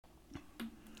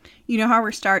You know how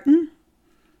we're starting?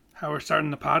 How we're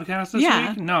starting the podcast this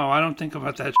week? No, I don't think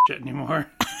about that shit anymore.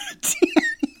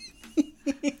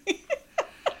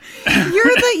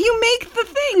 You make the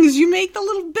things. You make the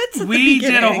little bits at the beginning. We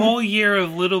did a whole year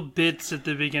of little bits at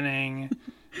the beginning.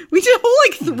 We did a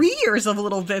whole, 3 years of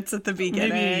little bits at the beginning.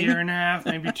 Maybe a year and a half,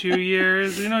 maybe 2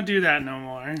 years. We don't do that no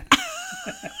more.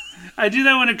 I do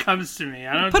that when it comes to me.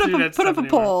 I don't do that Put stuff up a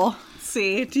anymore. poll.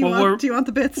 See, do you want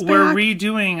the bits back? We're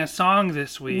redoing a song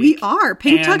this week. We are.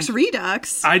 Pink Tux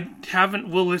Redux.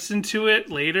 We'll listen to it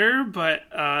later, but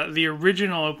the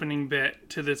original opening bit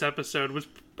to this episode was,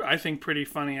 I think, pretty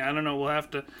funny. I don't know, we'll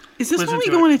have to Is this when we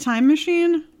go in a time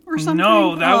machine or something?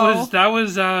 No, that was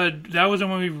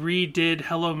when we redid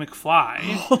Hello McFly.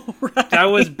 Oh, right. That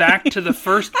was back to the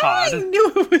first pod. I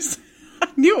knew it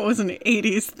was an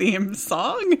 80s theme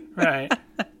song. Right.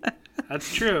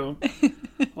 That's true.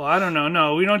 Well, I don't know.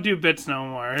 No, we don't do bits no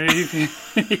more.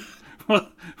 Well,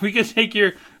 we can take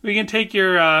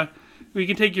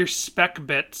your spec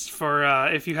bits for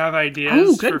if you have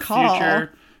ideas for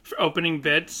future opening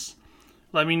bits.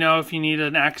 Let me know if you need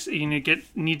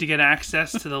need to get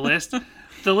access to the list.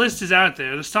 The list is out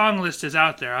there. The song list is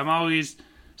out there. I'm always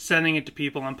sending it to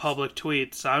people on public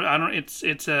tweets. I don't.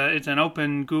 It's an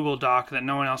open Google Doc that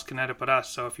no one else can edit but us.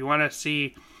 So if you want to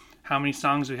see how many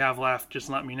songs we have left, just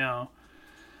let me know.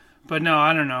 But no,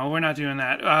 I don't know. We're not doing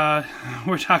that.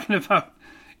 We're talking about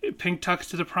Pink Tux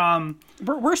to the Prom.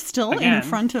 We're still again. In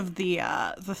front of the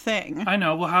thing. I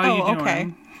know. Well, how are you doing?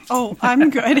 Okay. Oh, I'm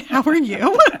good. How are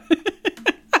you?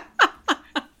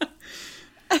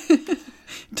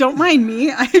 Don't mind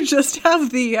me. I just have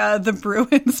the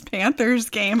Bruins-Panthers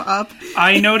game up.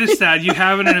 I noticed that. You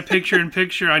have it in a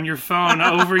picture-in-picture on your phone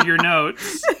over your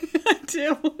notes. I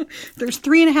do. There's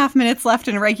 3.5 minutes left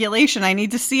in regulation. I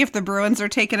need to see if the Bruins are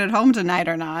taking it home tonight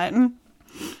or not.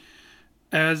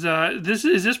 Is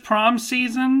this prom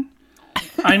season?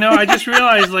 I know. I just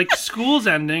realized school's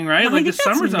ending, right? No, the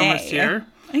summer's almost here.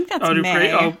 I think that's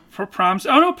May. For proms.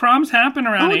 Oh no, proms happen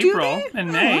around April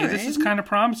and May. Right. This is kind of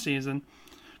prom season.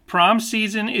 Prom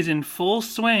season is in full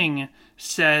swing,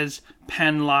 says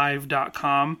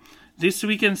PennLive.com. This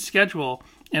weekend's schedule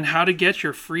and how to get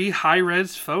your free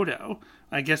high-res photo.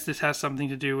 I guess this has something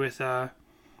to do with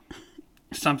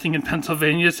something in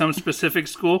Pennsylvania, some specific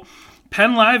school.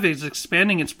 Penn Live is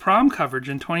expanding its prom coverage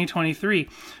in 2023,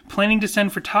 planning to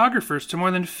send photographers to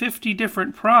more than 50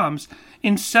 different proms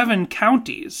in 7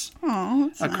 counties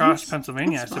across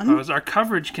Pennsylvania, that's I suppose. Our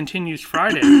coverage continues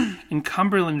Friday in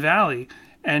Cumberland Valley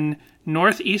and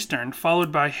Northeastern,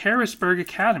 followed by Harrisburg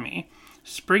Academy,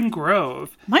 Spring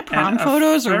Grove. My prom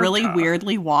photos are really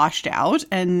weirdly washed out,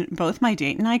 and both my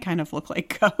date and I kind of look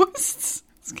like ghosts.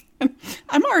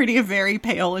 I'm already a very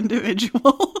pale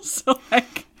individual, so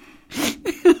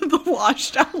the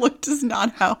washed out look does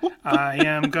not help. I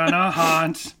am gonna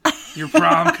haunt your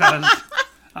prom because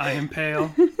I am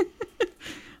pale.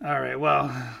 All right,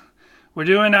 well, we're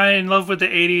doing I In Love with the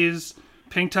 80s,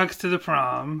 Pink Tux to the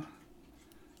Prom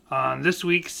on this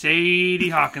week's Sadie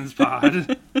Hawkins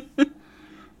pod.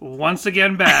 Once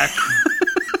again back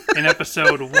in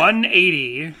episode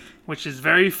 180, which is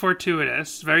very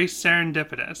fortuitous, very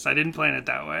serendipitous. I didn't plan it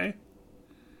that way.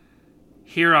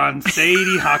 Here on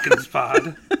Sadie Hawkins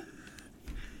pod.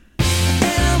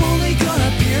 I'm only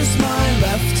gonna pierce my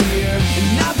left ear,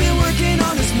 and I've been working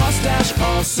on this mustache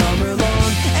all summer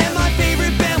long. And my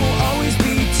favorite band will always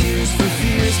be Tears for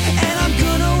Fears, and I'm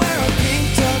gonna wear a pink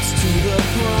tux to the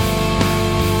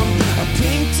prom. A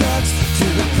pink tux to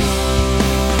the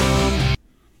prom.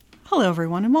 Hello,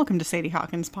 everyone, and welcome to Sadie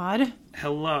Hawkins pod.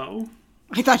 Hello.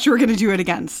 I thought you were going to do it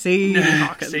again. Sadie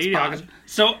Hawkins Sadie pod. Hawkins.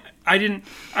 So I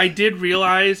did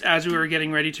realize as we were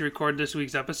getting ready to record this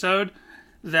week's episode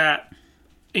that,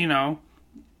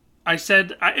 I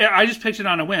said, I just picked it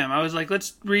on a whim. I was like,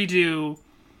 let's redo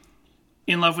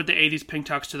In Love with the 80s Pink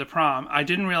Tux to the Prom. I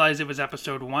didn't realize it was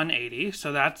episode 180,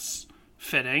 so that's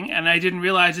fitting. And I didn't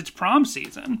realize it's prom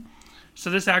season. So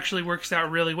this actually works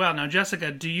out really well. Now,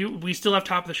 Jessica, we still have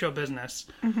top of the show business,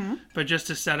 but just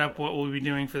to set up what we'll be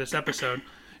doing for this episode,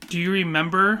 do you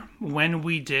remember when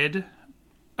we did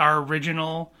our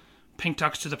original Pink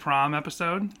Tux to the Prom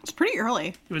episode? It's pretty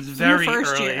early. It was very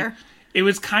first early. Year. It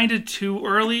was kind of too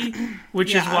early,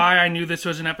 which is why I knew this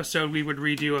was an episode we would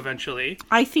redo eventually.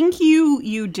 I think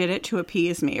you did it to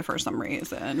appease me for some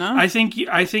reason. I think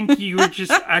you were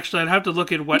just actually. I'd have to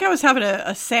look at what. I think I was having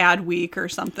a sad week or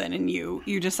something, and you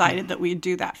decided that we'd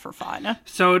do that for fun.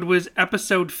 So it was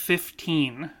episode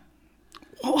 15.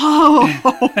 Whoa,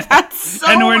 that's so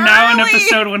and we're early. now in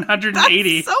episode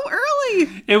 180. That's so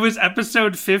early. It was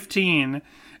episode 15,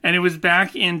 and it was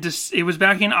back in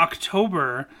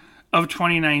October of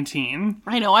 2019.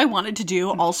 I know I wanted to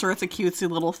do all sorts of cutesy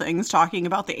little things talking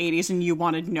about the 80s, and you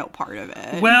wanted no part of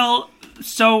it. Well,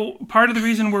 so part of the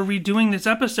reason we're redoing this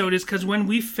episode is because when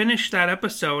we finished that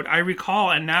episode, I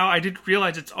recall, and now I did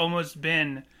realize it's almost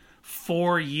been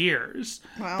 4 years.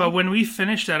 Wow. But when we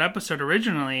finished that episode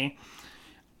originally,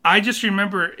 I just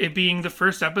remember it being the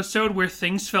first episode where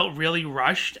things felt really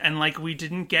rushed and like we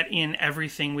didn't get in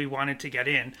everything we wanted to get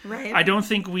in. Right. I don't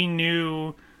think we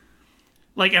knew...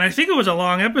 Like, and I think it was a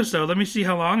long episode. Let me see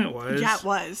how long it was. Yeah, it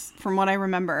was. From what I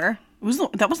remember.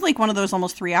 That was like one of those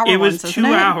almost 3 hour it ones, was isn't 2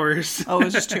 it? hours. Oh, it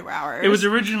was just 2 hours. It was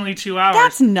originally 2 hours.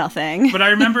 That's nothing. But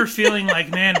I remember feeling like,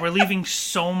 man, we're leaving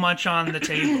so much on the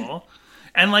table.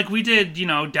 And like we did,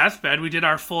 Deathbed. We did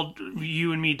our full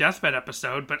You and Me Deathbed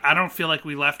episode, but I don't feel like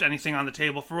we left anything on the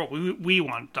table for what we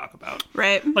want to talk about.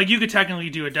 Right. Like you could technically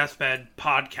do a Deathbed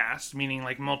podcast, meaning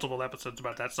like multiple episodes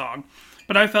about that song.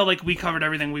 But I felt like we covered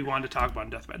everything we wanted to talk about in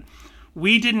Deathbed.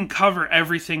 We didn't cover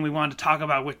everything we wanted to talk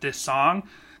about with this song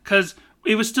because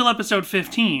it was still episode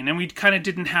 15 and we kind of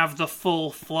didn't have the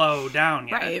full flow down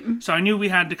yet. Right. So I knew we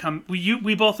had to come,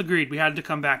 we both agreed we had to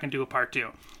come back and do a part 2.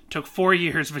 Took 4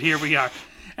 years, but here we are.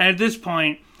 And at this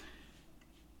point,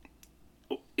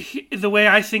 the way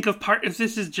I think of if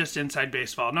this is just inside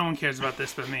baseball, no one cares about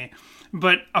this but me.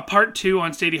 But a part 2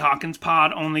 on Sadie Hawkins'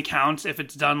 pod only counts if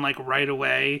it's done like right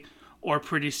away or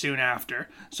pretty soon after.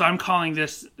 So I'm calling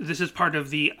this is part of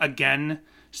the Again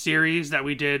series that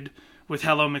we did with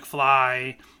Hello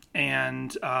McFly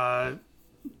and Batman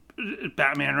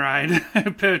Ride,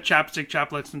 Chapstick,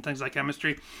 Chaplets, and things like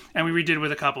Chemistry. And we redid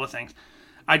with a couple of things.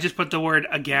 I just put the word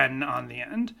again on the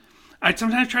end. I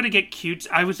sometimes try to get cute.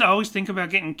 I was always thinking about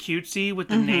getting cutesy with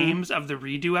the names of the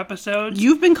redo episodes.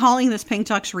 You've been calling this Pink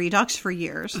Tux Redux for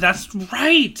years. That's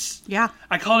right. Yeah.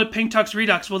 I called it Pink Tux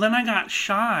Redux. Well, then I got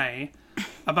shy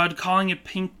about calling it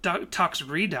Pink Tux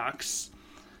Redux.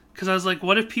 Because I was like,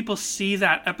 what if people see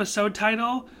that episode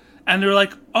title and they're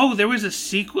like, oh, there was a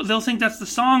sequel? They'll think that's the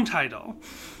song title.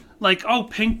 Like, oh,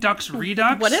 Pink Ducks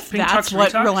Redux? What if Pink that's Tux what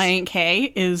Redux? Reliant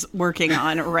K is working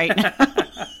on right now?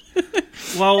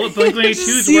 Well,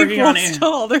 Blink-182's working on to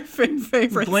all their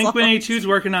favorite Blink-182's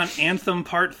working on Anthem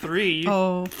Part 3.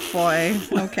 Oh, boy.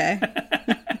 Okay.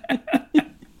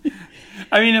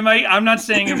 I mean, I'm not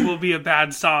saying it will be a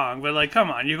bad song, but like,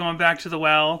 come on, you're going back to the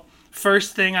well.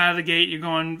 First thing out of the gate, you're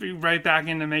going right back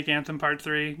in to make Anthem Part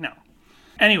 3? No.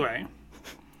 Anyway.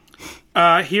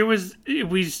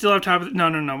 We still have time.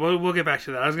 No. We'll get back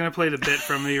to that. I was going to play the bit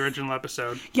from the original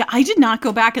episode. Yeah, I did not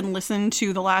go back and listen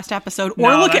to the last episode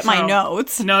or look at my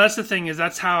notes. No, that's the thing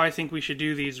that's how I think we should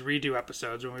do these redo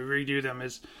episodes. When we redo them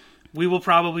is we will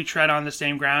probably tread on the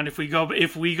same ground. If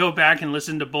we go back and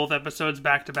listen to both episodes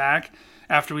back to back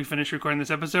after we finish recording this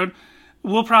episode,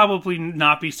 we'll probably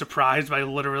not be surprised by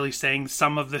literally saying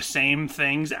some of the same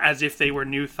things as if they were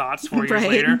new thoughts 4 years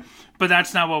later. But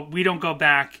that's not what we don't go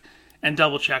back and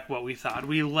double check what we thought.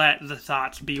 We let the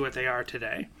thoughts be what they are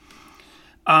today.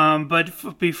 But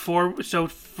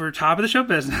for top of the show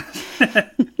business,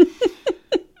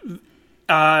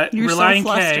 You're Reliant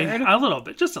so K, flustered. a little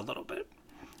bit, just a little bit.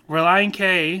 Reliant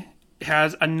K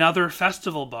has another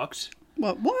festival booked.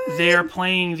 What? They are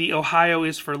playing the Ohio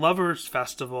is for Lovers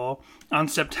Festival on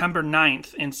September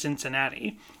 9th in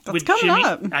Cincinnati. That's coming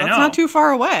up. That's not too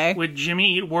far away. With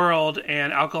Jimmy Eat World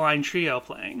and Alkaline Trio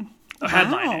playing.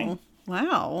 Headlining.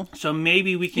 Wow. So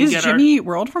maybe we can Is get Jimmy Eat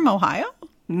World from Ohio?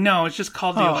 No, it's just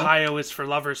called the Ohio is for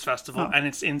Lovers Festival, and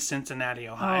it's in Cincinnati,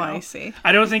 Ohio. Oh, I see.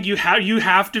 I don't think you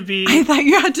have to be... I thought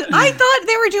you had to... I thought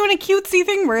they were doing a cutesy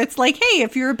thing where it's like, hey,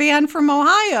 if you're a band from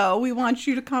Ohio, we want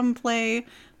you to come play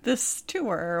this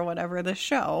tour or whatever, this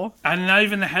show. And not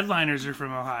even the headliners are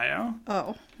from Ohio.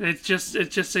 Oh. It's just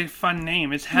a fun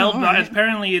name. It's held by... Right.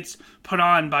 Apparently it's put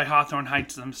on by Hawthorne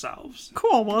Heights themselves.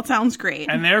 Cool. Well, it sounds great.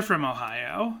 And they're from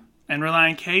Ohio. And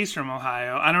Reliant K's from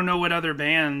Ohio. I don't know what other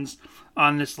bands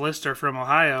on this list are from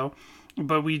Ohio,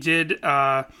 but we did... Is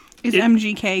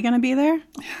MGK going to be there?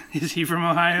 Is he from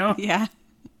Ohio? Yeah.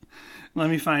 Let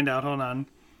me find out. Hold on.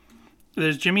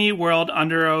 There's Jimmy Eat World,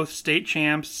 Under Oath, State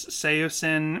Champs,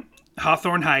 Seosin,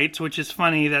 Hawthorne Heights, which is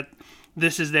funny that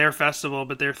this is their festival,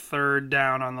 but they're third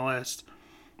down on the list.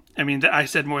 I mean, I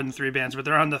said more than 3 bands, but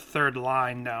they're on the third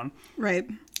line down. Right.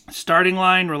 Starting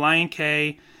line, Reliant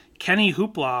K, Kenny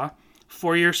Hoopla,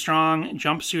 4 Year Strong,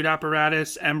 Jumpsuit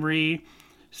Apparatus, Emery,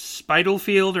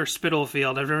 Spitalfield or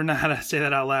Spitalfield. I've never known how to say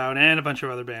that out loud, and a bunch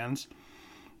of other bands.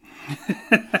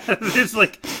 There's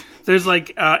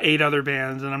like 8 other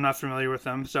bands, and I'm not familiar with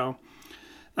them. So,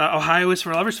 Ohio is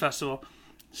for Lovers Festival.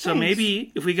 So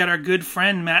maybe if we got our good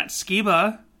friend Matt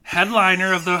Skiba,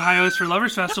 headliner of the Ohio is for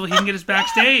Lovers Festival, he can get us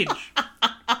backstage.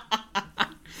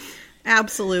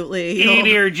 Absolutely. Hey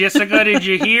there, Jessica, did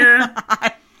you hear?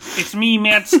 It's me,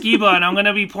 Matt Skiba, and I'm going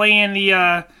to be playing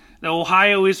the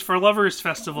Ohio is for Lovers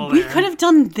Festival there. We could have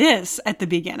done this at the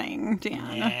beginning,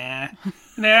 Dan.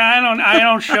 Nah, I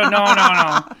don't show, no.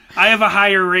 I have a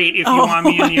higher rate if you want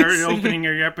me in your opening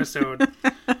your episode.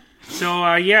 So,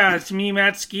 it's me,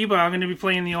 Matt Skiba. I'm going to be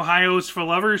playing the Ohio's for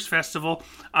Lovers Festival.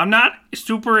 I'm not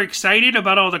super excited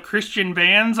about all the Christian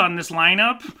bands on this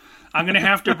lineup. I'm going to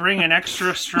have to bring an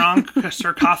extra strong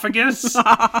sarcophagus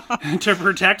to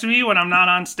protect me when I'm not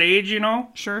on stage, you know?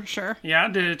 Sure. Yeah,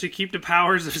 to keep the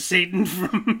powers of Satan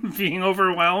from being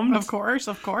overwhelmed. Of course.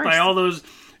 By all those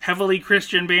heavily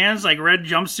Christian bands like Red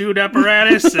Jumpsuit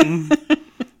Apparatus and...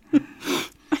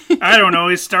 I don't know,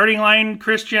 is Starting Line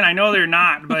Christian? I know they're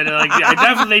not, but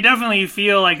they definitely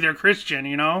feel like they're Christian,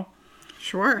 you know?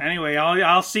 Sure. Anyway,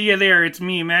 I'll see you there. It's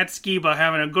me, Matt Skiba,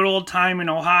 having a good old time in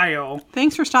Ohio.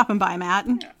 Thanks for stopping by, Matt.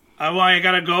 I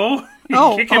gotta go?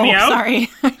 Kicking me out?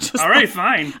 Sorry. All right,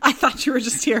 fine. I thought you were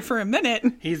just here for a minute.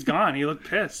 He's gone. He looked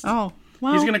pissed. Oh,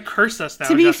 well. He's gonna curse us now,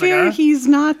 To be Jessica. fair, he's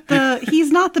not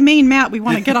the main Matt we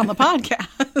want to get on the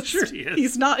podcast. Sure he is.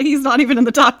 He's not even in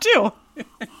the top 2.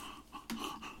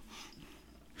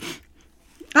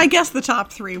 I guess the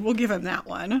top 3. We'll give him that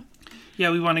one. Yeah,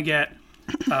 we want to get,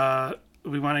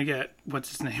 what's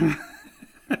his name?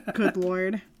 Good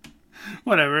Lord.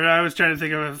 Whatever, I was trying to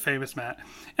think of a famous Matt.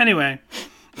 Anyway,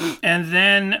 and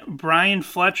then Brian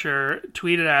Fletcher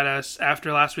tweeted at us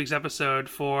after last week's episode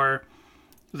for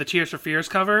the Tears for Fears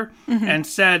cover and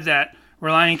said that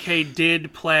Relient K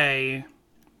did play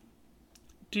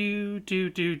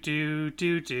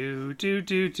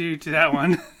that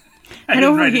one. Head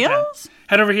Over Heels?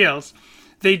 Head Over Heels.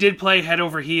 They did play Head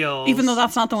Over Heels. Even though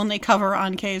that's not the one they cover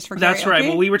on K's for karaoke. That's right.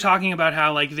 Well, we were talking about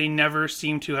how they never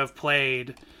seem to have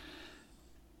played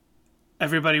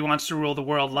Everybody Wants to Rule the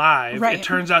World live. Right. It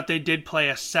turns out they did play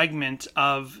a segment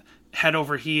of Head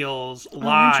Over Heels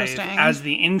live as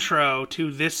the intro to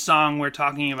this song we're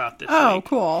talking about this week. Oh,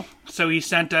 cool. So he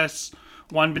sent us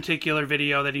one particular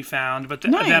video that he found, but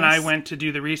Nice. then I went to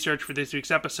do the research for this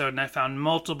week's episode, and I found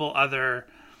multiple other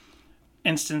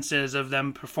instances of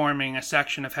them performing a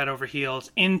section of Head Over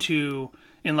Heels into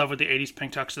In Love with the 80s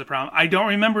Pink Tux to the Prom. I don't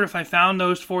remember if I found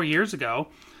those 4 years ago,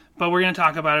 but we're going to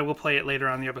talk about it. We'll play it later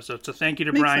on in the episode. So thank you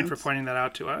to Brian for pointing that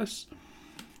out to us.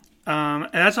 And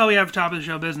that's all we have for top of the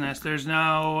show business. There's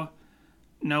no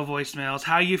voicemails.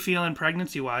 How you feeling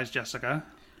pregnancy-wise, Jessica?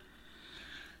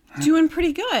 Doing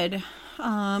pretty good.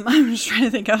 I'm just trying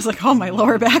to think. I was like, my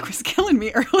lower back was killing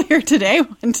me earlier today.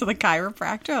 Went to the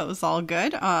chiropractor. It was all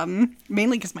good.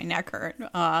 Mainly because my neck hurt.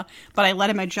 But I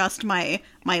let him adjust my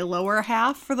lower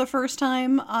half for the first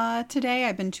time today.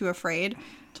 I've been too afraid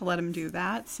to let him do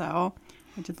that. So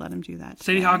I did let him do that today.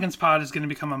 Sadie Hawkins Pod is going to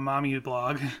become a mommy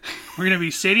blog. We're going to be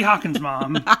Sadie Hawkins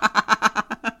Mom.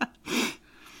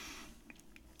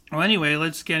 Well, anyway,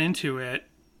 let's get into it.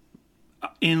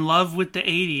 In Love with the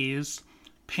 80s,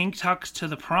 Pink Tux to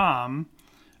the Prom.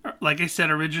 Like I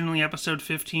said, originally episode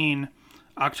 15,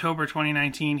 October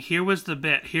 2019. Here was the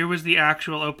bit. Here was the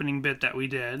actual opening bit that we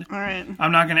did. All right.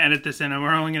 I'm not going to edit this in, and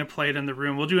we're only going to play it in the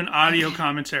room. We'll do an audio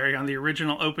commentary on the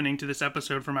original opening to this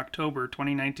episode from October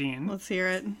 2019. Let's hear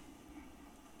it.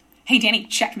 Hey, Danny,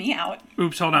 check me out.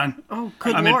 Oops, hold on. Oh,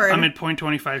 good I'm Lord. I'm at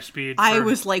 0.25 speed. I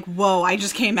was like, whoa, I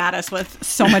just came at us with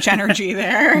so much energy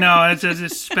there. No,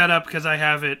 it's sped up because I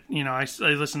have it, I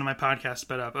listen to my podcast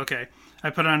sped up. Okay. I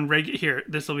put it on here.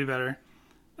 This will be better.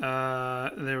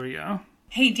 There we go.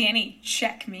 Hey, Danny,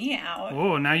 check me out.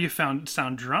 Oh, now you sound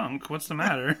drunk. What's the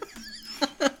matter?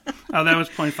 Oh, that was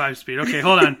 0.5 speed. Okay,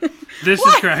 hold on. This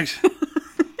is correct.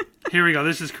 Here we go.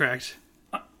 This is correct.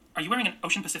 Are you wearing an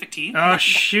Ocean Pacific tee? Oh,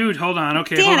 shoot. Hold on.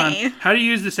 Okay, Danny. hold on. How do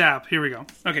you use this app? Here we go.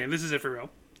 Okay, this is it for real.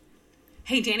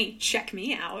 Hey, Danny, check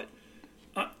me out.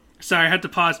 Sorry, I had to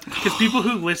pause. Because people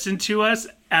who listen to us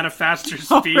at a faster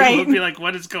speed will be like,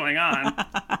 what is going on?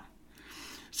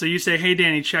 So you say, hey,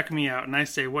 Danny, check me out. And I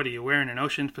say, what are you wearing, an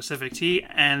Ocean Pacific tee?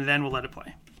 And then we'll let it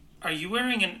play. Are you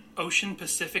wearing an Ocean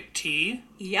Pacific tee?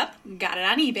 Yep, got it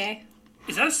on eBay.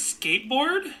 Is that a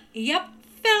skateboard? Yep,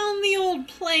 found the old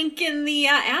plank in the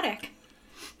attic.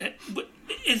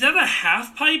 Is that a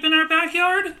half pipe in our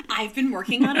backyard? I've been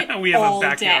working on it We have all a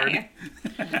backyard. day.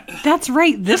 That's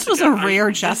right. This was a rare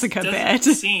Jessica bit.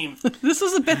 Seem This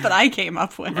was a bit that I came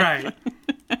up with. right.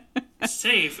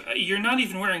 Safe. You're not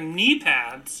even wearing knee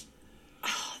pads.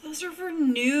 Oh, those are for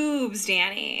noobs,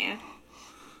 Danny.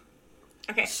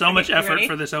 Okay. So much you effort ready?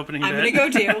 for this opening I'm bit.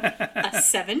 going to go do a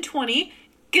 720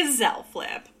 gazelle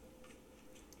flip.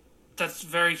 That's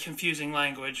very confusing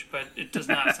language, but it does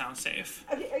not sound safe.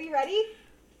 Okay, are you ready?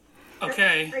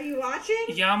 Okay. Are you watching?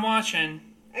 Yeah, I'm watching.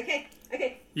 Okay.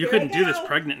 You Here couldn't I do this go.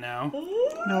 pregnant now.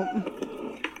 Nope.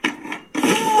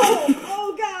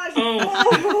 Oh gosh.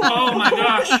 Oh my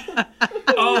gosh.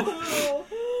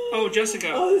 Oh,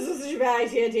 Jessica. Oh, this was such a bad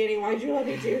idea, Danny. Why'd you let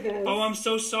me do this? Oh, I'm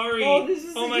so sorry. Oh, this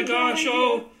is such my a bad gosh.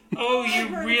 idea. Oh, it you're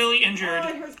hurts. really Oh, injured.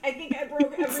 it hurts. I think I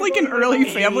broke every It's like an bone in my early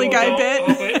body. Family Guy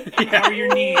bit. But how are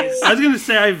your knees? I was gonna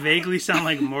say I vaguely sound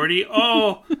like Morty.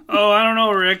 Oh, I don't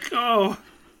know, Rick. Oh.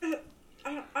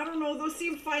 I don't know. Those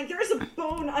seem fine. There is a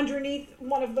bone underneath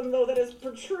one of them, though, that is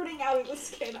protruding out of the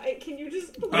skin. Can you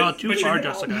just... Oh, too far,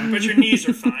 Jessica. But your knees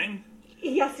are fine.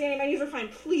 Yes, Danny, my knees are fine.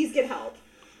 Please get help.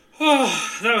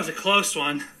 Oh, that was a close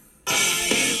one.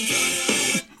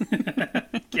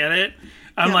 Get it?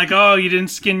 I'm like, oh, you didn't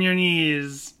skin your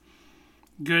knees.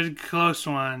 Good, close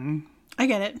one. I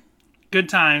get it. Good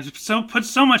times. Put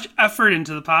so much effort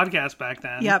into the podcast back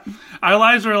then. Yep. Our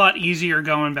lives were a lot easier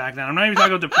going back then. I'm not even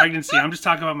talking about the pregnancy. I'm just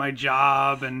talking about my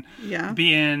job and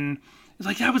being...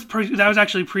 Like, that was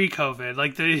actually pre-COVID.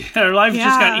 Like, our life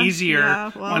just got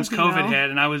easier once COVID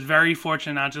hit, and I was very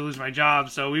fortunate not to lose my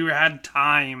job, so we had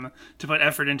time to put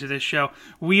effort into this show.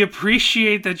 We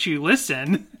appreciate that you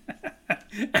listen,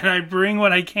 and I bring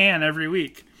what I can every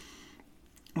week.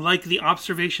 Like the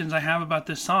observations I have about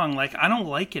this song, like, I don't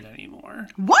like it anymore.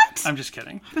 What? I'm just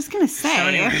kidding. I was going to say, So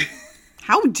anyway.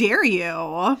 How dare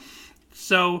you?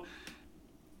 So,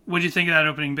 what'd you think of that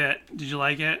opening bit? Did you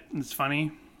like it? It's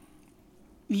funny.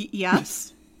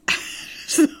 Yes. I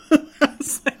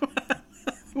was like,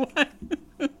 what?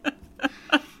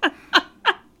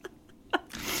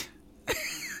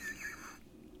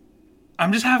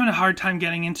 I'm just having a hard time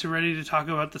getting into ready to talk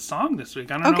about the song this week.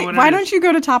 I don't know what why it is. don't you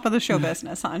go to top of the show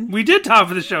business, hon? We did top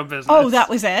of the show business. Oh, that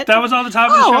was it? That was all the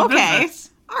top of the show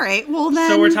business. All right, well then...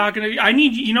 So we're talking... I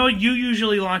need... You know, you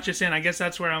usually launch us in. I guess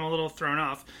that's where I'm a little thrown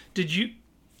off. Did you...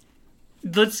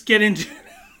 Let's get into...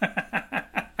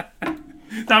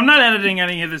 I'm not editing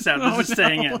any of this out. This is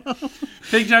staying in.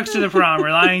 Big Ducks to the Prom,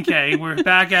 Reliant K. We're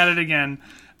back at it again.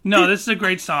 No, this is a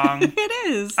great song. It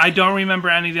is. I don't remember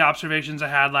any of the observations I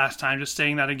had last time, just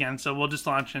saying that again, so we'll just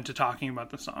launch into talking about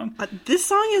the song. This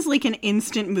song is like an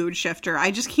instant mood shifter.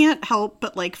 I just can't help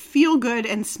but like feel good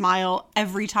and smile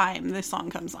every time this song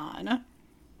comes on.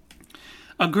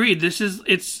 Agreed.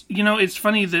 It's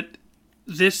funny that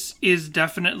this is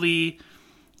definitely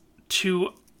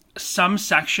to some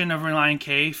section of Reliant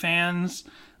K fans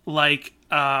like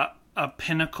a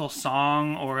pinnacle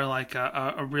song or like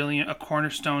a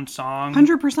cornerstone song.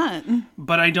 100%.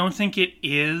 But I don't think it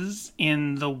is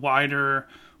in the wider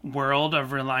world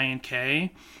of Reliant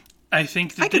K. I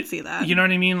think that I could see that. You know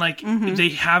what I mean? Like they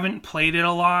haven't played it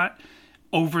a lot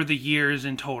over the years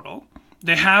in total.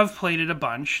 They have played it a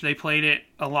bunch. They played it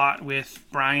a lot with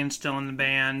Brian still in the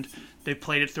band. They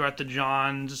played it throughout the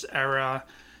Johns era.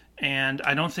 And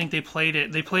I don't think they played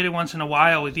it. They played it once in a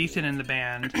while with Ethan in the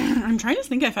band. I'm trying to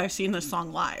think if I've seen this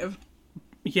song live.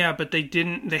 Yeah, but they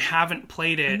haven't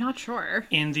played it. I'm not sure.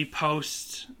 In the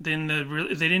post, they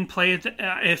didn't play it,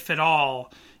 if at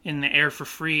all, in the Air for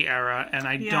Free era. And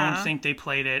I don't think they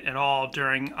played it at all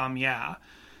during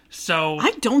So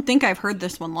I don't think I've heard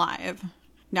this one live.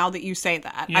 Now that you say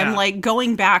that, I'm like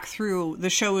going back through the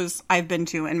shows I've been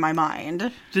to in my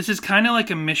mind. This is kind of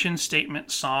like a mission statement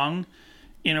song.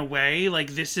 In a way, like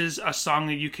this is a song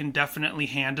that you can definitely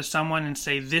hand to someone and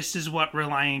say, this is what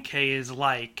Reliant K is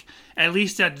like, at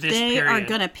least at this period. They are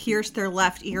going to pierce their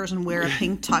left ears and wear a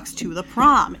pink tux to the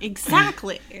prom.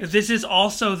 Exactly. This is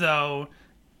also, though,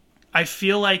 I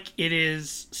feel like it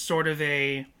is sort of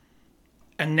a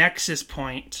nexus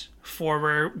point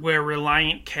for where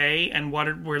Reliant K and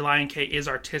what Reliant K is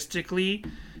artistically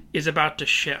is about to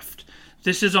shift.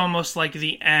 This is almost like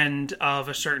the end of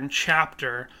a certain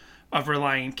chapter of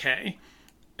Reliant K.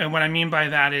 And what I mean by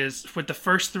that is, with the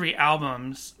first 3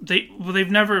 albums, they've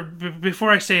never, before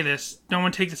I say this, don't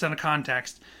want to take this out of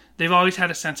context, they've always had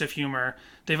a sense of humor,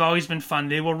 they've always been fun,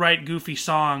 they will write goofy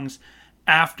songs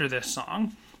after this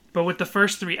song. But with the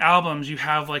first 3 albums, you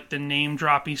have like the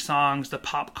name-droppy songs, the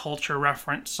pop culture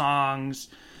reference songs,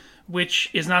 which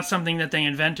is not something that they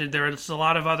invented. There's a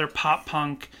lot of other pop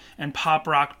punk and pop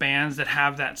rock bands that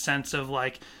have that sense of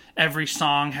like, every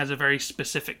song has a very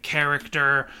specific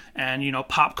character and, you know,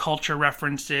 pop culture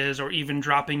references, or even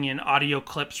dropping in audio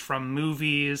clips from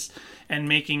movies and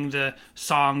making the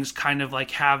songs kind of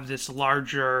like have this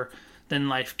larger than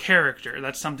life character.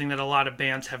 That's something that a lot of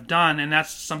bands have done, and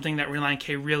that's something that Reliant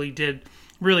K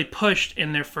really pushed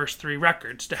in their first 3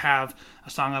 records, to have a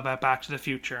song about Back to the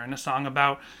Future and a song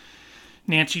about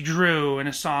Nancy Drew and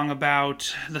a song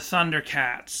about the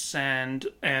Thundercats,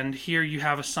 and here you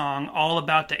have a song all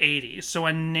about the 80s. So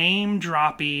a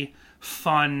name-droppy,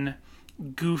 fun,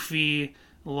 goofy,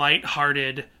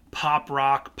 lighthearted pop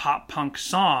rock, pop punk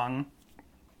song,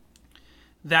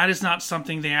 that is not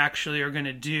something they actually are going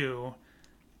to do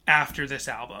after this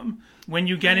album. When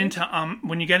you get into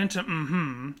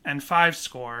and Five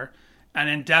Score, and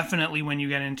then definitely when you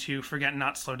get into Forget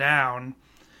Not Slow Down,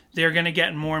 they're going to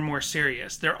get more and more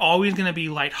serious. They're always going to be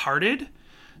lighthearted.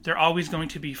 They're always going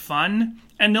to be fun,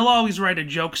 and they'll always write a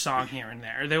joke song here and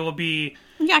there. There will be...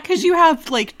 Yeah, because you have,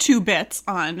 like, 2 bits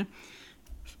on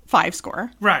Five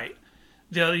Score. Right.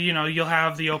 You'll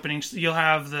have the opening. You'll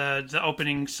have the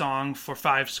opening song for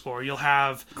Five Score. You'll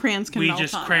have Crayons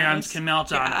Can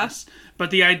Melt on Us.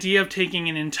 But the idea of taking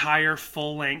an entire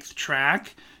full-length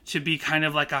track to be kind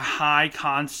of like a high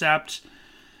concept,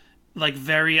 like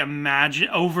very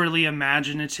overly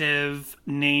imaginative,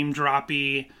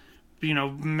 name-droppy,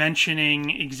 mentioning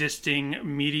existing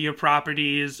media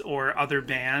properties or other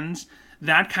bands,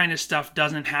 that kind of stuff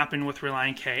doesn't happen with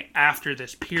Relient K after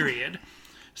this period.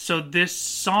 So this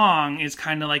song is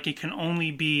kind of like it can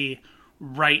only be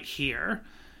right here.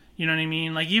 You know what I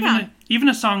mean? Like even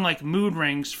a song like Mood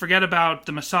Rings, forget about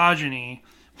the misogyny,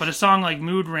 but a song like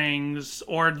Mood Rings,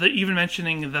 or even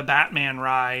mentioning the Batman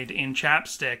ride in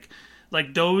Chapstick,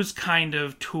 like those kind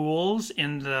of tools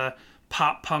in the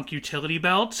pop punk utility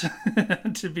belt,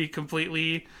 to be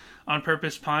completely on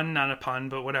purpose pun, not a pun,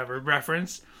 but whatever,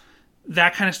 reference,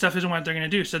 that kind of stuff isn't what they're going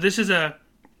to do. So this is the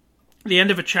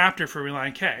end of a chapter for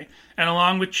Relient K. And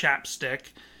along with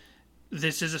Chapstick,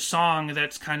 this is a song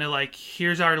that's kind of like,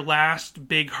 here's our last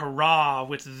big hurrah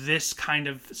with this kind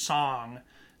of song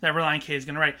that Relient K is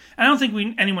going to write. And I don't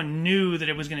think anyone knew that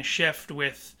it was going to shift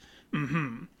with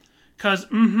because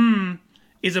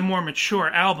is a more mature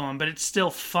album, but it's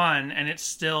still fun, and it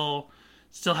still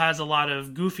has a lot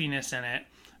of goofiness in it.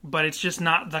 But it's just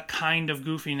not the kind of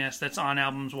goofiness that's on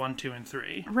albums 1, 2, and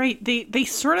 3. Right. They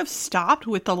sort of stopped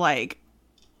with the, like,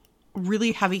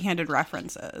 really heavy-handed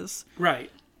references.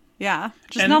 Right. Yeah.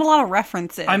 Just not a lot of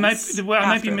references. I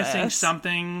might be missing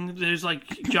something. There's, like,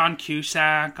 John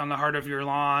Cusack on The Heart of Your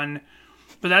Lawn.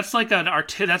 But that's like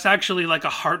that's actually like a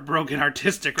heartbroken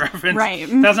artistic reference. Right.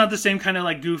 That's not the same kind of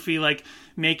like goofy, like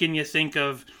making you think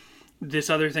of this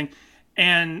other thing.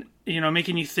 And,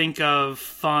 making you think of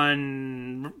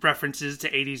fun references to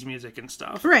 80s music and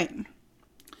stuff. Right.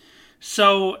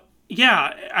 So,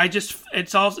 yeah,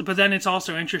 but then it's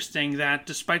also interesting that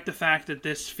despite the fact that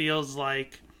this feels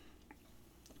like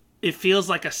a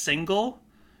single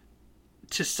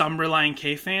to some Relient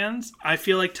K fans, I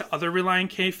feel like to other Relient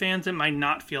K fans, it might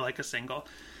not feel like a single.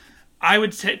 I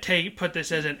would put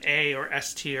this as an A or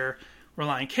S tier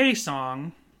Relient K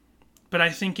song, but I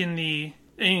think in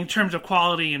terms of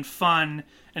quality and fun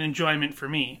and enjoyment for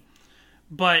me.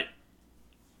 But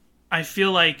I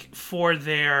feel like for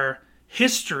their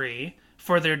history,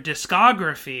 for their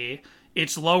discography,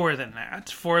 it's lower than that.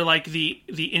 For like the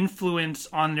influence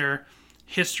on their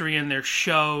history and their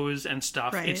shows and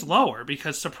stuff, right, it's lower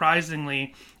because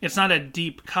surprisingly, it's not a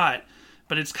deep cut,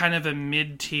 but it's kind of a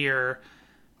mid-tier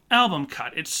album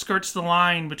cut. It skirts the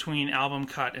line between album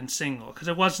cut and single because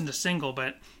it wasn't a single,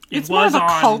 but it's more of a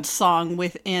cult song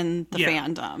within the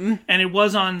fandom. And it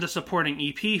was on the supporting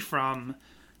EP from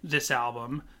this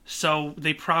album, so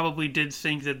they probably did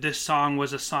think that this song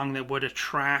was a song that would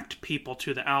attract people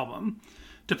to the album.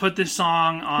 To put this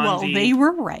song on they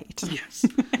were right. Yes.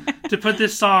 To put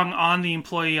this song on the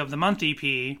Employee of the Month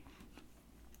EP,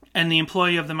 and the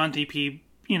Employee of the Month EP,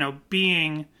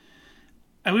 being...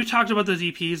 And we've talked about those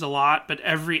EPs a lot, but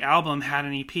every album had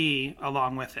an EP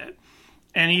along with it.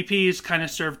 And EPs kind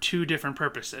of serve 2 different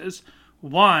purposes.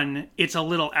 One, it's a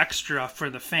little extra for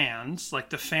the fans. Like,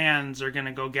 the fans are going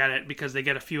to go get it because they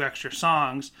get a few extra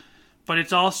songs. But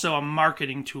it's also a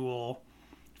marketing tool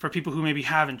for people who maybe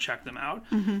haven't checked them out.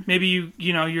 Mm-hmm. Maybe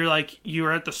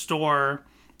you're at the store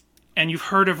and you've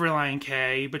heard of Relient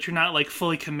K, but you're not like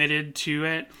fully committed to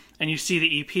it, and you see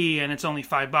the EP and it's only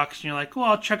 $5, and you're like, well,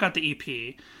 I'll check out the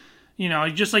EP.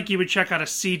 Just like you would check out a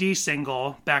CD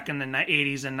single back in the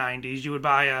 80s and 90s, you would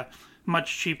buy a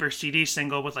much cheaper CD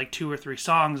single with like 2 or 3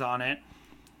 songs on it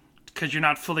because you're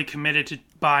not fully committed to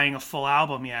buying a full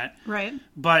album yet. Right.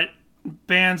 But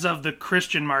bands of the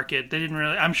Christian market, they didn't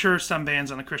really... I'm sure some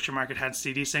bands on the Christian market had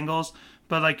CD singles,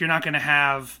 but like you're not going to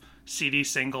have CD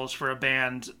singles for a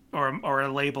band or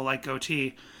a label like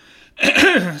Goatee.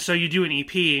 So you do an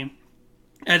EP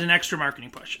as an extra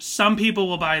marketing push. Some people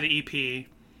will buy the EP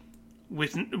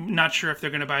with not sure if they're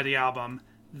going to buy the album.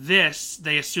 This,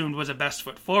 they assumed, was a best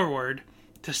foot forward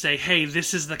to say, hey,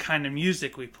 this is the kind of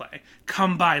music we play.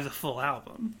 Come buy the full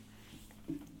album.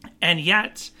 And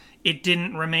yet, it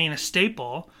didn't remain a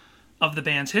staple of the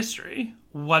band's history.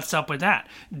 What's up with that?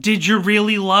 Did you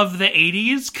really love the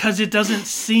 80s? Because it doesn't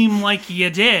seem like you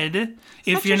did.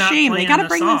 If you're not shame. playing They gotta the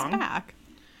bring song. this back.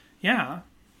 Yeah.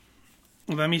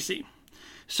 Let me see.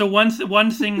 So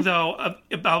one thing though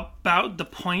about the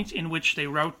point in which they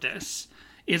wrote this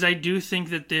is I do think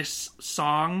that this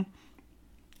song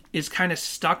is kind of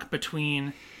stuck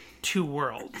between two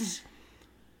worlds,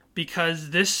 because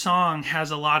this song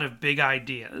has a lot of big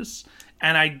ideas,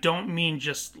 and I don't mean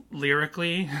just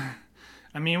lyrically.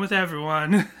 I mean with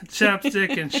everyone,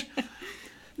 chapstick and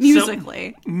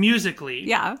musically.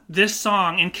 Yeah. This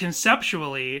song, and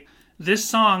conceptually, this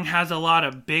song has a lot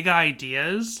of big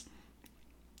ideas.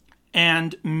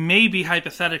 And maybe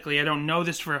hypothetically, I don't know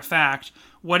this for a fact,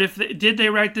 what if did they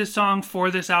write this song for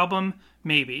this album?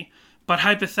 Maybe. But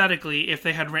hypothetically, if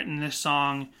they had written this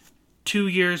song 2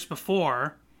 years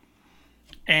before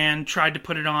and tried to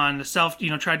put it on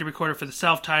the tried to record it for the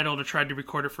self-titled or tried to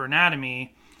record it for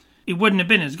Anatomy, it wouldn't have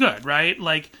been as good, right?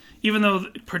 Like, even though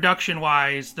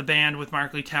production-wise, the band with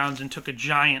Mark Lee Townsend took a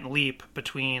giant leap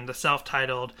between the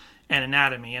self-titled and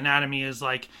Anatomy. Anatomy is,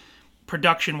 like,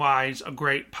 production-wise, a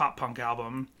great pop-punk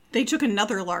album. They took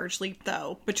another large leap,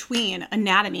 though, between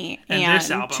Anatomy and this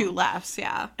album. Two Lefts,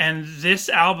 yeah. And this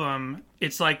album,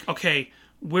 it's like, okay,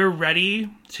 we're ready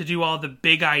to do all the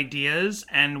big ideas,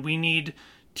 and we need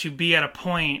to be at a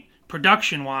point,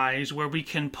 production-wise, where we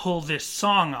can pull this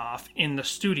song off in the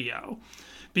studio.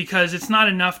 Because it's not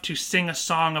enough to sing a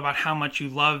song about how much you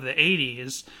love the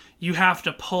 80s. You have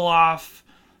to pull off...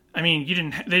 I mean,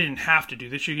 they didn't have to do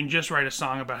this. You can just write a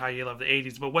song about how you love the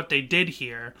 80s. But what they did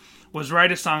here was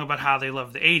write a song about how they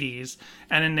love the 80s,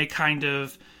 and then they kind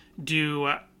of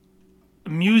do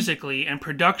musically and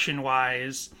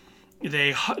production-wise,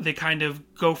 they kind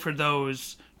of go for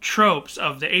those tropes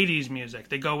of the 80s music.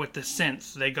 They go with the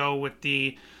synths. They go with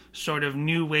the sort of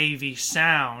new wavy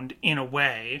sound in a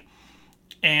way.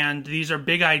 And these are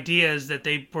big ideas that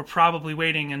they were probably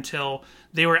waiting until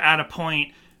they were at a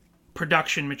point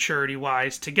production maturity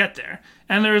wise to get there.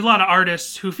 And there's a lot of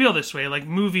artists who feel this way, like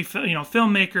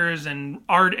filmmakers and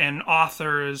art and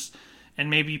authors and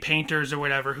maybe painters or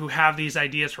whatever, who have these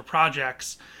ideas for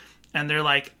projects, and they're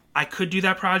like, I could do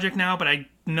that project now, but I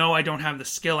know I don't have the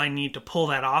skill I need to pull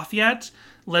that off yet.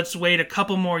 Let's wait a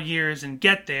couple more years and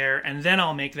get there, and then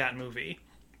I'll make that movie.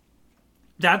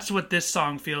 That's what this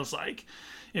song feels like.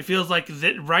 It feels like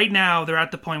that right now they're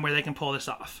at the point where they can pull this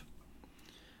off.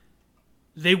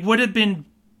 This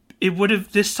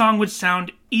song would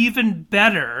sound even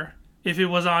better if it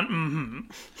was on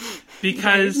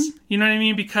Because, you know what I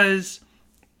mean? Because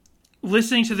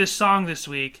listening to this song this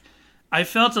week, I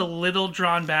felt a little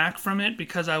drawn back from it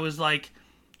because I was like,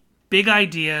 big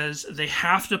ideas, they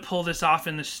have to pull this off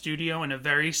in the studio in a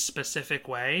very specific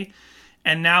way.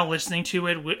 And now listening to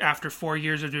it after 4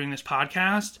 years of doing this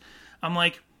podcast, I'm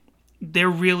like, they're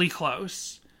really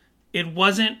close. It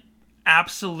wasn't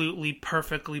absolutely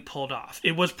perfectly pulled off.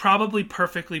 It was probably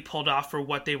perfectly pulled off for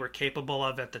what they were capable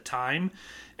of at the time.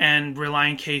 And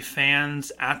Relient K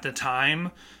fans at the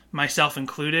time, myself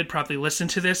included, probably listened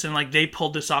to this and like they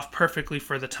pulled this off perfectly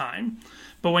for the time.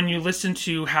 But when you listen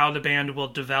to how the band will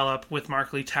develop with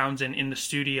Mark Lee Townsend in the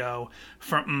studio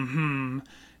from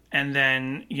and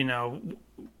then,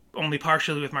 only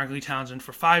partially with Mark Lee Townsend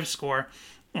for 5 Score,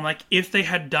 I'm like, if they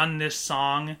had done this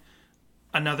song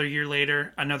another year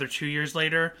later, another 2 years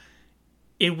later,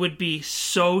 it would be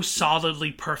so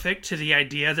solidly perfect to the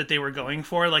idea that they were going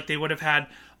for. Like, they would have had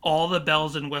all the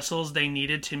bells and whistles they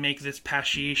needed to make this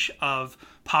pastiche of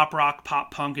pop rock,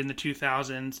 pop punk in the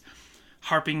 2000s,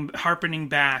 harpening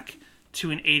back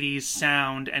to an 80s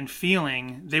sound and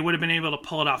feeling. They would have been able to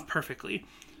pull it off perfectly.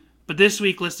 But this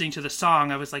week, listening to the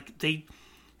song, I was like,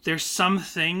 there's some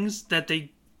things that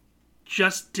they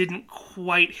just didn't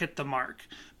quite hit the mark.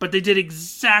 But they did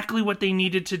exactly what they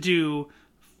needed to do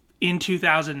in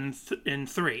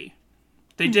 2003.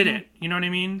 They did it. You know what I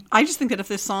mean? I just think that if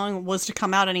this song was to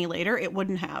come out any later, it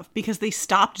wouldn't have. Because they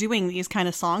stopped doing these kind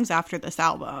of songs after this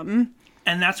album.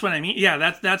 And that's what I mean.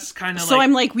 Yeah, that's kind of so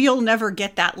I'm like, we'll never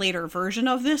get that later version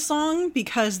of this song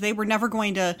because they were never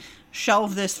going to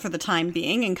shelve this for the time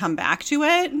being and come back to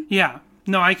it. Yeah.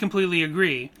 No, I completely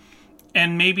agree.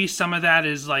 And maybe some of that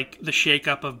is like the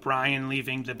shakeup of Brian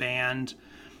leaving the band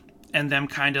and them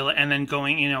and then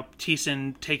going,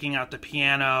 Thiessen taking out the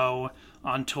piano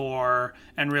on tour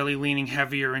and really leaning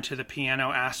heavier into the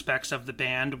piano aspects of the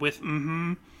band with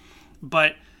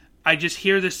But I just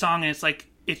hear this song and it's like,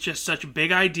 it's just such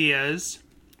big ideas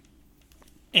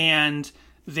and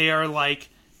they are like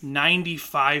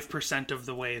 95% of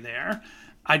the way there.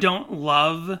 I don't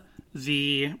love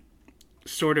the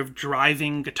sort of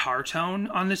driving guitar tone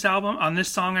on this album, on this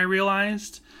song. I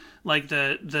realized, like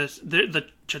the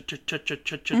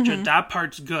that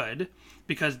part's good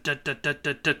because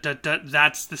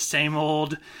that's the same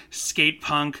old skate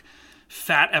punk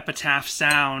fat epitaph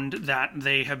sound that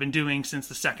they have been doing since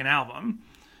the second album.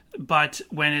 But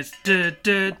when it's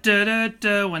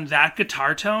when that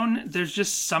guitar tone, there's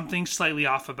just something slightly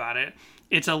off about it.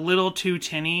 It's a little too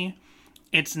tinny.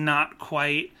 It's not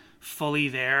quite fully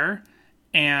there.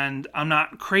 And I'm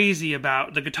not crazy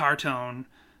about the guitar tone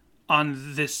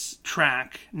on this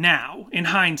track now, in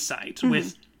hindsight,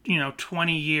 with,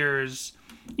 20 years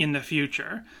in the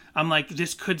future. I'm like,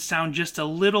 this could sound just a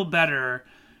little better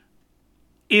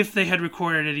if they had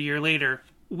recorded it a year later,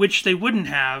 which they wouldn't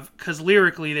have, because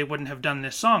lyrically they wouldn't have done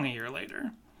this song a year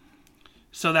later.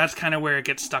 So that's kind of where it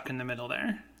gets stuck in the middle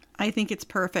there. I think it's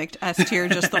perfect S tier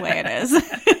just the way it is.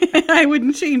 I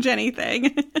wouldn't change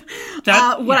anything.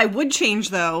 What I would change,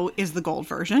 though, is the gold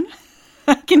version.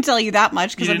 I can tell you that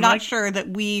much, because I'm not sure that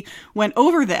we went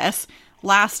over this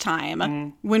last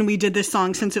time when we did this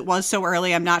song, since it was so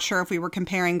early. I'm not sure if we were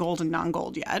comparing gold and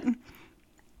non-gold yet.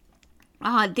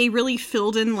 They really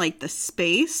filled in, like, the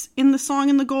space in the song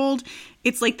in the gold.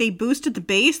 It's like they boosted the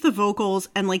bass, the vocals,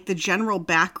 and, like, the general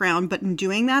background. But in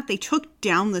doing that, they took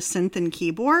down the synth and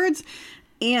keyboards.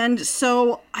 And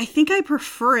so I think I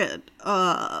prefer it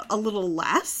a little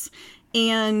less.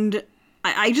 And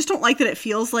I just don't like that it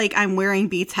feels like I'm wearing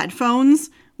Beats headphones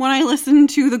when I listen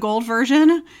to the gold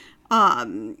version.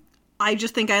 I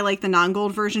just think I like the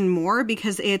non-gold version more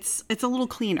because it's a little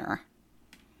cleaner.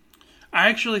 I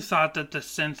actually thought that the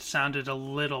synth sounded a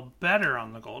little better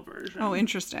on the gold version. Oh,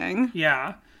 interesting.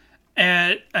 Yeah.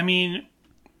 I mean,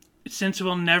 since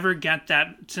we'll never get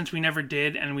that, since we never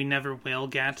did and we never will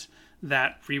get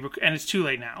that and it's too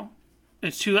late now.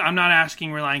 I'm not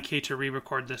asking Relient K to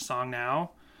re-record this song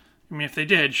now. I mean, if they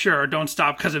did, sure, don't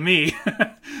stop because of me.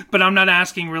 But I'm not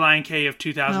asking Relient K of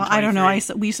 2023. No, I don't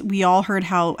know. We all heard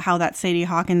how that Sadie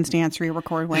Hawkins dance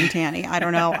re-record went, Tanny. I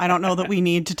don't know. I don't know that we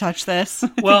need to touch this.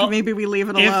 Well, maybe we leave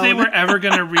it alone. If they were ever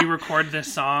going to re-record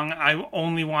this song, I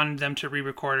only wanted them to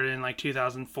re-record it in like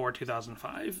 2004,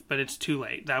 2005. But it's too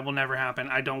late. That will never happen.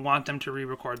 I don't want them to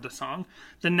re-record the song.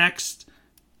 The next,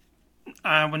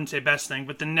 I wouldn't say best thing,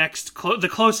 but the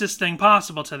closest thing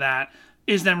possible to that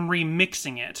is them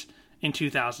remixing it in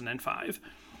 2005.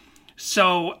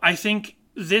 So I think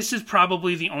this is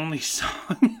probably the only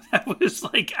song that was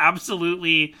like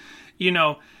absolutely,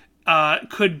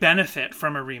 could benefit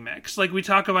from a remix. Like we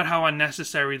talk about how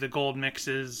unnecessary the gold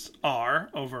mixes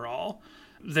are overall.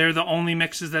 They're the only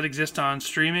mixes that exist on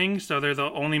streaming, so they're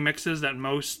the only mixes that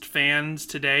most fans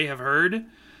today have heard.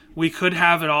 We could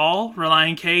have it all.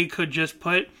 Relient K could just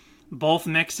put both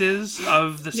mixes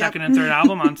of the second and third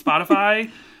album on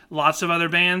Spotify. Lots of other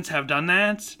bands have done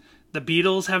that. The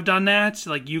Beatles have done that.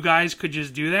 Like, you guys could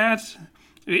just do that.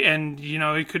 And,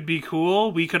 it could be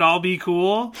cool. We could all be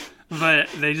cool. But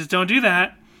they just don't do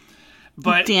that.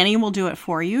 But Danny will do it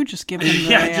for you. Just give him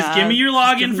just give me your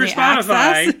login for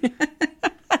Spotify.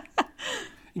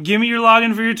 Give me your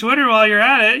login for your Twitter while you're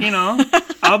at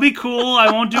it, I'll be cool.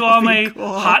 I won't do all my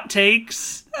hot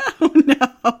takes. Oh,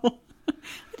 no.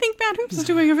 I think Bad Hoops is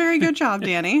doing a very good job,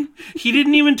 Danny. He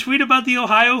didn't even tweet about the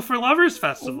Ohio for Lovers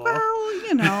Festival.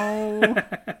 Well,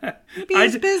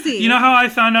 he's busy. You know how I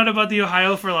found out about the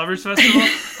Ohio for Lovers Festival?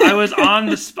 I was on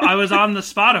the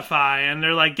Spotify, and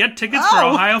they're like, get tickets for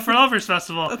Ohio for Lovers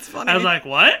Festival. That's funny. I was like,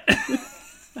 what?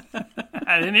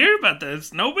 I didn't hear about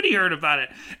this. Nobody heard about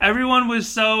it. Everyone was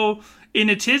so in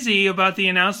a tizzy about the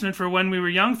announcement for When We Were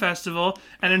Young Festival,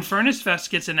 and then Furnace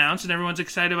Fest gets announced, and everyone's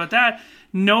excited about that.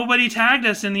 Nobody tagged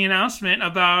us in the announcement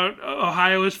about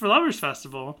Ohio is for Lovers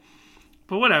Festival.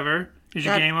 But whatever. Is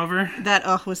your game over?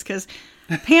 That was because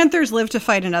Panthers live to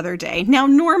fight another day. Now,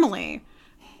 normally,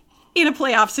 in a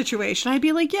playoff situation, I'd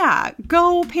be like, yeah,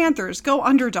 go Panthers, go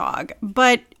underdog.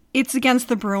 But it's against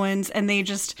the Bruins, and they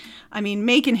just,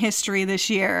 making history this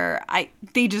year.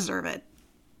 They deserve it.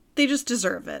 They just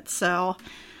deserve it. So,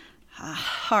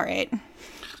 all right.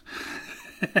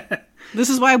 This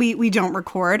is why we don't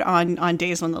record on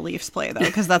days when the Leafs play, though,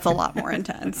 because that's a lot more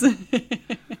intense.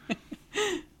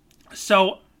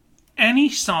 So, any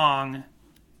song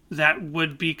that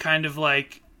would be kind of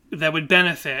like, that would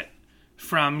benefit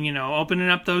from, opening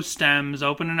up those stems,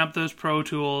 opening up those Pro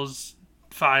Tools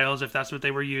files, if that's what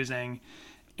they were using,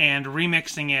 and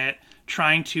remixing it,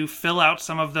 trying to fill out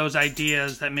some of those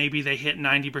ideas that maybe they hit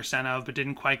 90% of but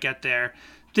didn't quite get there.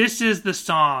 This is the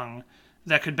song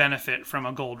that could benefit from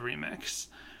a gold remix.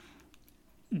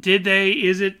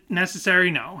 Is it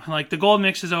necessary? No. Like, the gold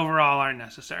mixes overall aren't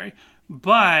necessary.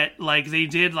 But, like, they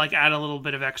did, like, add a little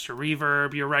bit of extra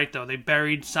reverb. You're right, though. They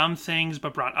buried some things,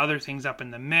 but brought other things up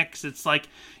in the mix. It's like,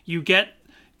 you get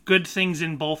good things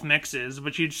in both mixes,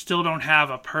 but you still don't have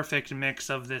a perfect mix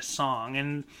of this song.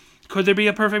 And could there be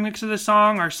a perfect mix of this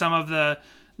song? Are some of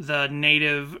the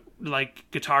native, like,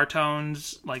 guitar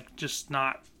tones, like, just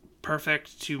not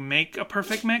perfect to make a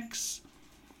perfect mix?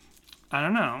 I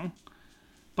don't know.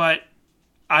 But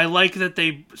I like that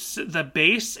the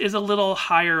bass is a little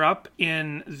higher up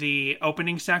in the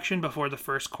opening section before the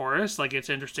first chorus. Like, it's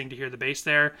interesting to hear the bass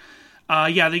there.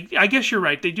 I guess you're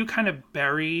right. They do kind of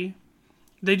bury.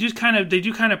 They do kind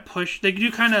of push. They do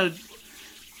kind of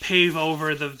pave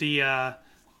over the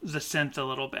synth a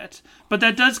little bit. But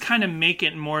that does kind of make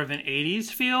it more of an 80s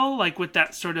feel, like with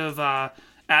that sort of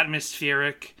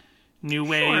atmospheric new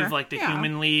wave, like the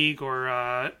Human League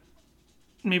or.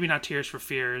 Maybe not Tears for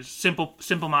Fears. Simple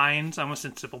Minds. I almost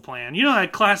said Simple Plan. You know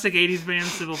that classic 80s band,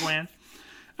 Simple Plan?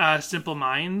 Simple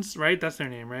Minds, right? That's their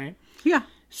name, right? Yeah.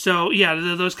 So, yeah,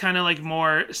 those kind of like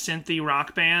more synthy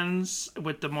rock bands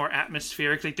with the more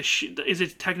atmospheric, like is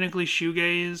it technically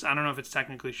shoegaze? I don't know if it's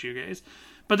technically shoegaze.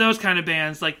 But those kind of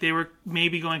bands, like they were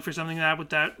maybe going for something like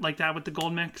that with the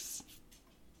Gold Mix.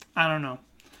 I don't know.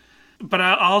 But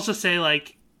I'll also say,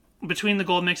 like, between the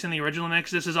Gold Mix and the original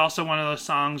mix, this is also one of those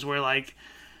songs where, like,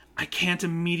 I can't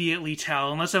immediately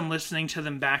tell, unless I'm listening to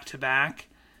them back to back.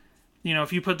 You know,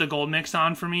 if you put the Gold Mix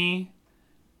on for me,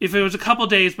 if it was a couple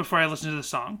days before I listened to the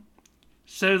song.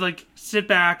 So, like, sit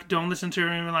back, don't listen to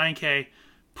Lion K,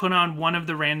 put on one of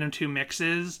the random two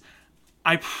mixes,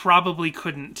 I probably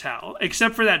couldn't tell.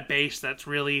 Except for that bass that's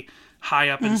really high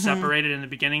up and separated in the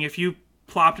beginning. If you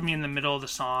plopped me in the middle of the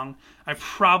song, I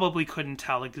probably couldn't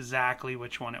tell exactly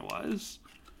which one it was.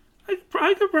 I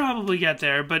could probably get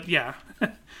there, but yeah.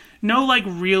 No, like,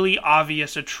 really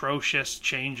obvious, atrocious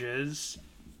changes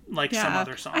like some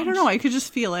other songs. I don't know, I could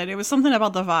just feel it. It was something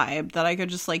about the vibe that I could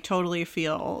just, like, totally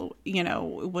feel, you know,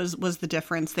 was the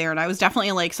difference there. And I was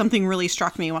definitely, like, something really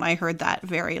struck me when I heard that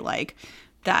very, like,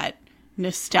 that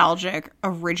nostalgic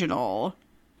original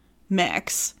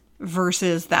mix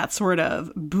versus that sort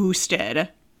of boosted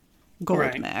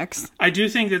Gold Mix. I do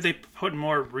think that they put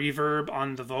more reverb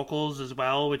on the vocals as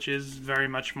well, which is very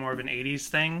much more of an 80s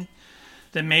thing.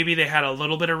 That maybe they had a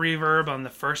little bit of reverb on the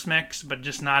first mix, but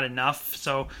just not enough.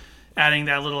 So adding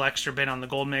that little extra bit on the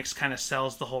Gold Mix kind of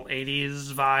sells the whole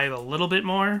 80s vibe a little bit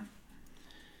more.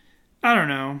 I don't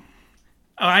know.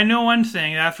 I know one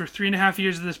thing, after 3.5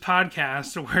 years of this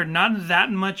podcast, we're not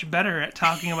that much better at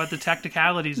talking about the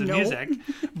technicalities of music.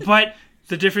 But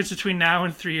the difference between now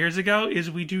and 3 years ago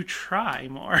is we do try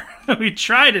more. We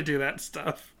try to do that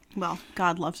stuff. Well,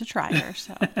 God loves a trier,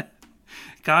 so.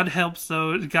 God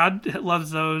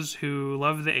loves those who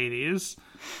love the 80s.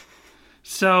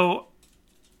 So,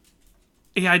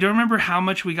 yeah, I don't remember how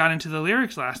much we got into the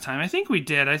lyrics last time. I think we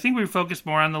did. I think we focused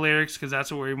more on the lyrics because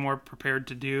that's what we're more prepared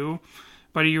to do.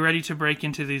 But are you ready to break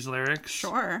into these lyrics?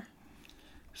 Sure.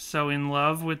 So, in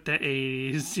love with the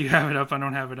 80s. You have it up. I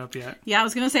don't have it up yet. Yeah, I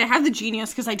was going to say I have the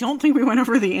Genius because I don't think we went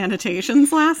over the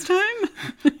annotations last time.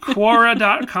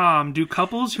 Quora.com. Do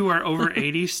couples who are over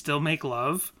 80 still make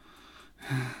love?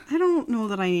 I don't know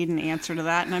that I need an answer to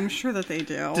that, and I'm sure that they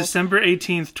do. December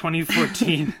 18th,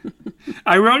 2014.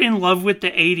 I wrote in love with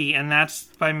the 80, and that's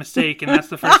by mistake, and that's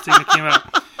the first thing that came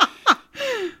up.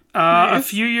 Nice. A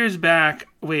few years back...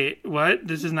 Wait, what?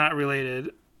 This is not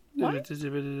related. What? This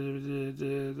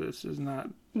is not...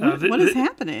 What is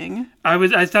happening?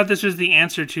 I thought this was the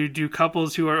answer to do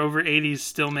couples who are over 80s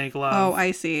still make love? Oh, I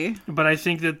see. But I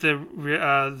think that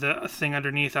the thing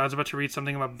underneath, I was about to read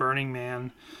something about Burning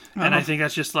Man. And I think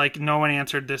that's just like, no one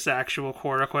answered this actual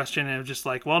Quora question. And it was just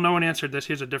like, well, no one answered this.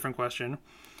 Here's a different question.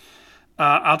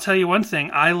 I'll tell you one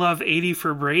thing. I love 80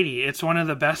 for Brady. It's one of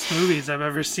the best movies I've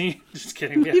ever seen. Just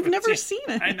kidding. We've never seen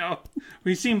it. I know.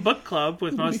 We've seen Book Club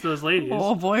with most of those ladies.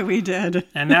 Oh, boy, we did.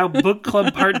 And now Book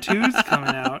Club Part 2 is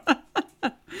coming out.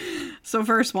 So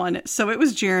first one. So it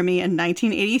was Jeremy in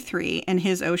 1983 and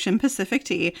his Ocean Pacific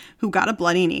Tea who got a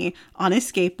bloody knee on his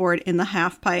skateboard in the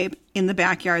half pipe in the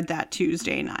backyard that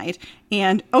Tuesday night.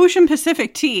 And Ocean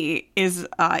Pacific Tea is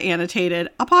annotated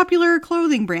a popular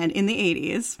clothing brand in the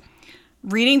 80s.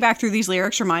 Reading back through these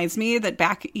lyrics reminds me that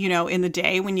back, in the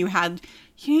day when you had,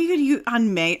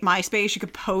 on MySpace, you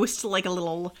could post like a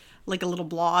little like a little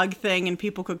blog thing and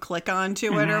people could click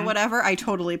onto it or whatever, I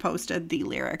totally posted the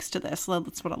lyrics to this.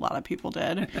 That's what a lot of people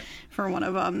did for one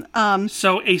of them.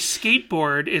 So a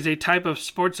skateboard is a type of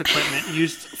sports equipment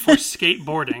used for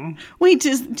skateboarding. Wait,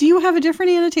 do you have a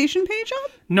different annotation page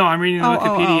up? No, I'm reading the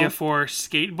Wikipedia for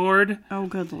skateboard. Oh,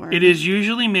 good Lord. It is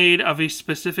usually made of a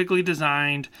specifically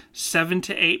designed 7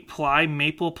 to 8 ply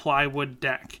maple plywood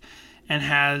deck and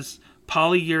has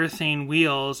polyurethane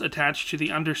wheels attached to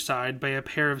the underside by a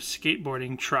pair of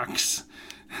skateboarding trucks.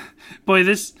 Boy,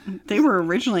 They were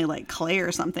originally like clay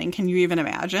or something. Can you even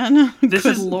imagine?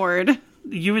 Good Lord.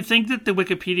 You would think that the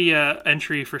Wikipedia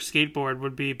entry for skateboard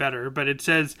would be better, but it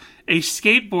says, a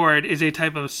skateboard is a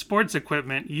type of sports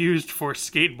equipment used for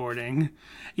skateboarding.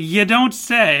 You don't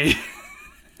say.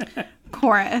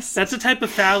 Chorus. That's a type of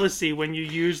fallacy when you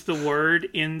use the word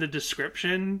in the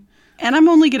description. And I'm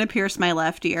only going to pierce my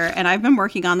left ear, and I've been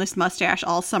working on this mustache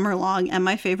all summer long, and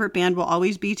my favorite band will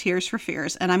always be Tears for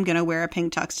Fears, and I'm going to wear a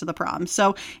pink tux to the prom.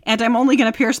 So, and I'm only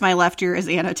going to pierce my left ear is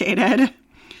annotated.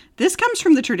 This comes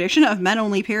from the tradition of men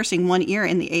only piercing one ear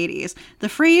in the 80s. The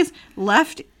phrase,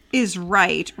 left is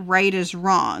right, right is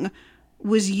wrong,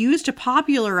 was used to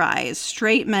popularize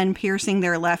straight men piercing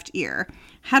their left ear.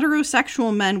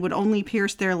 Heterosexual men would only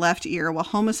pierce their left ear, while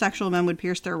homosexual men would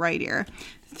pierce their right ear.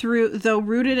 Though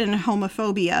rooted in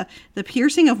homophobia, the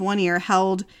piercing of one ear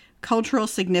held cultural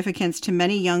significance to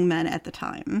many young men at the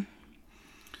time.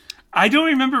 I don't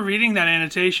remember reading that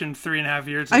annotation 3.5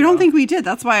 years ago. I don't think we did.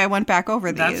 That's why I went back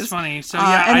over these. That's funny. So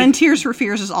yeah, and then Tears for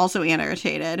Fears is also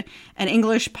annotated, an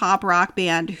English pop rock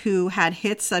band who had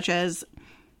hits such as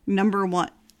number one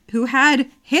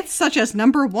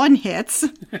hits,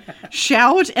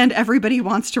 Shout, and Everybody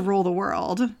Wants to Rule the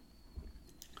World.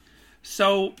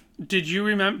 So, did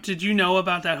you know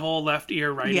about that whole left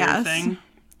ear, right ear thing?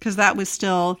 Because that was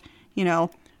still,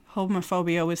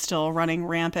 homophobia was still running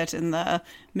rampant in the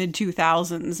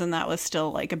mid-2000s, and that was still,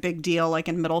 like, a big deal, like,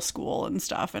 in middle school and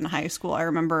stuff, in high school. I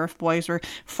remember if boys were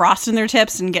frosting their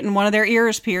tips and getting one of their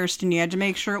ears pierced, and you had to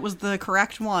make sure it was the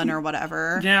correct one or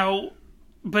whatever. Now,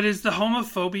 but is the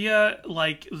homophobia,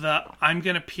 like, I'm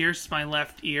gonna pierce my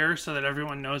left ear so that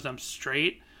everyone knows I'm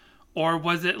straight? Or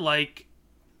was it, like,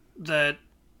 that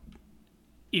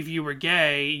if you were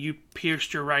gay, you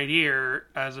pierced your right ear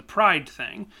as a pride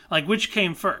thing? Like, which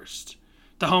came first?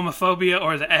 The homophobia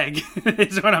or the egg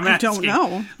is what I'm asking. I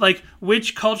don't know. Like,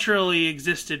 which culturally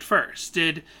existed first?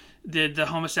 Did the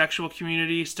homosexual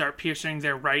community start piercing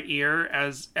their right ear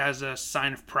as a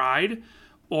sign of pride?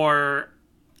 Or,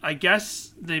 I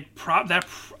guess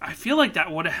I feel like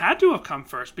that would have had to have come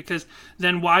first, because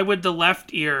then why would the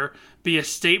left ear be a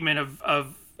statement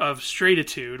of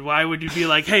straightitude? Why would you be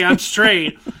like, hey, I'm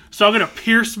straight, so I'm going to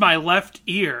pierce my left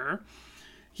ear?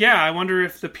 Yeah, I wonder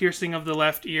if the piercing of the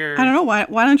left ear... I don't know. Why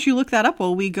don't you look that up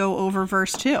while we go over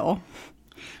verse 2?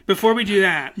 Before we do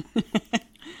that,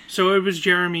 so it was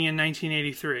Jeremy in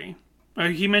 1983.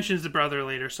 He mentions the brother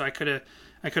later, so I could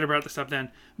have brought this up then.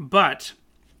 But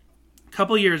a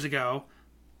couple years ago,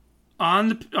 on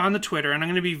the Twitter, and I'm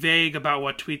going to be vague about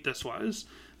what tweet this was,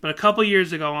 but a couple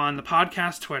years ago on the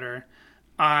podcast Twitter,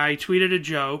 I tweeted a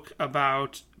joke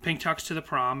about Pink Tux to the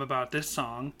Prom, about this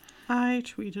song. I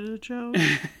tweeted a joke.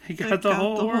 He got the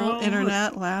whole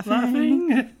internet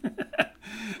laughing.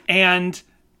 And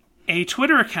a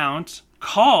Twitter account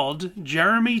called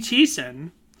Jeremy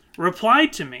Thiessen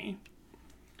replied to me.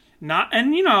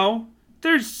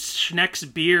 There's Schneck's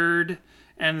Beard,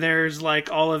 and there's like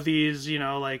all of these,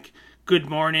 like Good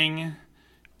Morning,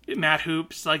 Matt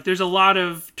Hoops. Like, there's a lot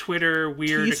of Twitter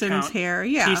weird accounts. Thiessen's Hair,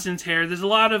 yeah. Thiessen's Hair. There's a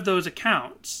lot of those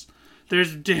accounts.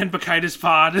 There's Dan Bacchitis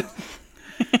Pod.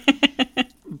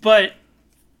 But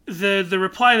the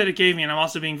reply that it gave me, and I'm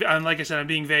also like I said, I'm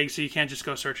being vague, so you can't just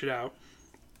go search it out.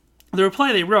 The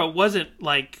reply they wrote wasn't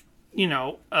like,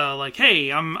 like,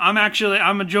 hey,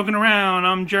 I'm joking around,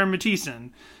 I'm Jeremy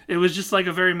Thiessen. It was just like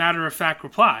a very matter-of-fact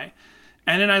reply.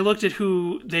 And then I looked at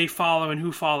who they follow and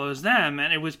who follows them,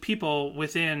 and it was people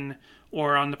within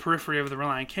or on the periphery of the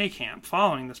Reliant K camp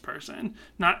following this person.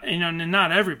 Not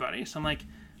everybody. So I'm like,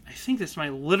 I think this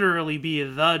might literally be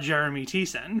the Jeremy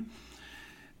Thiessen.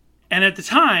 And at the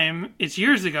time, it's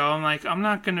years ago, I'm like, I'm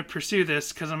not going to pursue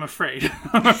this because I'm afraid.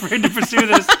 I'm afraid to pursue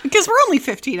this. Because we're only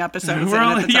 15 episodes we're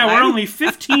only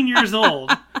 15 years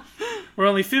old. We're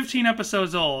only 15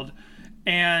 episodes old.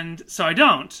 And so I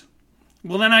don't.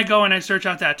 Well, then I go and I search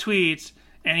out that tweet,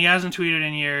 and he hasn't tweeted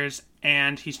in years,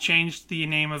 and he's changed the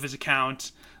name of his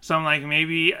account. So I'm like,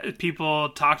 maybe people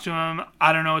talk to him.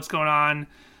 I don't know what's going on.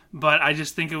 But I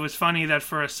just think it was funny that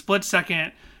for a split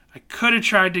second, I could have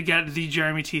tried to get the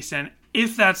Jeremy Thiessen,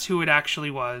 if that's who it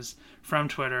actually was, from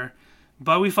Twitter.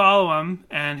 But we follow him,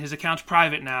 and his account's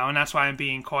private now, and that's why I'm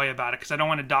being coy about it, because I don't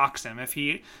want to dox him. If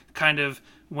he kind of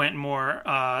went more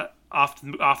off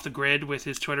the grid with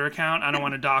his Twitter account, I don't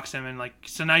want to dox him. And like,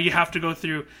 so now you have to go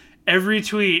through every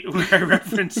tweet where I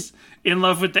reference In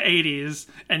Love with the 80s,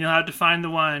 and you'll have to find the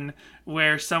one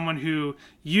where someone who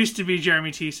used to be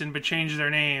Jeremy Thiessen but changed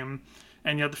their name,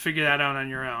 and you'll have to figure that out on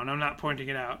your own. I'm not pointing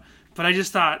it out. But I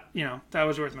just thought, that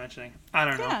was worth mentioning. I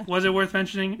don't know. Was it worth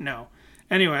mentioning? No.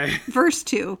 Anyway. Verse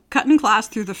 2. Cutting class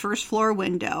through the first floor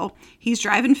window. He's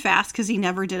driving fast because he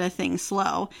never did a thing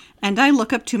slow. And I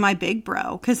look up to my big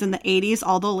bro because in the 80s,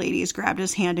 all the ladies grabbed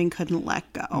his hand and couldn't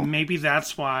let go. Maybe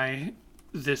that's why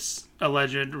this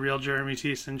alleged real Jeremy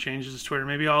Thiessen changes his Twitter.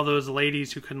 Maybe all those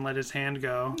ladies who couldn't let his hand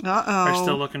go are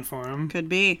still looking for him. Could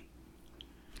be.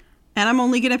 And I'm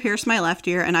only going to pierce my left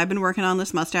ear, and I've been working on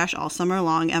this mustache all summer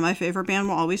long, and my favorite band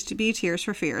will always be Tears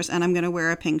for Fears, and I'm going to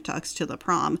wear a pink tux to the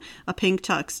prom. A pink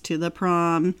tux to the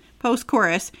prom.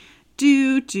 Post-chorus.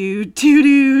 Do, do, do,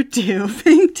 do, do.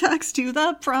 Pink tux to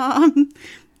the prom.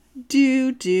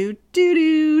 Do, do, do,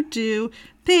 do, do.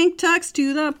 Pink tux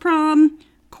to the prom.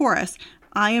 Chorus.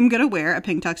 I am going to wear a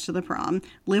pink tux to the prom.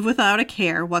 Live without a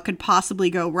care. What could possibly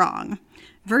go wrong?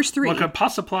 Verse 3. What could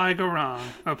possibly go wrong?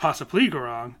 Or possibly go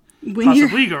wrong?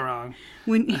 Possibly go wrong.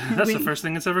 That's the first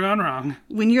thing that's ever gone wrong.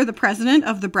 When you're the president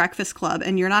of the Breakfast Club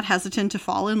and you're not hesitant to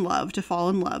fall in love, to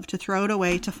throw it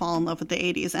away, to fall in love with the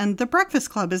 80s. And The Breakfast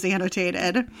Club is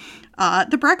annotated.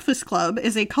 The Breakfast Club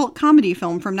is a cult comedy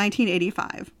film from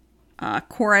 1985.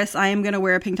 Chorus, I am going to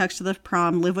wear a pink tux to the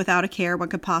prom, live without a care,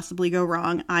 what could possibly go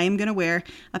wrong? I am going to wear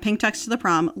a pink tux to the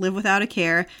prom, live without a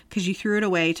care, because you threw it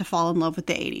away to fall in love with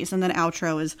the 80s. And then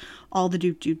outro is all the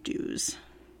doop-doop-doos.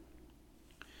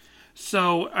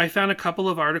 So I found a couple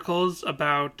of articles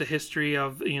about the history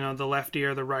of, the left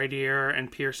ear, the right ear, and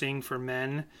piercing for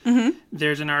men. Mm-hmm.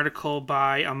 There's an article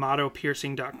by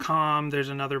AmatoPiercing.com. There's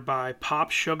another by Pop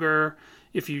Sugar.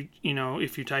 If you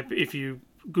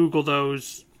Google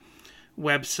those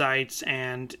websites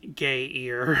and gay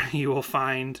ear, you will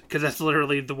find, because that's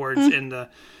literally the words in the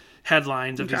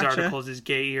headlines of these articles is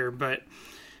gay ear. But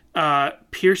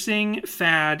piercing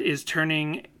fad is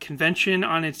turning convention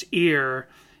on its ear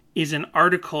is an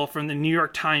article from the New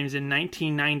York Times in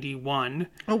 1991.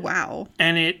 Oh, wow.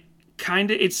 And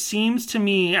it seems to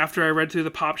me, after I read through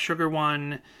the Pop Sugar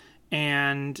one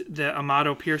and the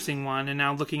Amato Piercing one, and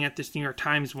now looking at this New York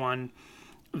Times one,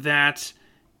 that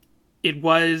it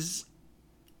was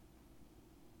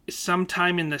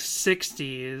sometime in the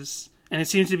 60s, and it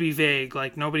seems to be vague,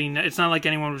 like it's not like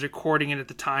anyone was recording it at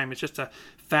the time. It's just a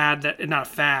fad not a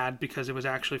fad, because it was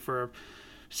actually for a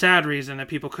sad reason that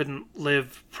people couldn't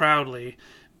live proudly,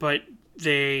 but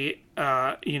they,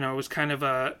 it was kind of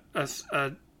a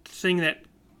thing that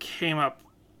came up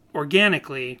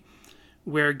organically,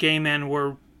 where gay men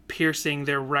were piercing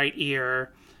their right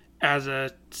ear as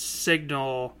a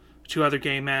signal to other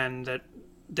gay men that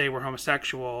they were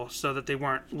homosexual, so that they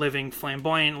weren't living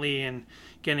flamboyantly and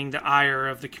getting the ire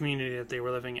of the community that they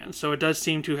were living in. So it does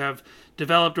seem to have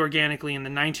developed organically in the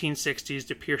 1960s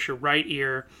to pierce your right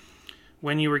ear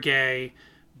when you were gay,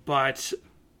 but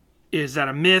is that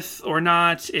a myth or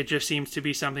not? It just seems to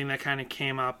be something that kind of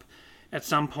came up at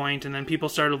some point, and then people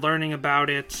started learning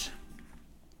about it.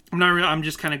 I'm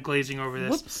just kind of glazing over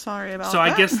this. Whoops, sorry about that. So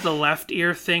I guess the left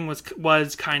ear thing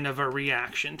was kind of a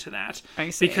reaction to that. I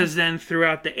see. Because then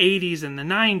throughout the 80s and the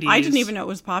 90s... I didn't even know it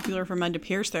was popular for men to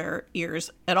pierce their ears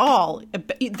at all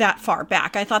that far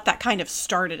back. I thought that kind of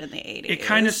started in the 80s. It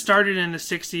kind of started in the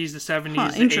 60s, the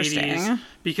 70s, the 80s.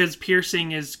 Because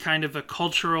piercing is kind of a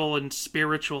cultural and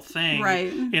spiritual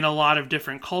thing in a lot of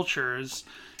different cultures,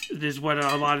 is what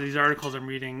a lot of these articles I'm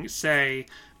reading say.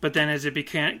 But then as it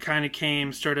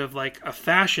became sort of like a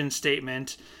fashion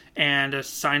statement and a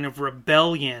sign of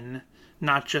rebellion,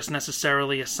 not just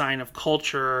necessarily a sign of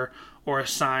culture or a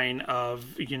sign of,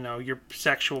 your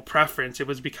sexual preference, it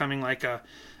was becoming like a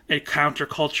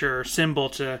counterculture symbol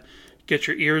to get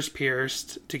your ears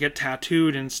pierced, to get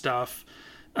tattooed and stuff.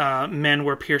 Men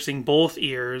were piercing both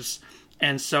ears.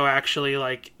 And so actually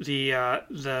like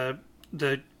the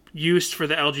use for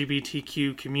the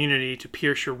LGBTQ community to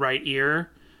pierce your right ear,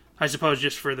 I suppose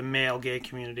just for the male gay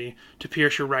community, to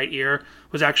pierce your right ear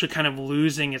was actually kind of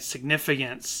losing its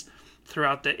significance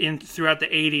throughout the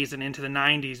 80s and into the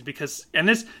 90s, because, and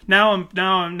this now I'm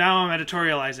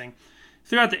editorializing.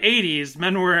 Throughout the 80s,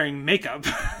 men were wearing makeup.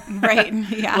 Right,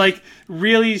 yeah. Like,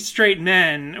 really straight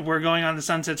men were going on the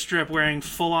Sunset Strip wearing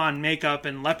full-on makeup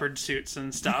and leopard suits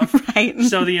and stuff. Right.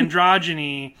 So the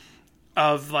androgyny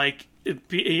of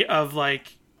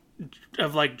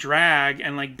drag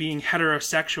and like being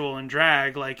heterosexual in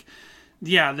drag, like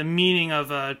the meaning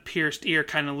of a pierced ear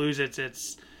kind of loses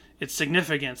its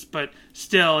significance. But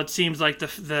still, it seems like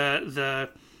the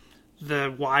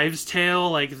wives'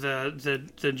 tale, like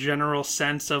the general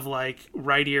sense of like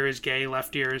right ear is gay,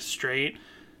 left ear is straight,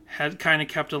 had kind of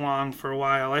kept along for a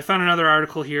while. I found another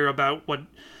article here about what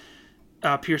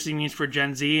piercing means for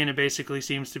Gen Z, and it basically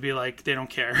seems to be like they don't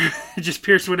care. Just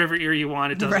pierce whatever ear you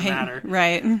want, it doesn't matter.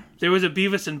 Right. There was a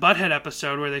Beavis and Butthead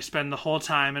episode where they spend the whole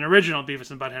time, an original Beavis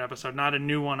and Butthead episode, not a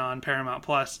new one on Paramount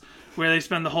Plus, where they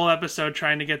spend the whole episode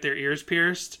trying to get their ears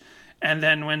pierced, and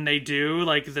then when they do,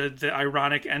 like the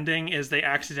ironic ending is they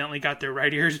accidentally got their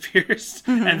right ears pierced,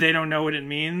 and they don't know what it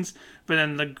means. But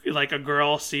then a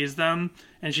girl sees them,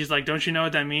 and she's like, "Don't you know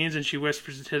what that means?" And she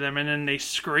whispers it to them, and then they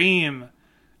scream.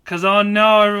 Because, oh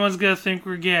no, everyone's going to think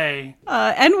we're gay.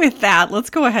 And with that, let's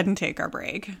go ahead and take our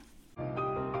break.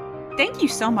 Thank you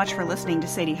so much for listening to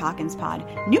Sadie Hawkins Pod.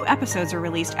 New episodes are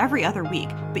released every other week,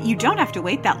 but you don't have to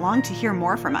wait that long to hear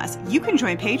more from us. You can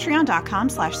join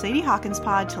patreon.com/Sadie Hawkins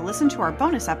Pod to listen to our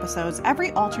bonus episodes every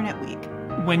alternate week.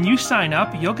 When you sign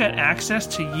up, you'll get access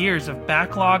to years of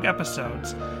backlog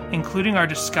episodes, including our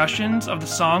discussions of the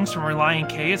songs from Relient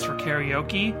K is for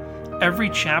Karaoke, every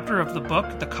chapter of the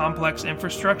book, The Complex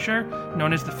Infrastructure,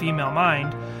 known as The Female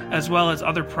Mind, as well as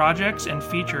other projects and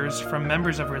features from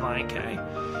members of Relient K.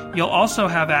 You'll also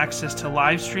have access to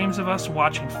live streams of us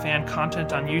watching fan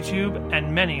content on YouTube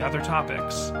and many other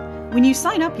topics. When you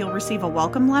sign up, you'll receive a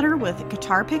welcome letter with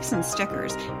guitar picks and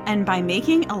stickers, and by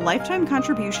making a lifetime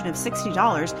contribution of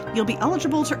 $60, you'll be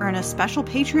eligible to earn a special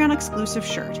Patreon-exclusive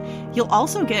shirt. You'll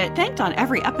also get thanked on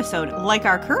every episode, like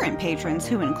our current patrons,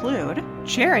 who include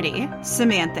Charity,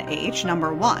 Samantha H.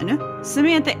 number 1,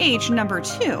 Samantha H. number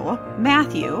 2,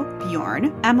 Matthew,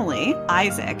 Bjorn, Emily,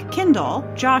 Isaac, Kindle,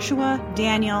 Joshua,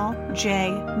 Daniel,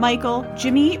 Jay, Michael,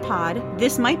 Jimmy Eat Pod,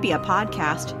 This Might Be a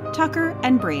Podcast, Tucker,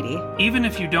 and Brady. Even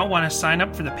if you don't want to sign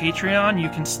up for the Patreon, you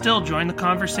can still join the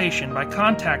conversation by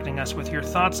contacting us with your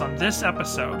thoughts on this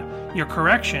episode, your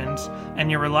corrections,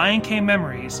 and your Relient K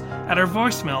memories at our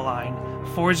voicemail line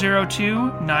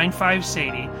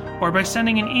 402-95-SADIE, or by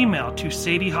sending an email to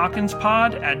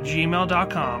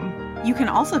sadiehawkinspod@gmail.com. You can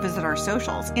also visit our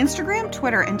socials, Instagram,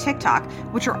 Twitter, and TikTok,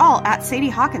 which are all at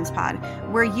Sadie Hawkins Pod,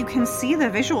 where you can see the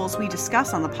visuals we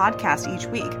discuss on the podcast each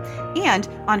week. And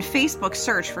on Facebook,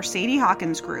 search for Sadie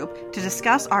Hawkins Group to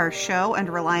discuss our show and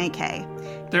Relient K.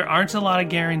 There aren't a lot of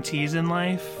guarantees in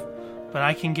life, but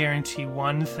I can guarantee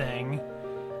one thing.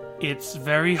 It's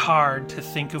very hard to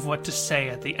think of what to say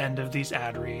at the end of these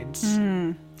ad reads.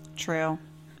 True.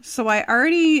 So I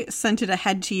already sent it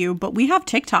ahead to you, but we have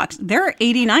TikToks. There are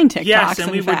 89 TikToks. Yes, and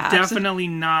in we fact. were definitely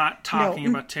not talking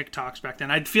about TikToks back then.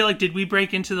 I feel like, did we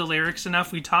break into the lyrics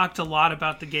enough? We talked a lot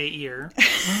about the gay ear.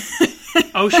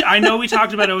 I know we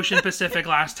talked about Ocean Pacific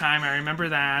last time. I remember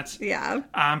that. Yeah.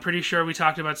 I'm pretty sure we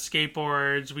talked about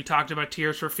skateboards. We talked about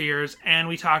Tears for Fears, and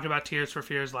we talked about Tears for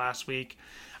Fears last week.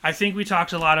 I think we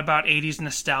talked a lot about 80s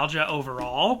nostalgia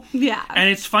overall. Yeah. And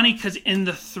it's funny because in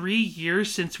the 3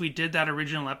 years since we did that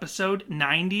original episode,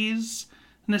 90s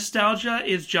nostalgia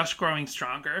is just growing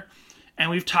stronger. And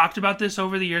we've talked about this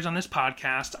over the years on this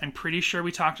podcast. I'm pretty sure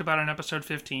we talked about it in episode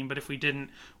 15, but if we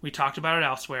didn't, we talked about it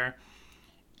elsewhere.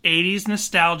 80s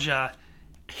nostalgia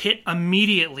hit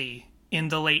immediately in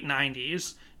the late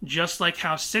 90s. Just like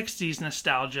how 60s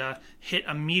nostalgia hit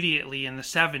immediately in the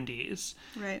 70s.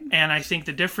 Right. And I think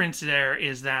the difference there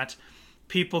is that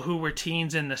people who were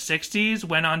teens in the 60s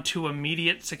went on to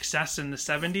immediate success in the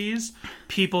 70s.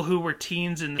 People who were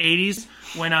teens in the 80s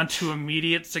went on to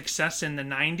immediate success in the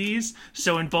 90s.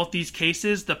 So in both these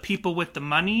cases, the people with the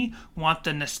money want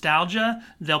the nostalgia.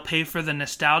 They'll pay for the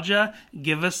nostalgia.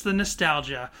 Give us the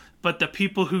nostalgia. But the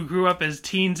people who grew up as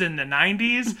teens in the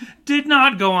 90s did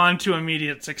not go on to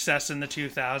immediate success in the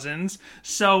 2000s.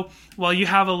 So, while you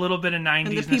have a little bit of 90s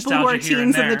nostalgia here and there. And the people who were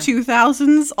teens in the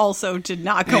 2000s also did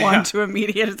not go on to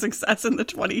immediate success in the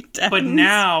 2010s. But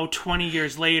now, 20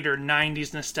 years later,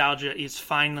 90s nostalgia is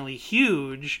finally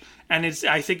huge. And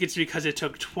I think it's because it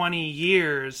took 20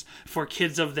 years for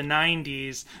kids of the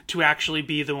 90s to actually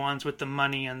be the ones with the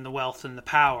money and the wealth and the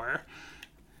power.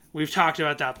 We've talked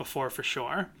about that before, for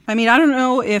sure. I mean, I don't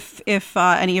know if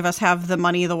any of us have the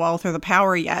money, the wealth, or the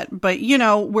power yet, but you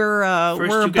know, we're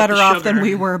better off than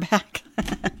we were back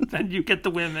then. Then you get the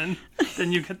women,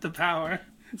 then you get the power,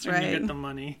 That's then right. you get the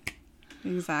money.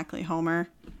 Exactly, Homer.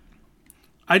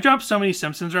 I drop so many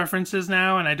Simpsons references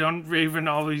now, and I don't even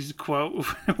always quote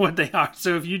what they are.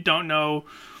 So if you don't know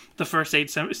the first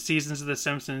 8 seasons of The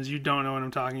Simpsons, you don't know what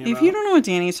I'm talking about. If you don't know what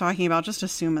Danny's talking about, just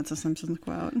assume it's a Simpsons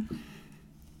quote.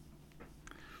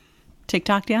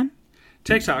 TikTok, Dan?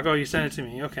 TikTok. Oh, you sent it to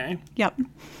me. Okay. Yep.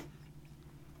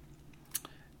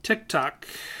 TikTok.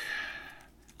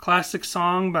 Classic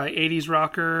song by 80s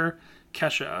rocker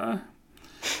Kesha.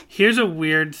 Here's a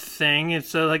weird thing.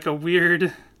 It's like a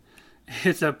weird...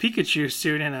 It's a Pikachu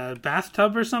suit in a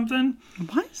bathtub or something.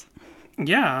 What?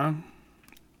 Yeah.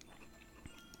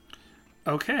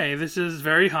 Okay, this is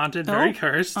very haunted, very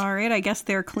cursed. All right, I guess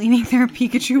they're cleaning their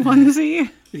Pikachu onesie.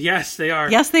 Yes, they are.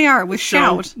 Yes, they are, with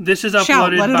Shout. This is uploaded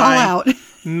Shout, let it by all out.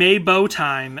 Maybo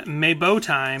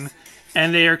Time,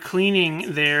 and they are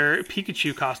cleaning their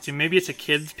Pikachu costume. Maybe it's a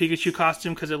kid's Pikachu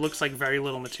costume because it looks like very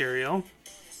little material.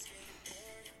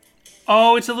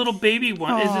 Oh, it's a little baby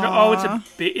one. Is it? Oh,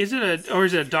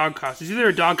 is it a dog costume? It's either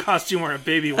a dog costume or a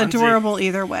baby one. Adorable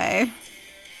either way.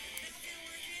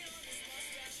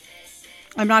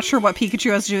 I'm not sure what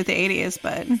Pikachu has to do with the 80s,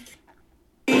 but...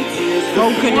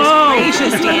 Oh, goodness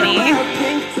gracious, Danny.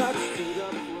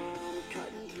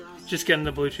 Just getting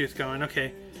the Bluetooth going.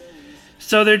 Okay.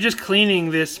 So they're just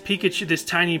cleaning this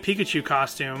tiny Pikachu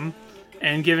costume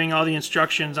and giving all the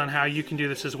instructions on how you can do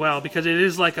this as well, because it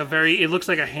is like it looks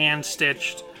like a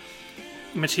hand-stitched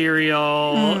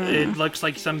material. It looks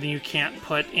like something you can't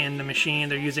put in the machine.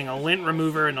 They're using a lint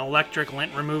remover, an electric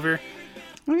lint remover.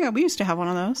 Oh, yeah, we used to have one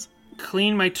of those.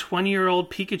 Clean my 20-year-old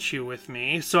Pikachu with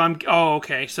me. So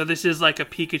okay. So this is like a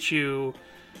Pikachu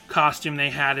costume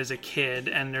they had as a kid,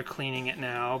 and they're cleaning it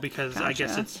now because I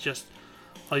guess it's just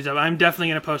all these. I'm definitely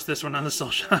going to post this one on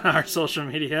our social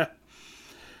media.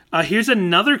 Here's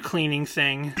another cleaning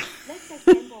thing. Let's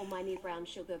assemble my new brown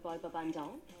sugar boba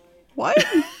bundle. What?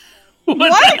 What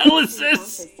the hell is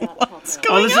this? What's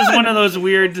going on? This is one of those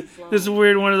weird. This is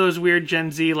weird. One of those weird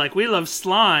Gen Z. Like, we love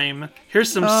slime.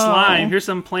 Here's some slime. Here's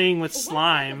some playing with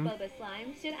slime. What type of boba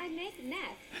slime should I make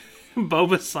next?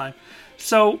 Boba slime.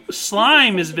 So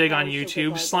slime is big on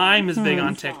YouTube. Slime is big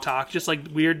on TikTok. Just like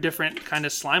weird, different kind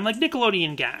of slime, like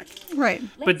Nickelodeon gag. Right.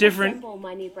 But different. Assemble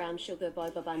my new brown sugar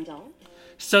boba bundle.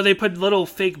 So they put little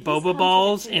fake boba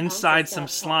balls inside some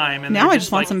slime, and Now I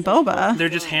just want some boba. They're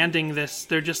just handing this.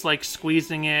 They're just like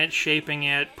squeezing it, shaping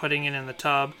it, putting it in the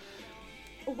tub.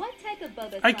 What type of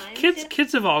boba slime?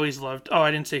 Kids have always loved. Oh, I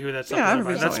didn't say who that's. Yeah,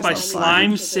 That's by always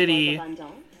Slime loved City.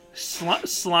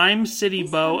 Slime City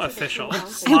Bow Official. I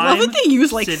love that they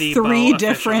use like City 3 Bow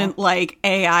different Official. like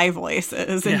AI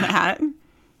voices in that.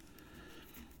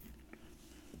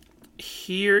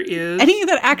 Here is Any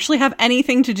that actually have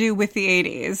anything to do with the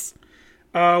 80s.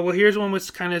 well, here's one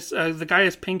with kind of the guy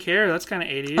has pink hair. That's kind of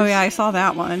 80s. Oh yeah, I saw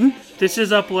that one. This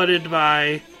is uploaded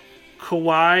by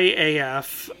Kawaii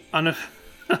AF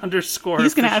underscore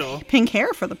He's gonna official. have pink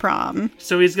hair for the prom.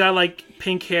 So he's got like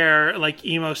pink hair, like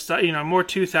emo style, more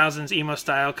 2000s emo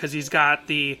style, because he's got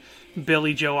the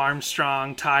Billy Joe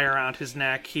Armstrong tie around his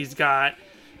neck. He's got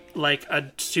like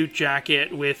a suit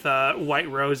jacket with white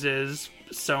roses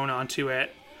sewn onto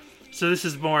it. So this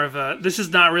is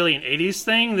not really an 80s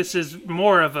thing. This is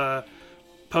more of a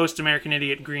post-American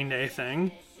Idiot Green Day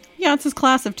thing. Yeah, it's his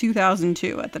class of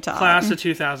 2002 at the top. Class of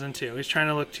 2002. He's trying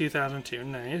to look 2002.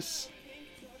 Nice.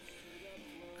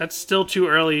 That's still too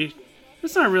early.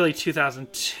 It's not really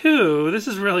 2002. This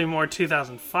is really more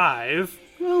 2005.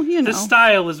 Well, you know. The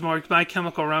style is more My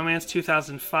Chemical Romance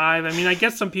 2005. I mean, I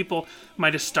guess some people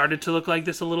might have started to look like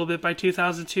this a little bit by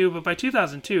 2002, but by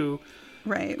 2002,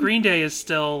 Right. Green Day is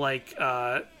still like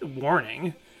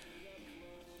warning.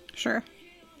 Sure.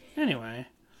 Anyway,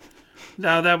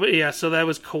 now so that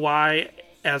was Kawaii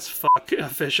as fuck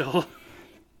official.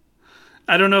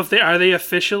 I don't know if are they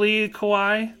officially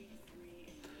Kawaii.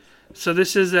 So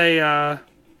this is an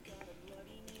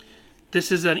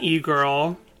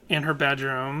e-girl in her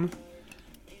bedroom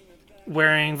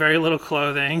wearing very little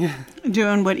clothing.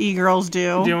 Doing what e-girls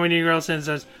do. Doing what e-girls do. It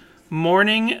says,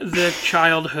 mourning the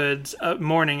childhoods,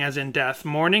 mourning as in death,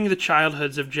 mourning the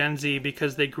childhoods of Gen Z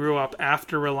because they grew up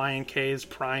after Reliant K's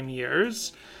prime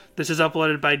years. This is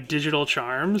uploaded by Digital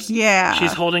Charms. Yeah.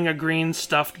 She's holding a green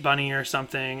stuffed bunny or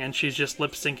something, and she's just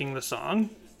lip-syncing the song.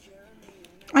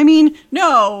 I mean,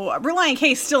 no, Reliant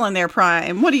K's still in their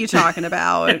prime. What are you talking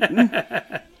about?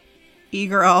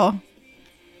 E-girl.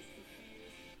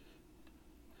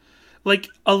 Like,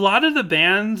 a lot of the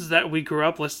bands that we grew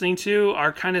up listening to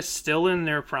are kind of still in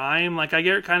their prime. Like, I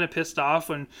get kind of pissed off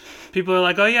when people are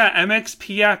like, oh yeah,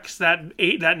 MXPX, that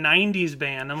 90s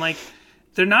band. I'm like,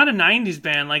 they're not a 90s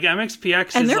band. Like,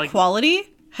 MXPX and is their like... quality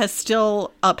has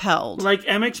still upheld. Like,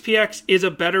 MXPX is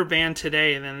a better band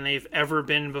today than they've ever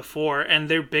been before. And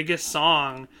their biggest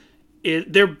song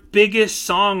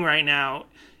right now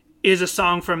is a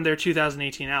song from their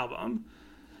 2018 album.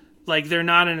 like they're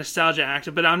not a nostalgia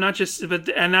act, but I'm not just,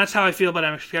 and that's how I feel about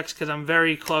MXPX because I'm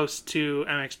very close to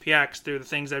MXPX through the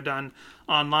things I've done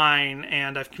online,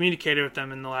 and I've communicated with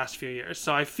them in the last few years.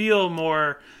 So I feel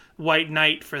more white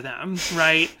knight for them,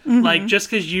 right? Like just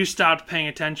because you stopped paying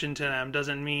attention to them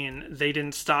doesn't mean they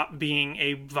didn't stop being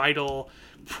a vital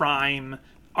prime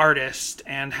artist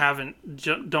and they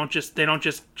don't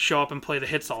just show up and play the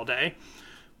hits all day.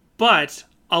 But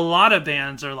a lot of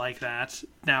bands are like that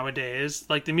nowadays.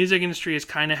 Like the music industry is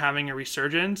kind of having a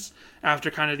resurgence after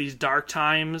kind of these dark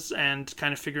times and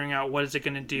kind of figuring out what is it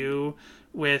going to do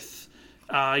with,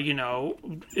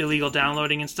 illegal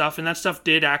downloading and stuff. And that stuff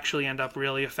did actually end up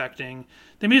really affecting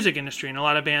the music industry. And a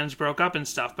lot of bands broke up and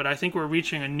stuff. But I think we're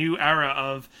reaching a new era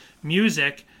of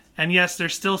music. And yes,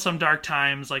 there's still some dark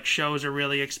times. Like shows are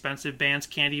really expensive. Bands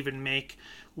can't even make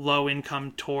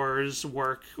low-income tours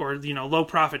work or,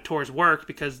 low-profit tours work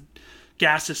because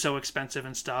gas is so expensive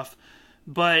and stuff.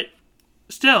 But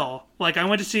still, like, I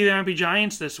went to see the Empty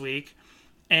Giants this week,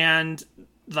 and,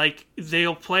 like,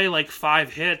 they'll play, like,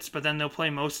 5 hits, but then they'll play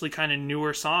mostly kind of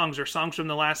newer songs or songs from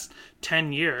the last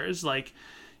 10 years. Like,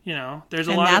 there's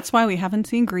a lot And that's why we haven't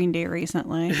seen Green Day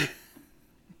recently.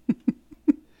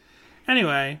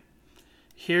 Anyway,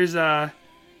 here's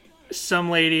some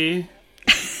lady...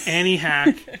 Annie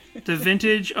Hack, the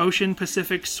vintage Ocean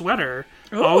Pacific sweater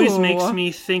always makes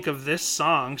me think of this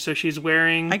song. So she's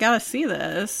wearing... I gotta see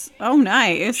this. Oh,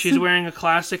 nice. She's wearing a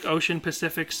classic Ocean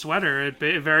Pacific sweater.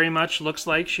 It very much looks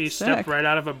like she stepped right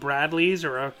out of a Bradley's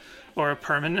or a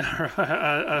permanent...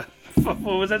 what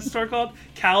was that store called?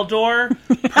 Caldor?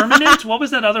 Permanent? What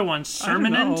was that other one?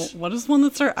 Sermanent? What is one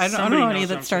that starts... I don't know any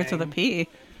that starts with a P.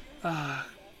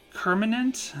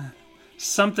 Permanent?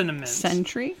 Something a mint.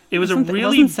 Sentry? It was wasn't a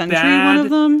really Sentry bad. one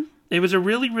of them? It was a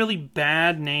really, really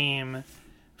bad name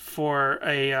for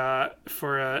a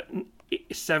 70s,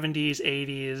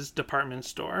 80s department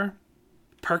store.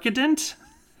 Percadent?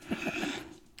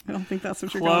 I don't think that's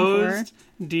what you're going for. Closed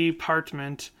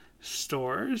department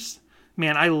stores.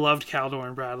 Man, I loved Caldor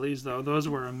and Bradley's though. Those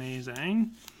were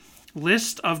amazing.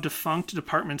 List of defunct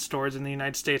department stores in the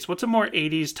United States. What's a more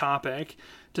 80s topic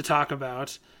to talk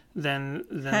about than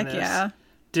Heck this? Yeah.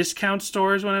 Discount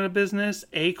stores went out of business.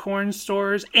 Acorn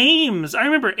stores. Ames. I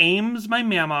remember Ames. My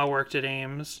mama worked at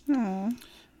Ames.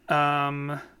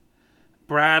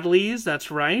 Bradley's.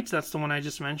 That's right. That's the one I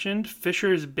just mentioned.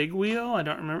 Fisher's Big Wheel. I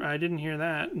don't remember. I didn't hear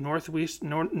that. Northeast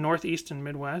and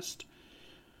Midwest.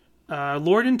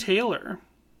 Lord and Taylor.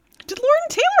 Did Lord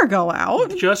and Taylor go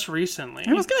out? Just recently.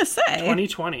 I was going to say.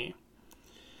 2020.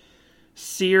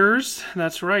 Sears,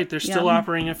 that's right. They're still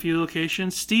operating a few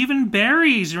locations. Steve &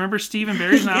 Barry's. Remember Steve &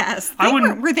 Barry's? Yes. They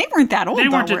weren't that old,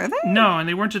 were they? No, and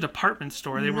they weren't a department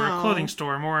store. They were a clothing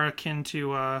store, more akin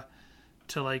to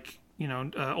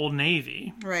Old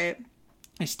Navy. Right.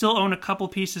 I still own a couple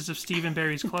pieces of Steve &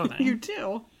 Barry's clothing. You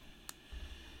do?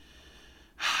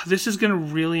 This is going to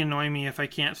really annoy me if I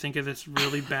can't think of this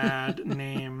really bad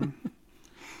name.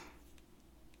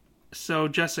 So,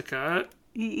 Jessica...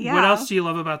 Yeah. What else do you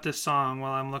love about this song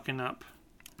while I'm looking up?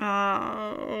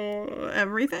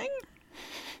 Everything?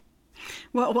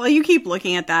 Well, while you keep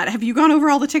looking at that, have you gone over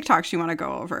all the TikToks you want to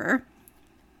go over?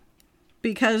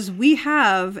 Because we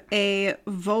have a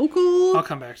vocal... I'll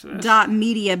come back to this.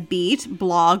 .media beat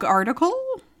blog article.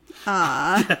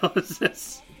 What the hell is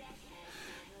this?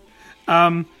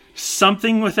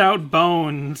 Something Without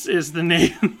Bones is the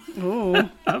name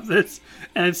of this.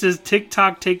 And it says,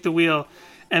 TikTok, take the wheel.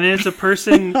 And then it's a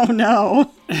person... Oh, no.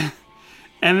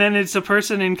 And then it's a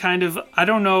person in kind of... I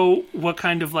don't know what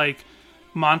kind of, like,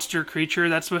 monster creature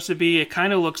that's supposed to be. It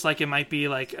kind of looks like it might be,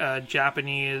 like, a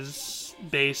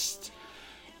Japanese-based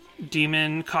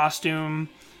demon costume.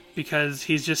 Because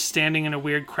he's just standing in a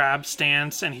weird crab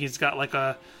stance. And he's got, like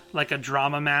a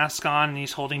drama mask on. And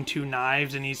he's holding 2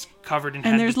 knives. And he's covered in head to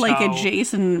toe. And there's, like, a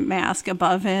Jason mask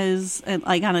above his...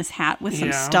 Like, on his hat with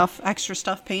some extra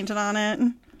stuff painted on it.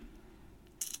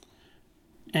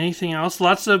 Anything else?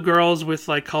 Lots of girls with,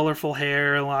 like, colorful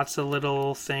hair. Lots of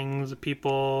little things.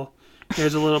 People.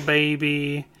 Here's a little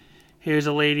baby. Here's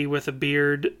a lady with a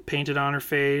beard painted on her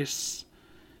face.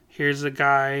 Here's a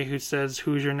guy who says,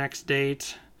 "Who's your next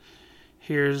date?"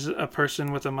 Here's a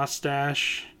person with a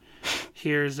mustache.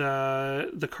 Here's the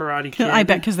Karate Kid. I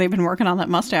bet because they've been working on that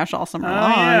mustache all summer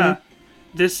long. Yeah.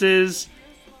 This is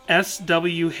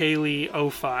SW Haley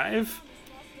 05.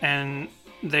 And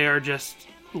they are just...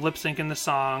 lip syncing the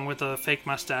song with a fake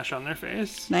mustache on their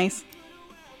face. Nice.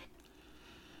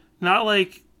 Not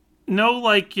like, no,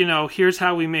 like, here's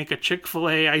how we make a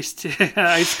Chick-fil-A iced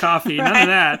coffee. None of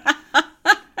that.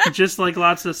 Just like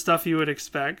lots of stuff you would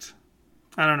expect.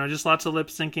 I don't know, just lots of lip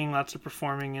syncing, lots of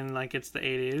performing in like it's the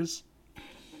 80s.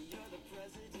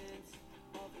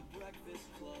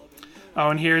 Oh,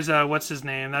 and here's what's his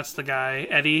name? That's the guy,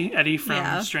 Eddie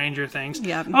from Stranger Things.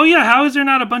 Yeah. Oh yeah, how is there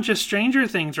not a bunch of Stranger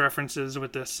Things references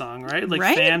with this song, right? Like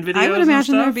fan videos. I would and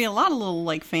imagine stuff? there'd be a lot of little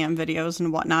like fan videos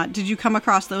and whatnot. Did you come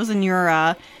across those in your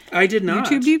I did not.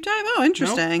 YouTube deep dive? Oh,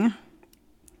 interesting. Nope.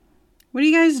 What are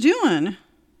you guys doing?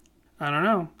 I don't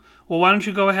know. Well, why don't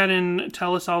you go ahead and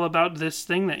tell us all about this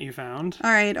thing that you found?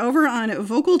 All right, over on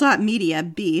vocal.media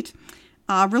beat,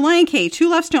 Relient K, Two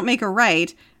Lefts Don't Make a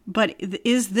Right, but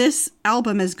is this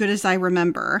album as good as I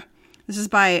remember? This is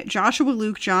by Joshua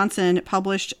Luke Johnson,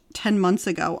 published 10 months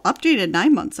ago, updated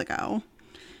 9 months ago.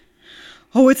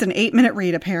 Oh, it's an 8-minute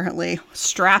read, apparently.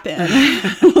 Strap in.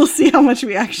 We'll see how much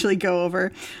we actually go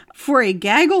over. For a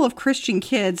gaggle of Christian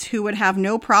kids who would have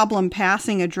no problem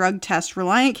passing a drug test,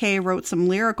 Relient K wrote some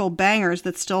lyrical bangers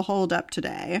that still hold up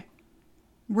today.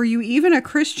 Were you even a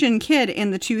Christian kid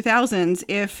in the 2000s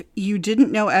if you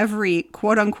didn't know every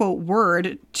quote-unquote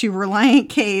word to Relient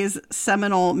K's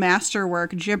seminal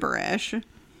masterwork, Gibberish?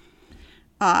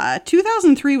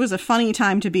 2003 was a funny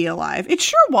time to be alive. It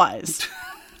sure was.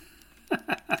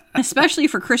 Especially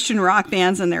for Christian rock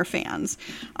bands and their fans.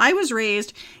 I was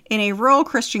raised in a rural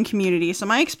Christian community, so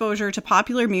my exposure to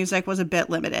popular music was a bit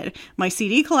limited. My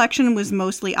CD collection was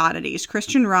mostly oddities,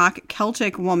 Christian rock,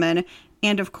 Celtic Woman,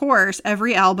 and of course,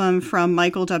 every album from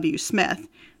Michael W. Smith.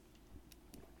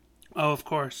 Oh, of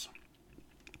course.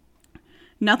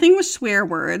 Nothing was swear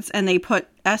words, and they put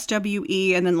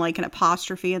SWE and then like an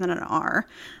apostrophe and then an R.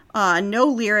 No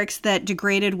lyrics that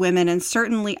degraded women, and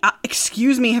certainly,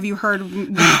 excuse me, have you heard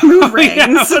Mood Rings? Yeah,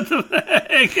 what the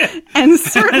heck? And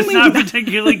certainly that's not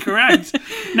particularly correct.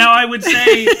 Now, I would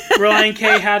say Relient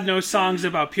K had no songs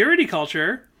about purity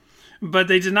culture, but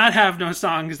they did not have no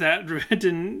songs that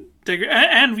didn't degrade.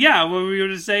 And yeah, what we were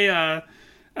to say,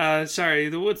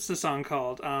 sorry, what's the song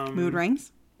called? Mood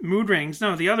Rings? Mood Rings.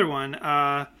 No, the other one.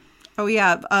 Oh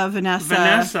yeah,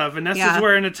 Vanessa. Vanessa's yeah.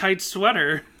 wearing a tight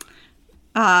sweater.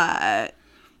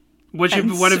 What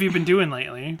have you been doing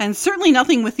lately? And certainly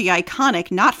nothing with the iconic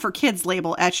 "Not for Kids"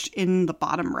 label etched in the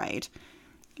bottom right.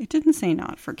 It didn't say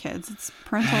 "not for kids." It's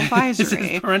parental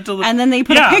advisory. And then they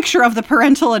put a picture of the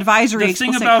parental advisory. The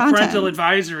thing about parental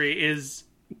advisory is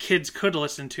kids could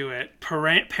listen to it.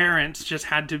 Parents just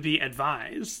had to be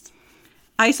advised.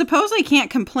 I suppose I can't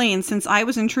complain since I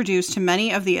was introduced to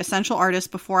many of the essential artists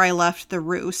before I left the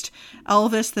roost.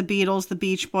 Elvis, the Beatles, the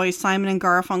Beach Boys, Simon and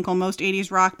Garfunkel, most 80s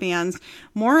rock bands.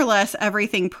 More or less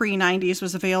everything pre-90s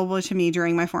was available to me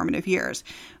during my formative years.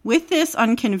 With this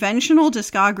unconventional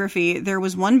discography, there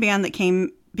was one band that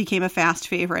became a fast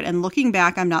favorite, and looking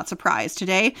back, I'm not surprised.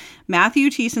 Today, Matthew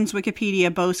Thiessen's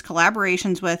Wikipedia boasts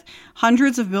collaborations with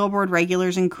hundreds of Billboard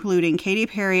regulars, including Katy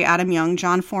Perry, Adam Young,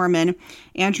 John Foreman,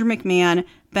 Andrew McMahon,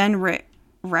 Ben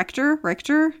Richter,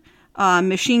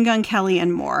 Machine Gun Kelly,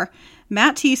 and more.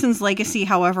 Matt Thiessen's legacy,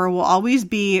 however, will always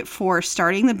be for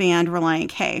starting the band Relient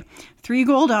K. 3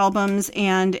 gold albums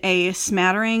and a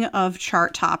smattering of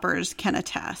chart toppers can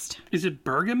attest. Is it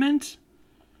Bergament?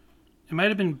 It might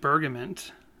have been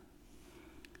Bergament.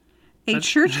 A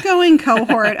church-going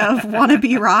cohort of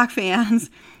wannabe rock fans.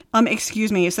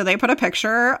 Excuse me. So they put a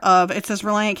picture of, it says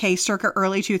Relient K circa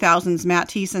early 2000s Matt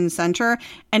Thiessen Center,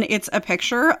 and it's a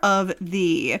picture of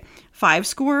the 5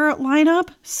 Score lineup.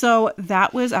 So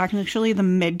that was actually the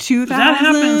mid-2000s. That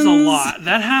happens a lot.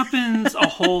 That happens a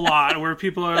whole lot where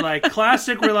people are like,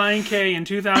 classic Relient K in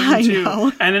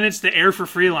 2002. And then it's the Air for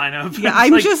Free lineup. Yeah,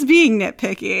 I'm just being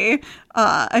nitpicky.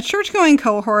 A church-going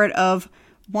cohort of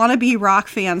wannabe rock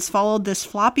fans followed this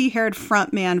floppy-haired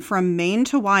frontman from Maine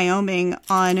to Wyoming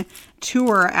on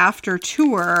tour after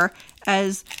tour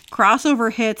as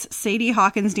crossover hits Sadie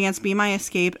Hawkins' Dance Be My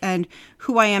Escape and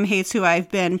Who I Am Hates Who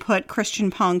I've Been put Christian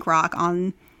punk rock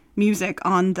on music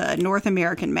on the North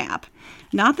American map.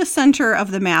 Not the center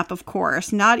of the map, of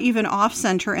course, not even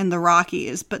off-center in the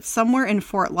Rockies, but somewhere in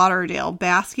Fort Lauderdale,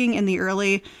 basking in the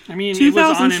early 2000s it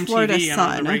was on MTV Florida and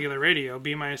sun. on the regular radio.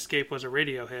 Be My Escape was a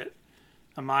radio hit.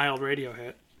 A mild radio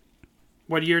hit.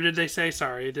 What year did they say?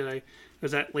 Sorry,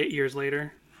 was that years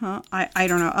later? I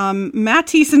don't know. Matt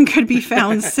Thiessen could be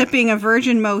found sipping a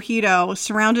virgin mojito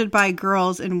surrounded by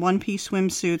girls in one-piece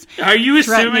swimsuits. Are you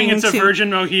assuming it's a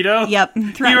virgin mojito? Yep.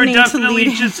 You're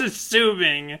definitely just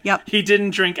assuming Yep. he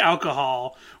didn't drink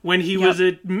alcohol when he was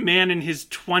a man in his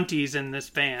 20s in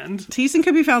this band. Thiessen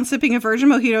could be found sipping a virgin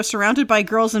mojito surrounded by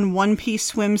girls in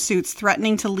one-piece swimsuits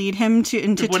threatening to lead him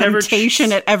into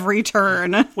temptation at every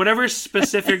turn. Whatever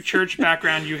specific church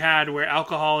background you had where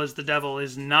alcohol is the devil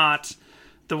is not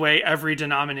the way every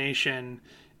denomination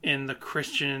in the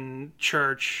Christian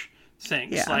church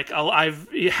things. Yeah. Like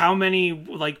how many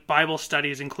like Bible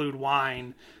studies include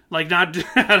wine? Like not,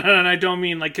 and I don't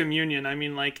mean like communion. I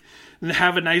mean like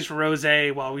have a nice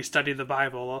rosé while we study the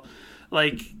Bible.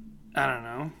 Like, I don't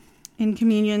know. In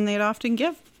communion, they'd often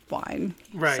give wine.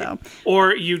 Right. So.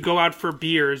 Or you'd go out for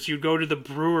beers. You'd go to the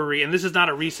brewery. And this is not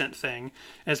a recent thing.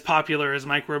 As popular as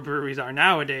microbreweries are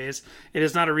nowadays, it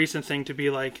is not a recent thing to be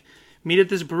like, meet at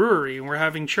this brewery and we're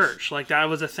having church. Like, that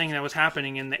was a thing that was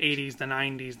happening in the 80s, the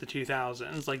 90s, the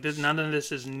 2000s. Like, none of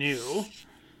this is new.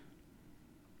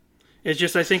 It's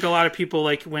just, I think a lot of people,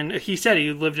 like, when he said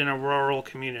he lived in a rural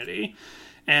community,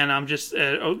 and I'm just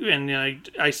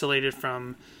isolated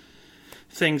from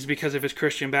things because of his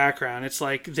Christian background. It's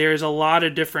like there's a lot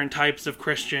of different types of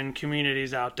Christian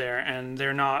communities out there, and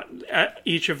they're not.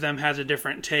 Each of them has a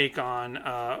different take on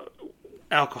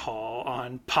alcohol,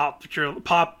 on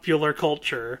popular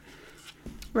culture.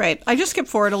 Right. I just skipped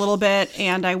forward a little bit,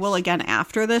 and I will again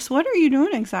after this. What are you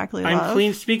doing exactly,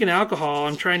 love? Speaking of alcohol,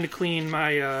 I'm trying to clean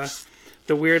my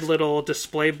the weird little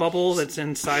display bubble that's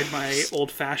inside my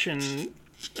old-fashioned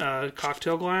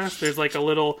cocktail glass. There's like a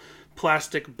little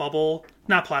plastic bubble,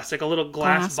 not plastic, a little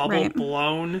glass bubble right.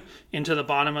 blown into the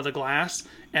bottom of the glass,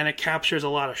 and it captures a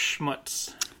lot of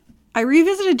schmutz. I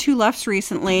revisited Two Lefts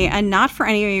recently, and not for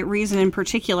any reason in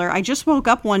particular. I just woke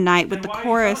up one night with the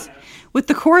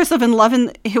chorus of In Love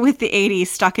with the 80s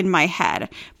stuck in my head.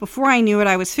 Before I knew it,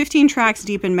 I was 15 tracks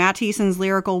deep in Matt Thiessen's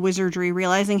lyrical wizardry,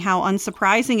 realizing how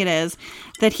unsurprising it is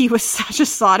that he was such a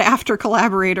sought-after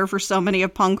collaborator for so many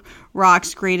of punk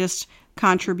rock's greatest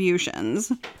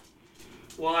contributions.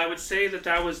 Well, I would say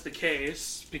that was the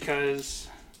case because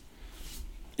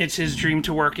it's his dream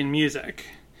to work in music.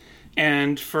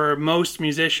 And for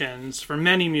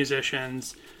many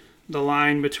musicians, the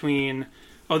line between,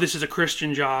 oh, this is a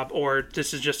Christian job or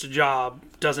this is just a job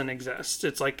doesn't exist.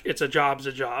 It's like, it's a job's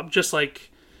a job, just like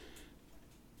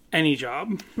any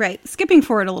job. Right. Skipping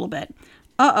forward a little bit.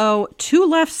 Two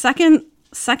Left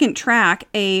second track,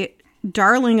 a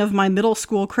darling of my middle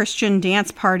school Christian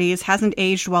dance parties, hasn't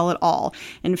aged well at all.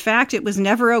 In fact, it was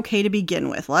never okay to begin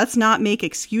with. Let's not make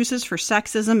excuses for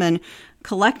sexism and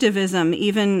collectivism,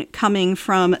 even coming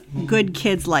from good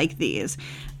kids like these.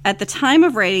 At the time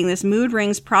of writing this, Mood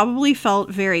Rings probably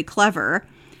felt very clever,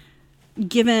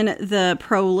 given the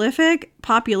prolific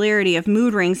popularity of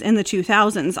Mood Rings in the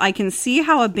 2000s. I can see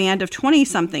how a band of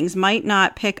 20-somethings might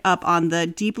not pick up on the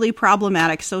deeply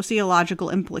problematic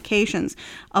sociological implications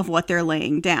of what they're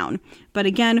laying down. But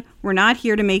again, we're not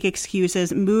here to make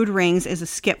excuses. Mood Rings is a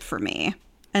skip for me.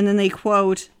 And then they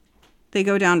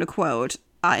go down to quote,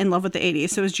 In Love with the 80s.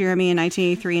 So it was Jeremy in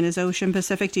 1983 in his Ocean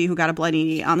Pacific D who got a bloody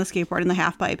knee on the skateboard in the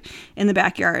half pipe in the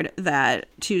backyard that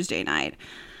Tuesday night.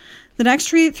 The next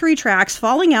three tracks,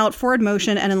 Falling Out, Forward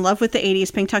Motion, and In Love with the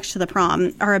 80s, Pink Tux to the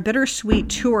Prom, are a bittersweet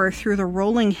tour through the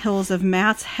rolling hills of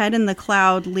Matt's head in the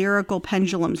cloud lyrical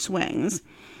pendulum swings.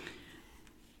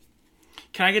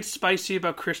 Can I get spicy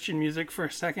about Christian music for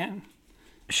a second?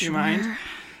 Sure. Do you mind?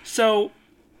 So,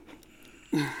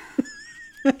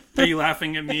 are you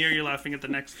laughing at me or are you laughing at the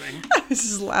next thing? I was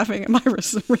just laughing at my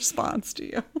response to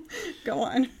you. Go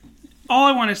on. All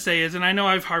I want to say is, and I know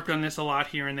I've harped on this a lot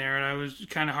here and there, and I was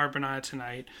kind of harping on it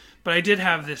tonight, but I did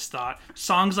have this thought.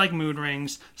 Songs like Mood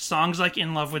Rings, songs like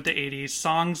In Love with the 80s,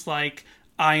 songs like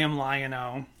I Am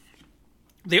Lion-O,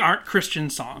 they aren't Christian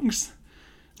songs.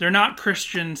 They're not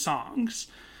Christian songs.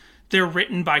 They're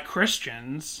written by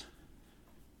Christians.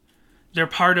 They're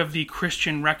part of the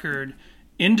Christian record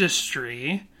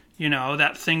industry, you know,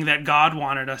 that thing that God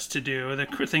wanted us to do, the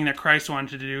thing that Christ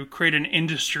wanted to do, create an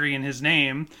industry in his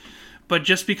name. But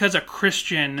just because a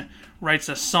Christian writes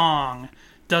a song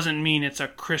doesn't mean it's a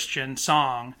Christian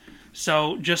song.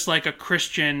 So just like a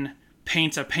Christian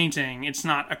paints a painting, it's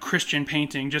not a Christian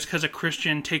painting. Just because a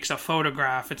Christian takes a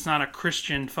photograph, it's not a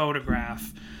Christian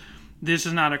photograph. This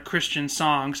is not a Christian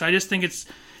song. So I just think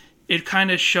it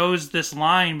kind of shows this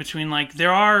line between, like,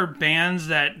 there are bands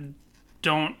that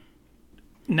don't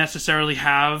necessarily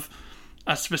have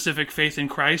a specific faith in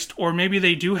Christ, or maybe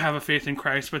they do have a faith in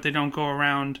Christ, but they don't go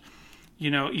around, you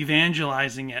know,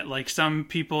 evangelizing it. Like, some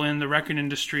people in the record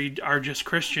industry are just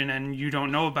Christian and you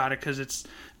don't know about it because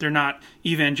they're not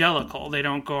evangelical. They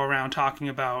don't go around talking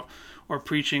about or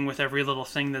preaching with every little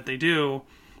thing that they do.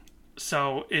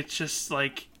 So it's just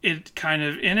like, it kind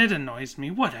of, and it annoys me,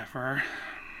 whatever.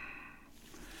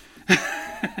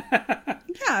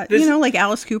 Yeah, you know, like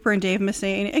Alice Cooper and Dave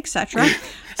Mustaine, etc.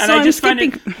 And I just find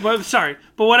it, well, sorry,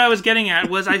 but what I was getting at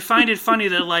was I find it funny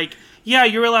that, like, yeah,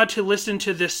 you're allowed to listen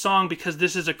to this song because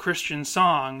this is a Christian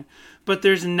song, but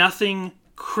there's nothing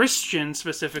Christian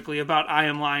specifically about I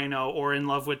Am Lion-O or In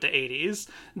Love with the 80s.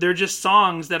 They're just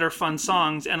songs that are fun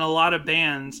songs, and a lot of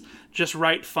bands just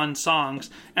write fun songs.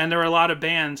 And there are a lot of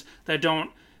bands that aren't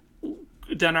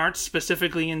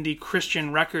specifically in the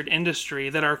Christian record industry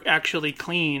that are actually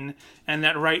clean and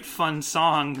that write fun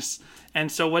songs.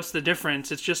 And so what's the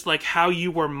difference? It's just like how you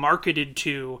were marketed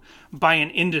to by an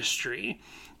industry.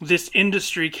 This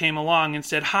industry came along and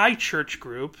said, "Hi, church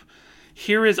group.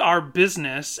 Here is our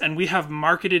business, and we have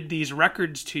marketed these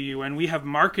records to you, and we have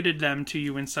marketed them to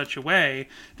you in such a way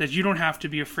that you don't have to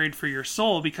be afraid for your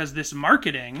soul, because this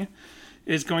marketing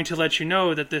is going to let you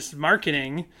know that this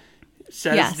marketing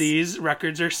says these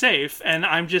records are safe." And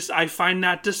I find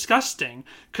that disgusting,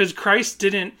 because Christ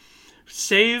didn't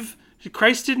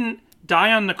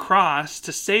die on the cross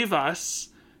to save us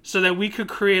so that we could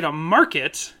create a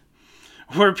market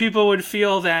where people would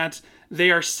feel that they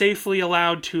are safely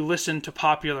allowed to listen to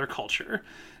popular culture.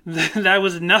 That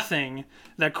was nothing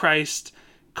that Christ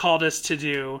called us to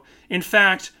do. In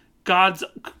fact,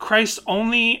 Christ's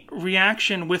only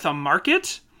reaction with a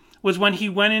market was when he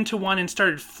went into one and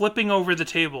started flipping over the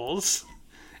tables.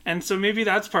 And so maybe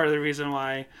that's part of the reason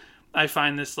why I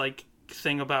find this like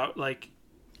thing about like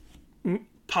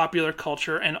popular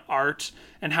culture and art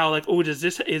and how like, oh, is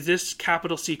this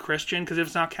capital C Christian? Because if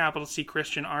it's not capital C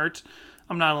Christian art,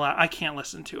 I can't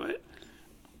listen to it.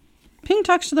 Pink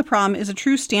Talks to the Prom is a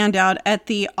true standout at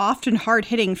the often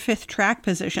hard-hitting fifth track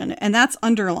position, and that's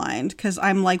underlined because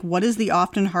I'm like, what is the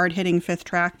often hard-hitting fifth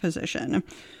track position?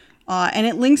 And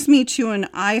it links me to an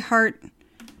iHeart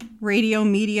Radio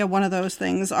Media, one of those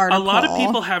things, article. A lot of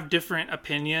people have different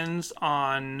opinions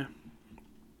on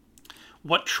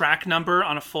what track number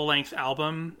on a full-length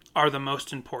album are the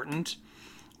most important,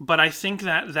 but I think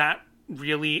that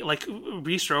really, like,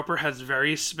 Reese Roper has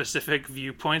very specific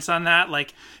viewpoints on that,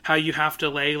 like how you have to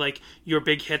lay like your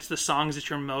big hits, the songs that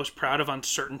you're most proud of, on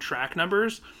certain track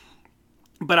numbers.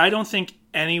 But I don't think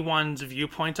anyone's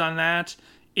viewpoint on that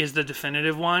is the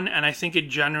definitive one, and I think it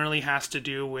generally has to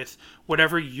do with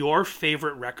whatever your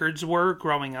favorite records were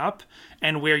growing up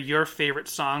and where your favorite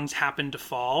songs happened to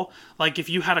fall. Like if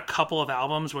you had a couple of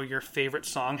albums where your favorite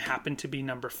song happened to be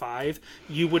number 5,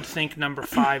 you would think number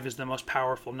 5 is the most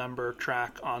powerful number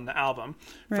track on the album.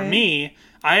 Right. For me,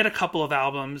 I had a couple of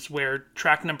albums where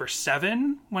track number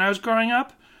 7 when I was growing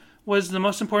up was the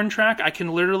most important track. I can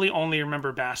literally only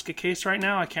remember Basket Case right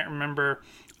now. I can't remember.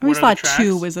 I always thought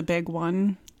 2 was a big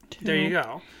one. There you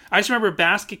go. I just remember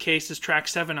Basket Case is track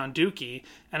 7 on Dookie,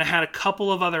 and I had a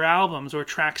couple of other albums where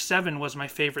track 7 was my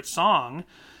favorite song.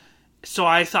 So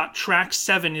I thought track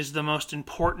 7 is the most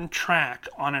important track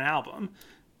on an album.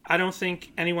 I don't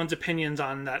think anyone's opinions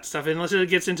on that stuff, unless it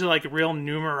gets into like real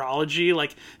numerology,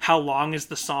 like how long is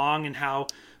the song and how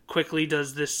quickly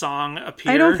does this song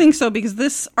appear. I don't think so, because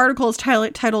this article is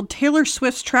titled Taylor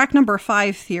Swift's Track Number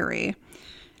 5 Theory.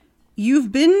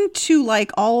 You've been to,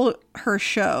 like, all her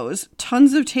shows.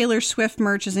 Tons of Taylor Swift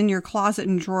merch is in your closet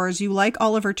and drawers. You like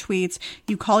all of her tweets.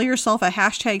 You call yourself a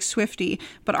hashtag Swiftie.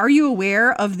 But are you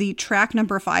aware of the track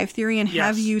number 5 theory? And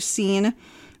have you seen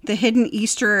the hidden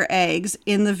Easter eggs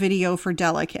in the video for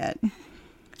Delicate?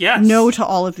 Yes. No to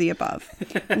all of the above.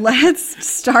 Let's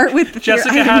start with the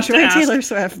theory. I enjoy Taylor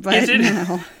Swift, but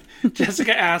no.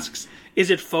 Jessica asks, is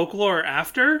it folklore or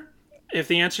after? If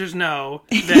the answer is no,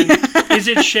 then is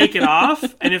it Shake It Off?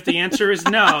 And if the answer is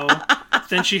no,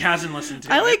 then she hasn't listened to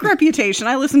it. I like Reputation.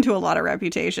 I listen to a lot of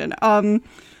Reputation.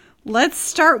 Let's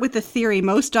start with the theory.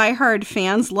 Most diehard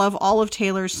fans love all of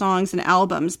Taylor's songs and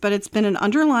albums, but it's been an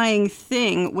underlying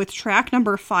thing with track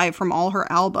number 5 from all her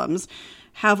albums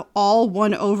have all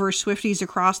won over Swifties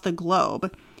across the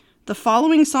globe. The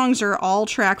following songs are all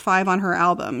track 5 on her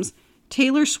albums.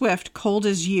 Taylor Swift, Cold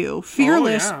As You,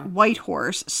 Fearless, White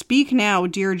Horse, Speak Now,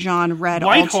 Dear John, Red,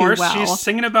 White All Too Horse, Well. She's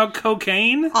singing about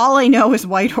cocaine? All I know is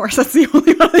White Horse. That's the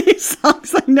only one of these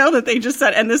songs I know that they just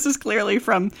said. And this is clearly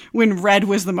from when Red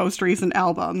was the most recent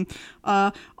album.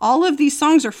 All of these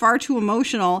songs are far too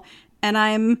emotional, and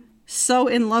I'm so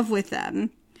in love with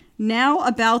them. Now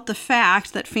about the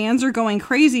fact that fans are going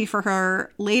crazy for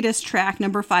her latest track,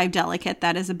 number 5, Delicate.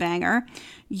 That is a banger.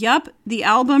 Yup, the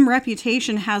album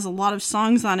Reputation has a lot of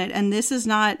songs on it, and this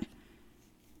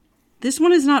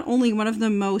one is not only one of the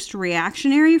most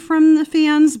reactionary from the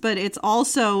fans, but it's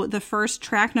also the first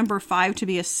track number 5 to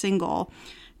be a single.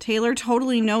 Taylor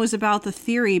totally knows about the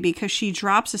theory because she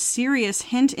drops a serious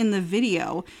hint in the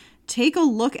video. Take a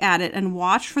look at it and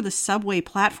watch for the subway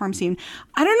platform scene.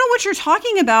 I don't know what you're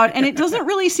talking about, and it doesn't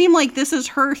really seem like this is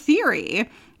her theory.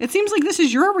 It seems like this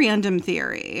is your random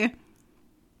theory.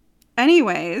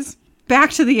 Anyways.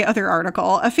 back to the other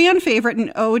article. A fan favorite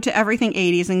and ode to everything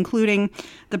 80s, including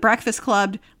The Breakfast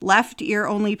Club, left ear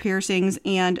only piercings,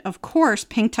 and, of course,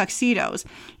 pink tuxedos.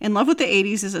 In Love with the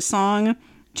 80s is a song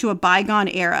to a bygone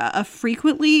era, a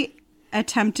frequently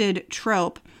attempted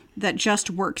trope that just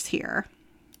works here.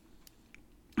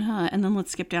 And then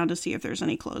let's skip down to see if there's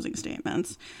any closing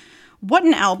statements. What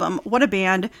an album, what a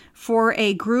band, for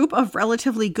a group of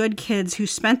relatively good kids who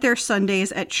spent their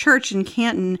Sundays at church in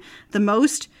Canton. The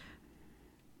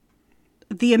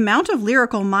amount of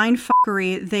lyrical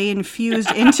mindfuckery they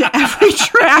infused into every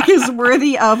track is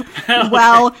worthy of,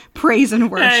 well, praise and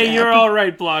worship. Hey, you're all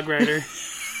right, blog writer.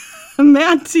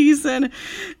 Matt Thiessen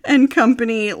and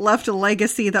company left a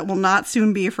legacy that will not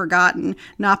soon be forgotten,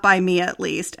 not by me at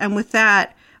least. And with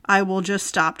that, I will just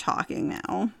stop talking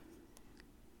now.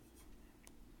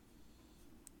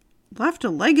 Left a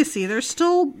legacy. They're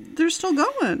still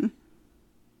going.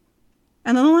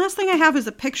 And then the last thing I have is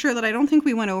a picture that I don't think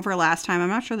we went over last time. I'm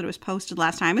not sure that it was posted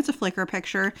last time. It's a Flickr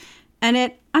picture. And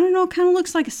it, I don't know, kind of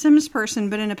looks like a Sims person,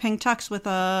 but in a pink tux with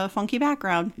a funky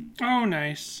background. Oh,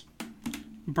 nice.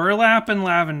 Burlap and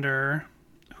Lavender.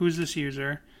 Who's this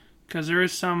user? Because there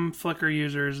is some Flickr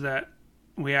users that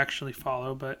we actually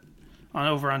follow, but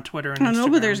over on Twitter and Instagram. I don't know,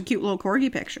 but there's a cute little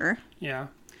corgi picture. Yeah.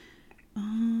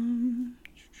 I'm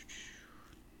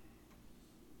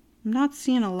not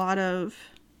seeing a lot of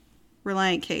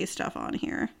Reliant K stuff on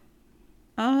here.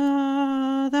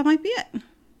 That might be it.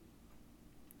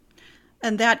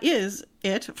 And that is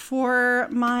it for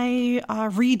my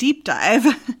re-deep dive.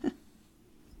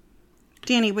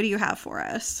 Danny, what do you have for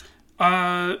us?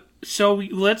 So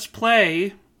let's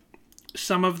play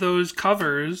some of those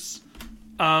covers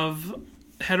of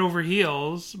Head Over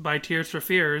Heels by Tears for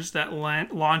Fears that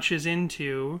launches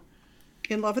into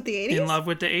In Love with the 80s? In Love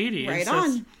with the 80s. Right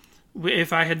on.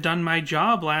 If I had done my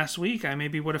job last week, I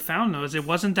maybe would have found those. It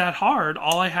wasn't that hard.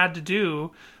 All I had to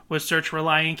do was search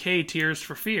Reliant K Tears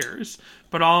for Fears.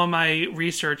 But all of my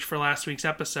research for last week's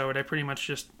episode, I pretty much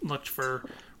just looked for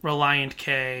Reliant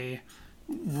K,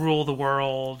 Rule the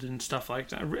World, and stuff like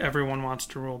that. Everyone Wants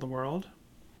to Rule the World.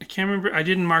 I can't remember. I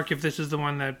didn't mark if this is the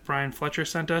one that Brian Fletcher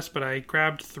sent us, but I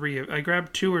grabbed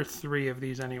 2 or 3 of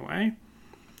these anyway.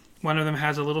 One of them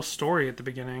has a little story at the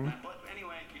beginning.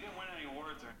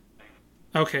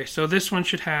 Okay, so this one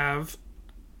has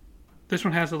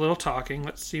a little talking.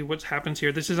 Let's see what happens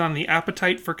here. This is on the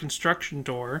Appetite for Construction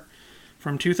tour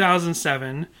from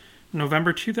 2007,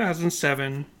 November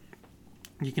 2007.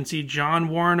 You can see John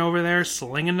Warren over there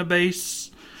slinging the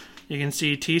bass. You can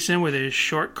see Thiessen with his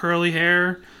short curly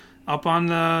hair up on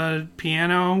the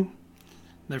piano.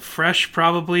 They're fresh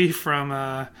probably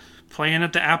from playing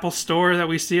at the Apple store that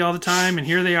we see all the time. And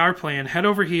here they are playing Head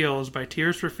Over Heels by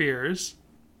Tears for Fears.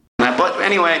 But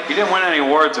anyway, you didn't win any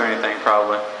awards or anything,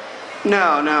 probably.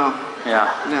 No.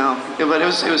 Yeah. No. But it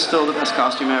was still the best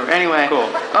costume ever. Anyway. Cool.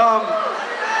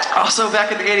 Also,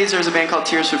 back in the 80s, there was a band called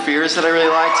Tears for Fears that I really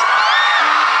liked.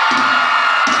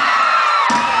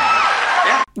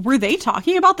 Were they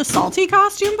talking about the Salty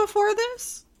costume before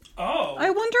this? Oh. I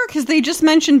wonder, because they just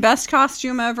mentioned best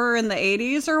costume ever in the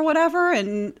 80s or whatever,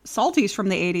 and Salty's from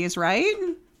the 80s, right?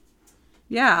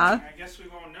 Yeah. I guess we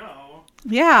won't know.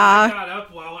 Yeah. I got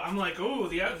up while I'm like, oh,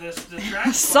 the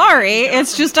track. Sorry,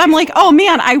 it's just, I'm like, oh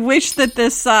man, I wish that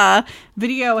this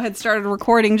video had started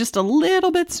recording just a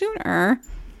little bit sooner.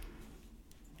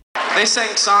 They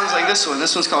sang songs like this one.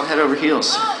 This one's called Head Over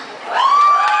Heels.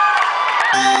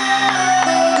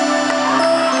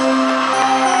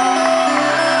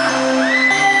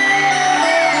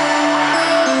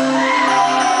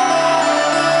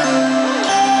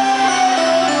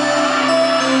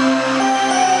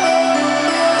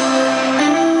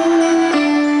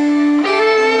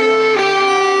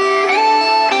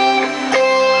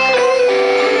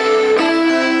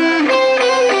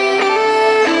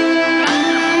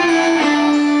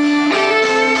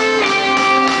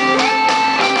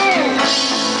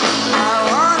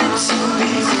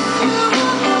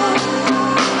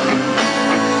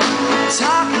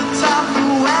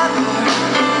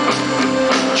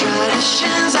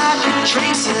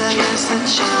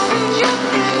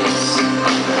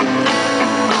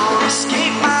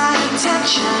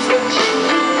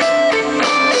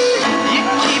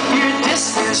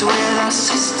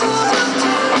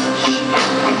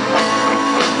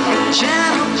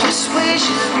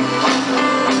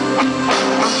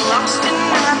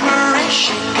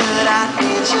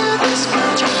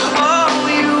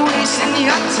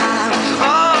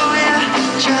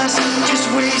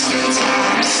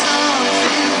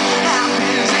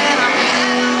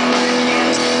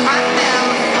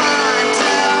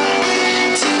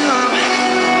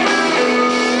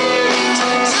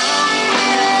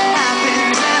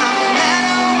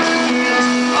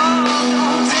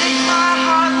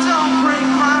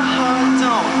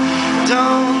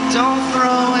 Don't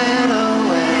throw it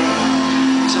away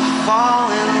to fall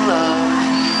in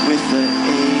love with the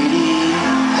 80s.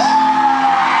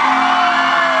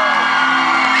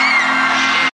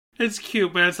 It's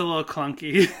cute, but it's a little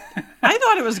clunky. I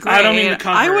thought it was great. I don't mean the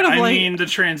cover. I liked... mean the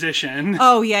transition.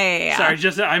 Oh, yeah. Sorry,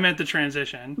 I meant the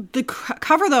transition. The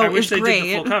cover, though, I wish is great.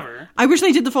 Did the full cover. I wish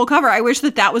they did the full cover. I wish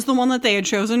that was the one that they had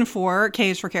chosen for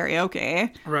K's for Karaoke.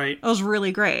 Right. That was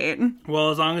really great. Well,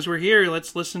 as long as we're here,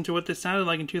 let's listen to what this sounded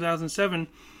like in 2007.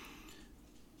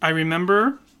 I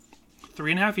remember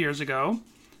 3.5 years ago,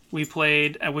 we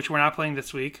played, which we're not playing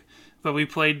this week, but we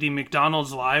played the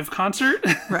McDonald's live concert.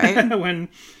 Right.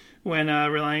 when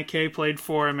Relient K played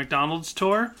for a McDonald's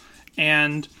tour,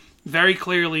 and very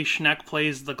clearly Schneck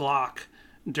plays the Glock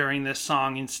during this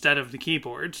song instead of the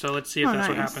keyboard. So let's see if that's nice.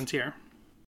 what happens here.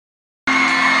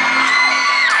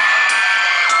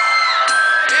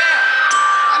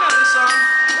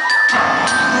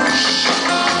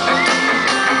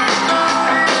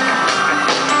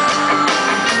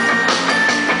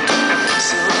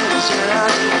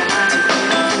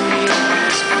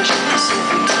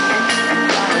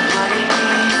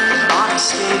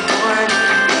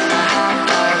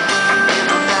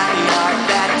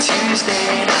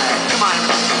 Tuesday night. Come on.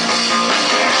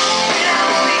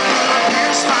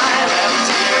 Here's my left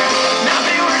ear. And I've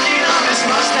been working on this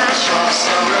mustache all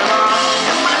summer long.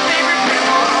 And my favorite band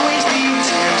will always be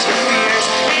Tears for Fears.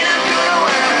 And I'm gonna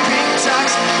wear a pink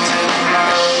tux to the prom.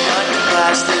 Cutting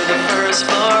glass through the first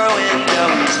floor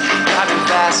windows. Driving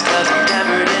fast cause I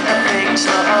never did a thing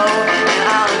slow. And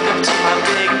I look up to my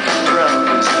big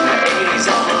bros. In the 80s,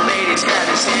 all the ladies got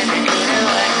this hand and couldn't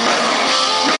let go.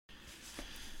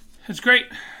 It's great.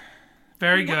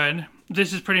 Very good.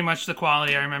 This is pretty much the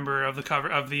quality I remember of the cover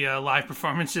of the live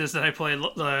performances that I played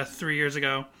 3 years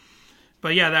ago.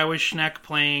 But yeah, that was Schneck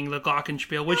playing the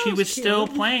Glockenspiel, which he was still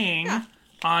playing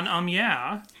on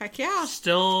Yeah. Heck yeah.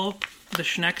 Still the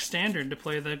Schneck standard to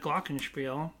play the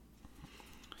Glockenspiel.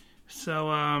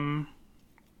 So,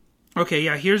 okay,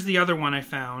 yeah, here's the other one I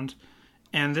found.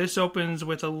 And this opens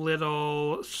with a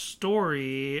little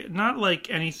story, not like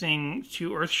anything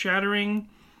too earth-shattering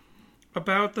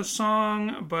about the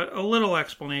song, but a little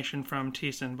explanation from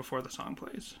Thiessen before the song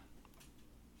plays.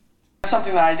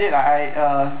 Something that I did.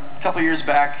 A couple years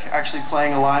back, actually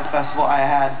playing a live festival, I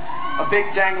had a big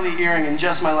dangly earring in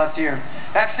just my left ear.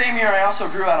 That same year, I also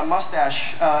grew out a mustache,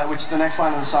 which the next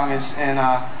line of the song is, and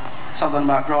something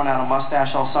about growing out a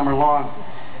mustache all summer long.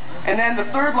 And then the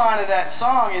third line of that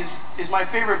song is my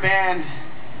favorite band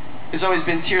has always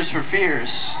been Tears for Fears.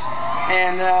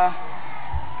 And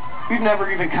we've never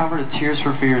even covered a Tears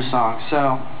for Fears song,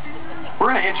 so we're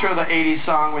going to intro the 80s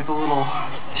song with a little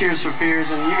Tears for Fears,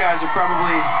 and you guys are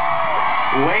probably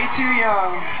way too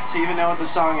young to even know what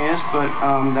the song is, but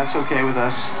that's okay with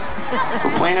us.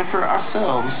 We're playing it for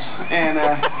ourselves, and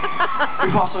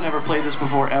we've also never played this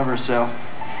before ever, so...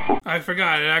 I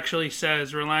forgot, it actually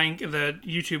says, the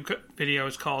YouTube video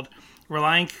is called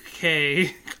Relient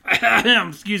K...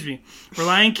 excuse me.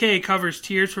 Relient K covers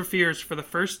Tears for Fears for the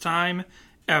first time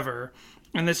ever,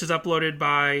 and this is uploaded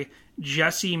by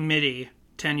Jesse Mitty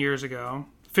 15 years ago,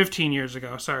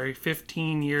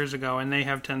 and they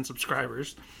have 10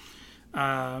 subscribers. We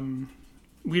don't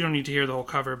need to hear the whole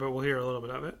cover, but we'll hear a little bit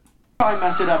of it. Probably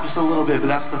messed it up just a little bit, but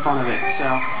that's the fun of it.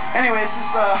 So, anyway, this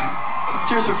is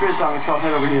Tears for Fears song. It's called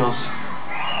Head Over Heels.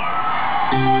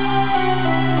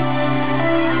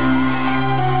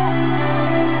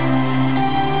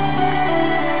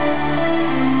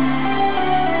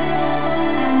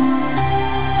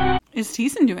 Is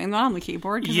Thiessen doing that on the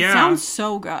keyboard? Because yeah. It sounds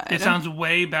so good. It sounds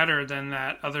way better than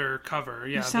that other cover.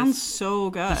 Yeah, it sounds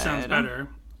so good. It sounds better.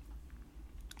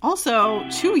 Also,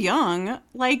 too young.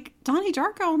 Like, Donnie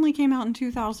Darko only came out in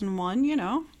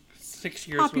 2001, 6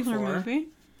 years popular before. movie.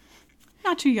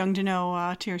 Not too young to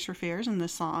know Tears for Fears in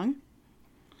this song.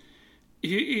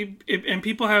 And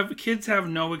kids have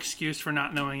no excuse for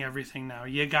not knowing everything now.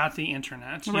 You got the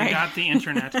internet.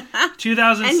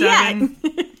 2007.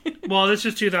 Well, this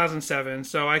is 2007,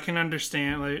 so I can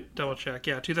understand. Like, double check.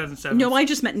 Yeah, 2007. No, I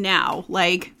just meant now.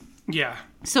 Like, yeah,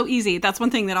 so easy. That's one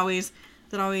thing that always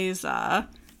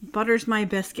butters my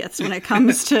biscuits when it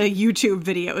comes to YouTube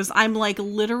videos. I'm like,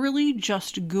 literally,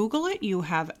 just Google it. You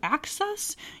have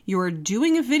access. You're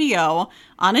doing a video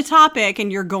on a topic, and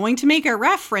you're going to make a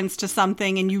reference to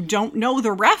something, and you don't know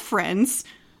the reference.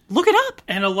 Look it up.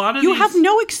 And a lot of you have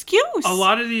no excuse. A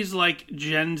lot of these, like,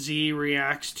 Gen Z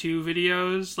reacts to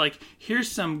videos, like, here's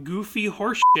some goofy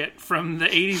horseshit from the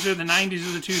 80s or the 90s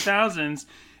or the 2000s.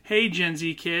 Hey, Gen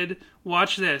Z kid,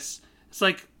 watch this. It's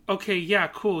like, okay, yeah,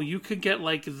 cool. You could get,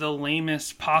 like, the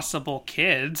lamest possible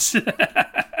kids.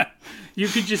 You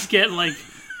could just get like,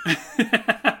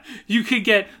 you could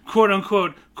get quote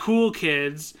unquote cool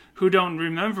kids who don't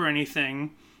remember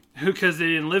anything because they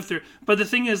didn't live through. But the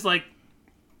thing is, like,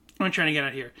 what I'm trying to get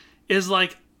at here is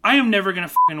like, I am never gonna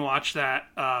fucking watch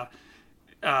that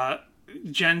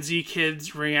Gen Z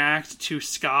kids react to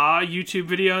ska YouTube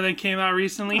video that came out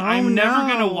recently. I'm never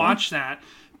gonna watch that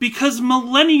because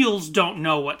millennials don't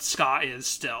know what ska is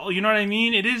still. You know what I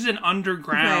mean? It is an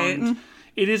underground. Right.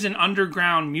 It is an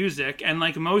underground music, and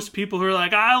like most people who are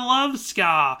like, I love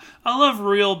ska, I love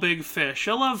Real Big Fish,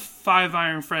 I love Five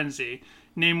Iron Frenzy.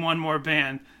 Name one more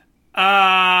band.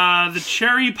 The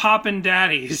Cherry Poppin'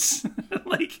 Daddies.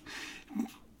 Like,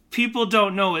 people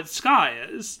don't know what ska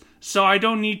is. So I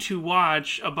don't need to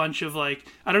watch a bunch of like,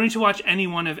 I don't need to watch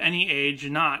anyone of any age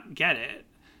not get it.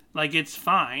 Like, it's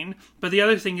fine. But the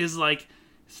other thing is, like,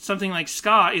 something like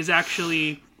ska is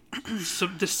actually, so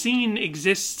the scene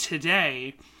exists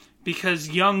today because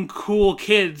young, cool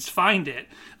kids find it.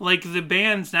 Like, the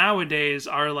bands nowadays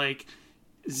are like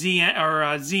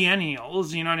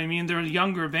Zennials, you know what I mean? They're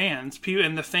younger bands,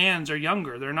 and the fans are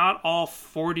younger. They're not all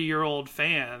 40-year-old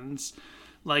fans,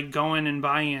 like going and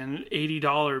buying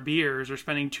 $80 beers or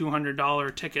spending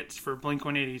 $200 tickets for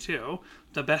Blink-182,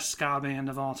 the best ska band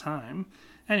of all time.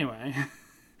 Anyway,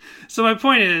 so my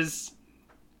point is,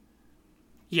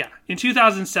 yeah, in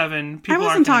 2007, people I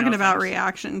wasn't talking about things.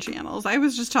 reaction channels. I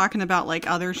was just talking about like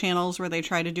other channels where they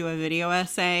try to do a video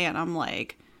essay, and I'm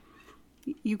like,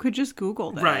 you could just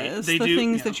Google this. Right, they the do,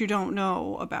 things yeah. that you don't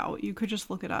know about. You could just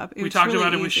look it up. We talked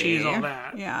about it with She's All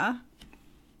That. Yeah.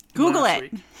 Google last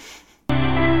it. week.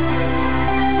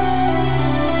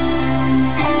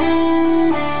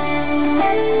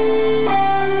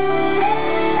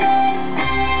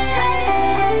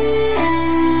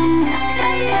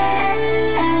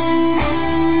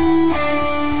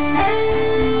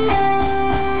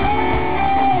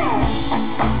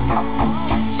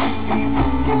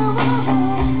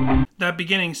 That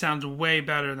beginning sounds way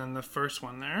better than the first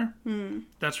one there.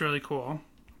 That's really cool.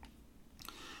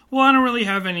 Well, I don't really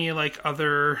have any like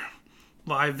other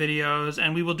live videos,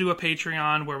 and we will do a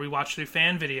Patreon where we watch through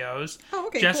fan videos. Oh,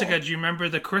 okay, Jessica, cool. do you remember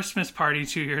the Christmas party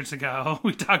 2 years ago?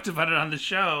 We talked about it on the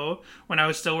show when I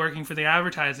was still working for the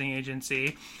advertising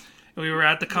agency. We were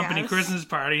at the company Yes. Christmas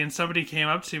party, and somebody came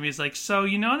up to me. He's like, "So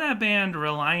you know that band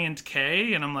Reliant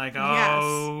K?" And I'm like,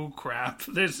 "Oh crap!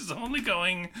 This is only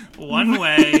going one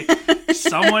way."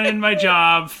 Someone in my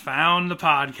job found the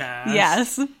podcast.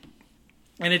 Yes.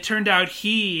 And it turned out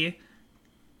he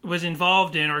was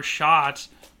involved in or shot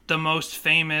the most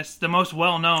famous, the most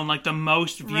well-known, like the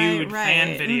most viewed Right.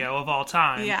 fan video of all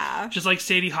time. Yeah. Just like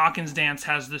Sadie Hawkins Dance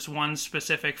has this one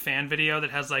specific fan video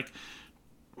that has like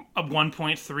a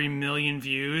 1.3 million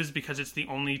views because it's the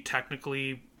only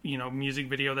technically, you know, music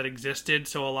video that existed.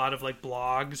 So a lot of like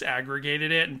blogs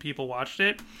aggregated it and people watched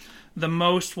it. The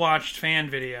most watched fan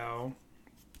video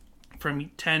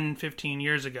from 10, 15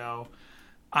 years ago,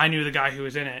 I knew the guy who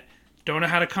was in it. Don't know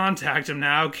how to contact him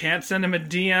now. Can't send him a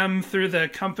DM through the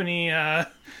company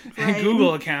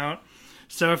Google account.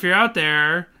 So if you're out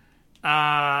there,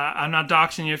 I'm not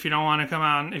doxing you if you don't want to come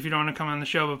on. If you don't want to come on the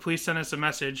show, but please send us a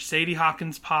message.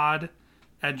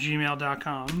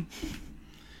 SadieHawkinsPod@gmail.com.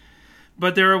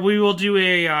 But we will do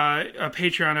a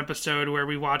Patreon episode where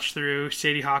we watch through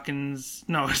Sadie Hawkins.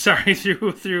 No, sorry,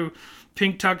 through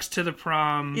Pink Tux to the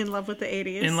Prom. In Love with the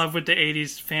 80s. In Love with the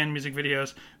 80s fan music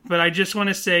videos. But I just want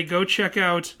to say, go check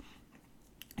out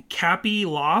Kappy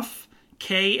Loff,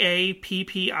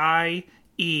 KAPPIELOFF.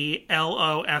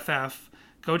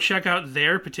 Go check out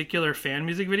their particular fan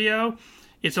music video.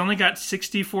 It's only got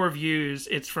 64 views.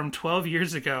 It's from 12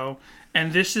 years ago.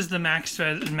 And this is the max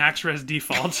res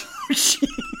default.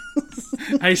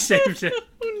 I saved it.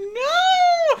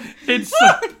 No! It's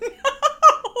No!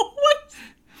 What?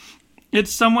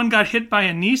 it's someone got hit by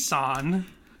a Nissan.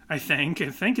 I think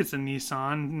it's a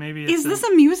Nissan. Maybe it's Is this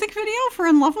a music video for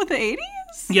In Love with the 80s?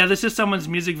 Yeah, this is someone's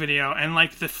music video, and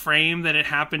like the frame that it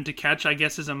happened to catch, I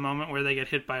guess, is a moment where they get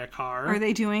hit by a car. Are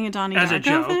they doing a Donnie as a Darko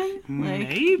joke? thing?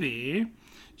 Maybe. Do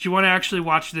you want to actually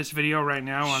watch this video right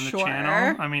now on the Sure.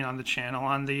 channel? I mean, on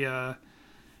the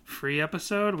free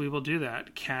episode. We will do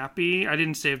that. Kappy. I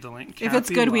didn't save the link. If it's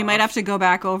Kappy good, we might Loft. have to go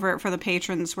back over it for the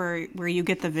patrons where you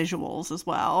get the visuals as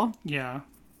well. Yeah.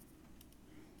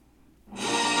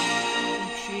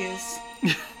 Oh, jeez.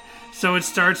 So it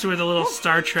starts with a little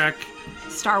Star Trek.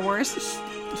 Star Wars.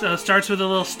 So it starts with a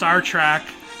little Star Trek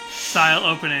style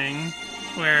opening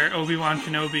where Obi-Wan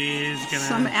Kenobi is gonna.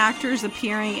 Some actors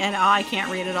appearing, and I can't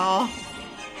read it all.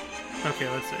 Okay,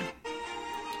 let's see.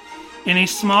 In a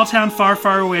small town far,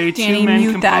 far away, Danny, two men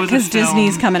mute that compose a because film.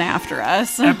 Disney's coming after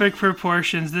us. Epic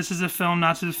proportions. This is a film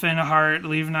not to the faint of heart.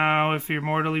 Leave now if you're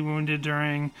mortally wounded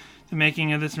during the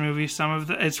making of this movie.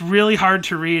 It's really hard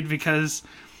to read because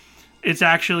it's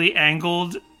actually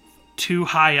angled too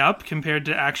high up compared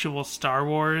to actual Star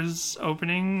Wars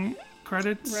opening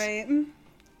credits. Right.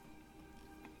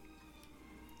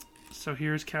 So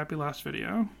here's Cappy Last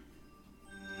video.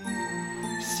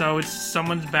 So it's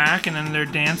someone's back, and then they're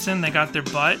dancing. They got their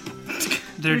butt.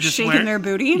 They're just shaking their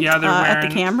booty. Yeah, they're wearing at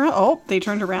the camera. Oh, they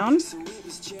turned around.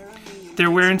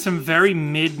 They're wearing some very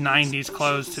mid '90s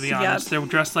clothes. To be honest, they're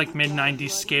dressed like mid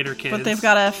 '90s skater kids. But they've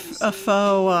got a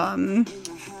faux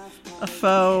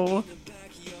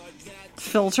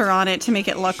filter on it to make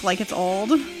it look like it's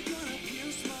old.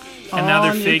 And now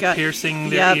they're fake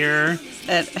piercing their ear.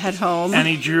 At home. And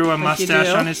he drew a mustache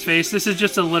on his face. This is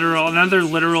just another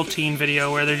literal teen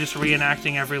video where they're just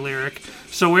reenacting every lyric.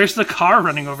 So where's the car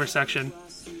running over section?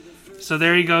 So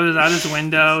there he goes out his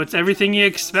window. It's everything you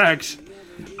expect.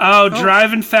 Oh,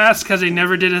 driving fast because they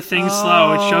never did a thing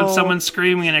slow. It showed someone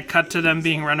screaming and it cut to them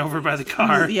being run over by the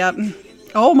car. Yep.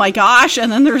 Oh my gosh! And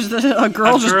then there's a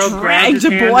girl just dragged a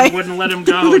boy. And wouldn't let him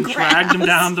go and dragged him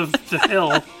down the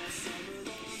hill.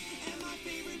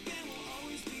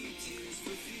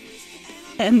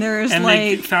 And there's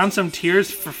they found some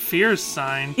Tears for Fears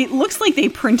sign. It looks like they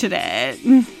printed it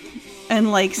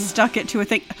and stuck it to a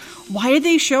thing. Why did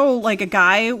they show a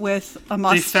guy with a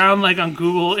mustache? They found on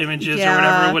Google Images or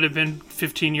whatever it would have been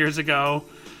 15 years ago,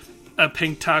 a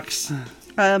pink tux.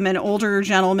 An older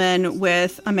gentleman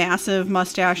with a massive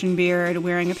mustache and beard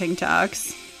wearing a pink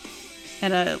tux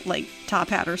and a top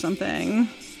hat or something.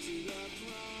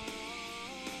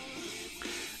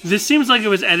 This seems like it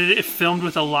was filmed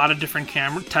with a lot of different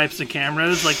types of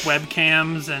cameras, like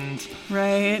webcams and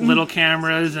little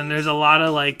cameras, and there's a lot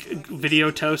of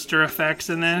video toaster effects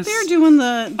in this. They're doing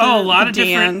the a lot of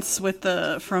dance with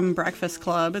from Breakfast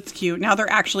Club. It's cute. Now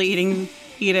they're actually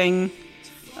eating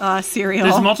cereal.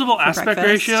 There's multiple aspect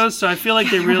breakfast. ratios, so I feel like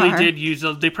they really did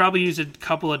they probably used a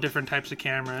couple of different types of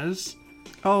cameras.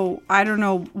 Oh, I don't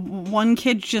know. One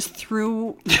kid just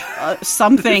threw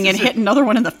something and hit another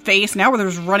one in the face. Now they're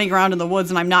just running around in the woods,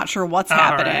 and I'm not sure what's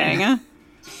happening. Right.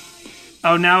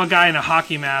 Oh, now a guy in a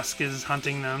hockey mask is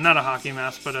hunting them. Not a hockey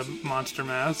mask, but a monster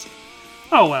mask.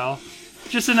 Oh, well.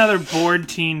 Just another bored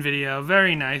teen video.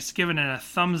 Very nice. Giving it a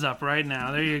thumbs up right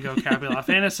now. There you go, Capuloff.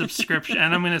 And a subscription.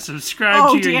 And I'm going to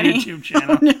subscribe to your YouTube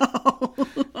channel. Oh,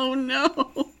 no. Oh,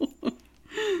 no.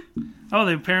 Oh,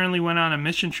 they apparently went on a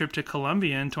mission trip to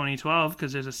Colombia in 2012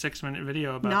 because there's a 6-minute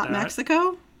video about that. Not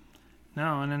Mexico?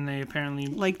 No, and then they apparently...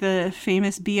 Like the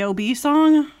famous B.O.B.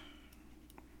 song?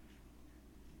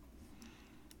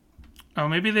 Oh,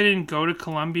 maybe they didn't go to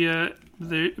Colombia,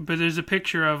 but there's a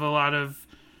picture of a lot of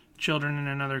children in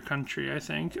another country, I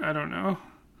think. I don't know.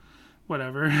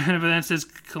 Whatever. But then it says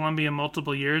Colombia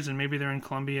multiple years, and maybe they're in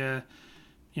Colombia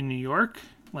in New York,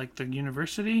 like the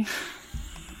university.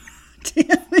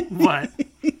 What?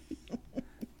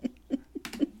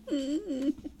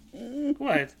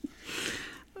 What?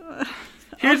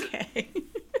 Here's okay.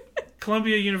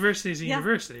 Columbia University is a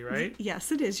university, right?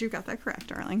 Yes, it is. You got that correct,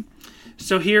 darling.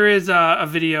 So here is a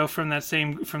video from the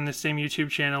same YouTube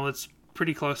channel. It's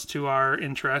pretty close to our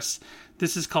interests.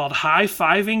 This is called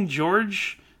High-Fiving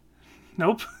George.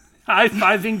 Nope.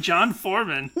 High-Fiving John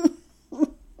Foreman.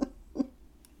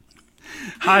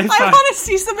 I want to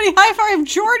see somebody high-five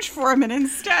George Foreman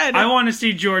instead. I want to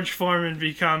see George Foreman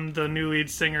become the new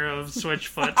lead singer of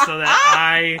Switchfoot so that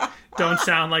I don't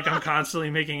sound like I'm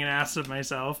constantly making an ass of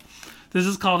myself. This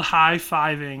is called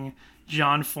High-Fiving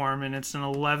John Foreman. It's an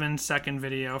 11-second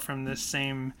video from this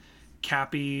same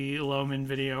Cappy Lohman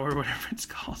video or whatever it's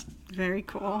called. Very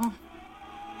cool.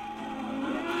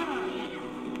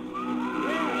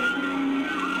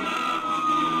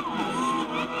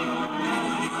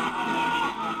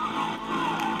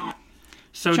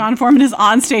 So John Foreman is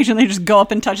on stage and they just go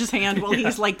up and touch his hand while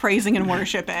he's praising and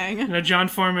worshiping. John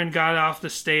Foreman got off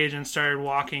the stage and started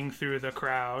walking through the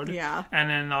crowd. Yeah. And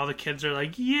then all the kids are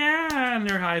like, yeah, and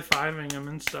they're high-fiving him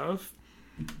and stuff.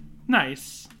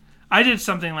 Nice. I did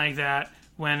something like that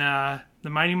when the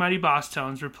Mighty Mighty Boss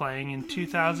Tones were playing in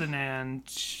 2000 and...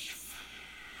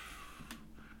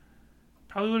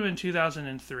 probably would have been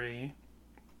 2003.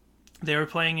 They were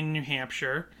playing in New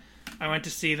Hampshire. I went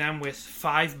to see them with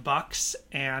 $5,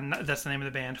 and that's the name of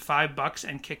the band, $5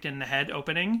 and Kicked in the Head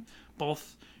opening,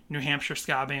 both New Hampshire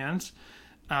ska bands.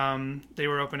 They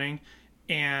were opening,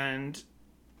 and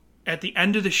at the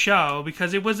end of the show,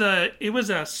 because it was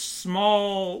a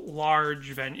small,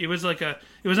 large venue. It was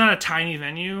not a tiny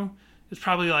venue. It was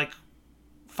probably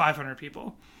 500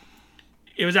 people.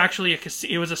 it was actually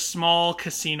it was a small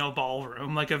casino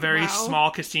ballroom, like a very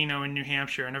small casino in New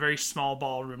Hampshire, and a very small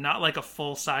ballroom, not like a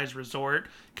full-size resort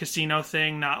casino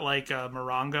thing, not like a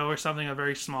Morongo or something, a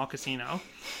very small casino.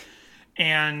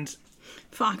 And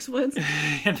Foxwoods?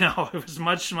 no, it was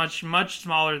much, much, much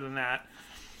smaller than that.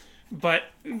 But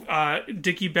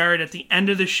Dickie Barrett at the end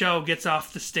of the show gets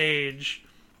off the stage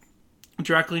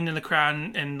directly into the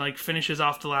crowd and like finishes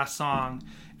off the last song.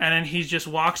 And then he just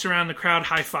walks around the crowd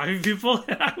high-fiving people,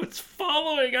 and I was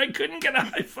following. I couldn't get a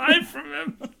high-five from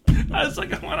him. I was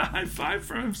like, I want a high-five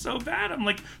from him so bad. I'm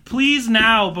like, please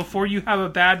now, before you have a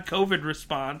bad COVID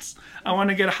response, I want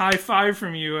to get a high-five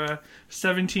from you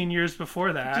 17 years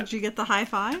before that. Did you get the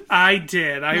high-five? I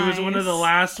did. I was one of the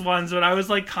last ones, but I was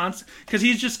like constant, because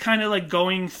he's just kind of like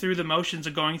going through the motions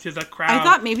of going through the crowd. I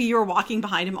thought maybe you were walking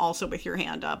behind him also with your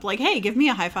hand up. Like, hey, give me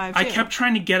a high-five, too. I kept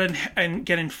trying to get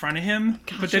in front of him,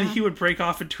 but then he would break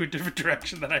off into a different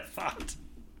direction than I thought.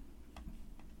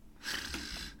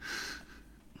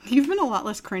 You've been a lot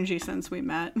less cringy since we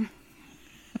met.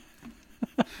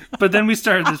 But then we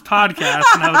started this podcast,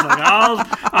 and I was like,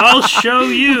 I'll show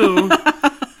you.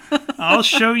 I'll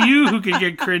show you who can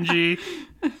get cringy.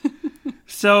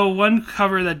 So one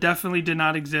cover that definitely did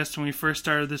not exist when we first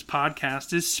started this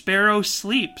podcast is Sparrow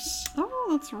Sleeps. Oh,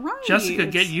 that's right. Jessica,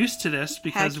 get used to this,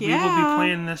 because we will be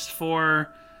playing this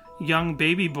for young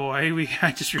baby boy.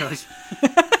 I just realized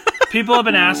people have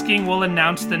been asking. We'll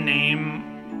announce the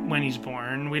name when he's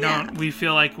born. We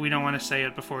feel like we don't want to say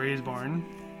it before he's born.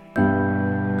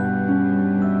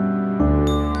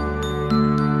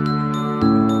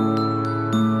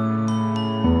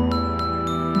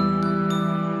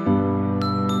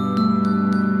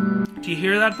 Do you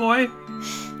hear that, boy?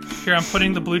 Here, I'm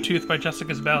putting the Bluetooth by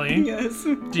Jessica's belly. Yes.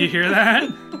 Do you hear that?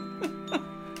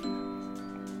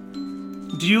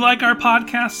 Do you like our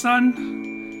podcast,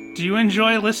 son? Do you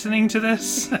enjoy listening to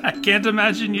this? I can't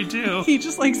imagine you do. He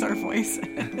just likes our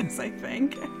voices, I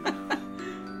think.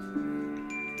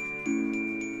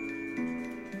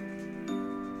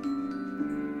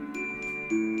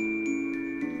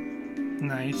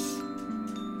 Nice.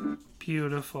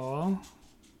 Beautiful.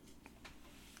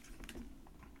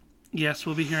 Yes,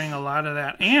 we'll be hearing a lot of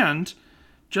that. And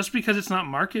just because it's not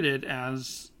marketed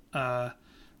as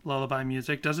lullaby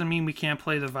music doesn't mean we can't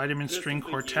play the Vitamin String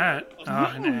Quartet.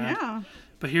 Yeah.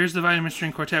 But here's the Vitamin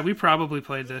String Quartet. We probably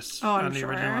played this on the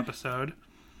original episode.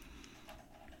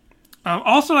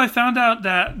 Also, I found out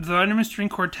that the Vitamin String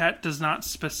Quartet does not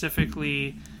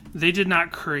specifically... They did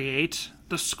not create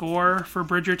the score for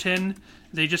Bridgerton.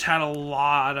 They just had a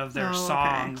lot of their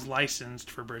songs licensed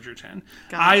for Bridgerton.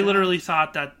 Gotcha. I literally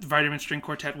thought that Vitamin String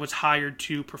Quartet was hired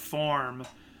to perform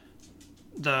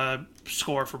the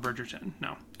score for Bridgerton.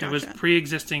 No. Gotcha. It was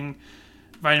pre-existing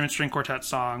Vitamin String Quartet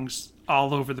songs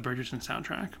all over the Bridgerton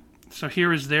soundtrack. So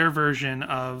here is their version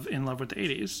of In Love with the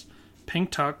 80s.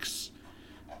 Pink Tux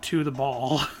to the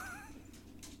Ball.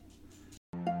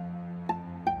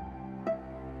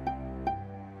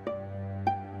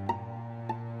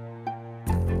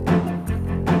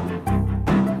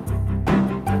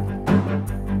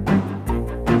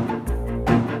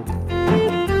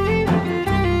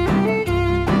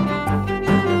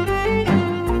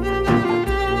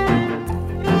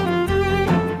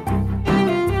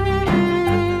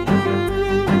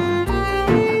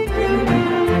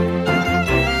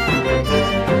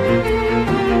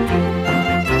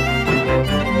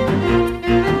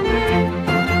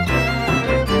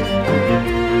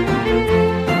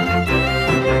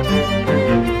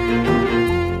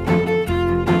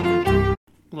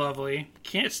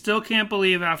 Still can't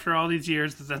believe after all these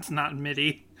years that that's not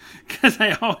MIDI, because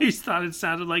I always thought it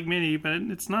sounded like MIDI, but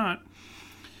it's not.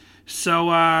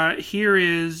 So here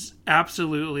is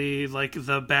absolutely like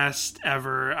the best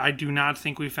ever. I do not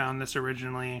think we found this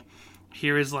originally.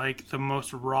 Here is like the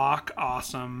most rock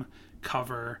awesome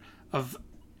cover of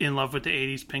In Love with the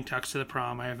 80s Pink Tux to the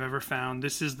Prom I have ever found.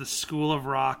 This is the School of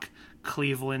Rock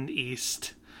Cleveland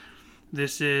East.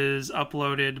 This is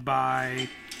uploaded by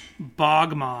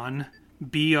Bogmon.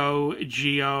 B-O-G-O-M-O-N.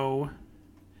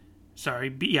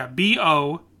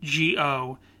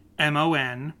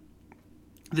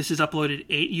 This is uploaded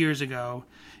 8 years ago.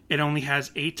 It only has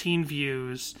 18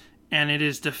 views, and it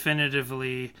is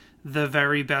definitively the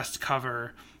very best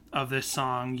cover of this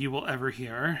song you will ever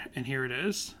hear. And here it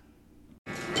is.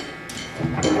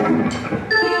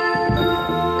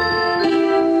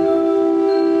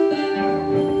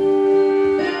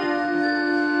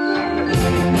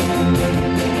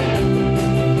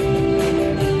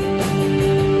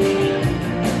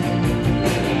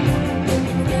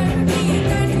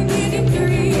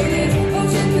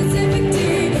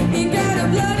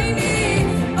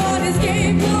 Game.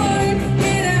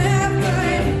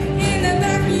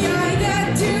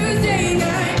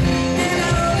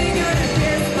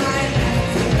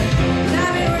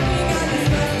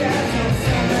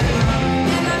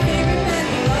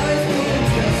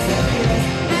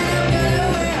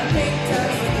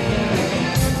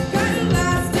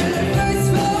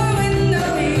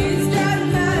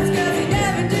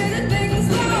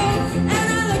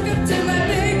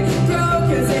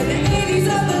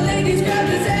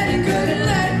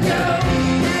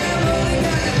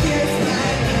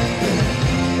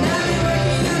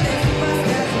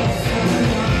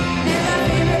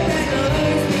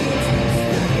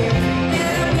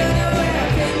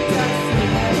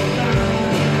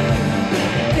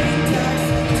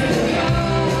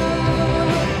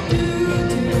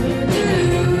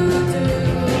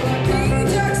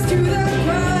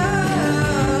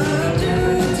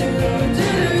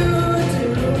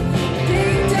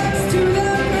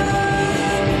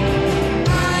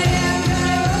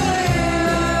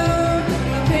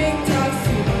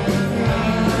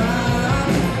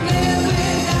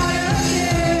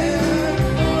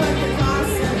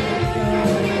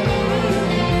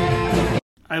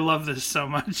 I love this so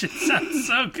much. It sounds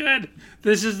so good.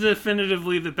 This is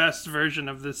definitively the best version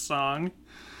of this song.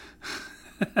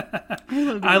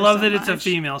 I love that it's a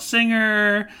female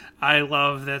singer. I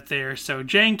love that they're so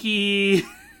janky.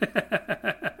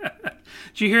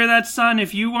 Did you hear that, son?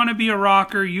 If you want to be a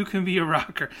rocker, you can be a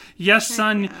rocker. Yes,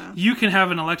 son, you can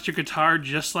have an electric guitar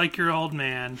just like your old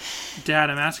man. Dad,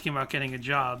 I'm asking about getting a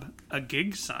job. A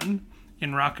gig, son.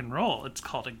 In rock and roll, it's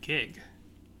called a gig.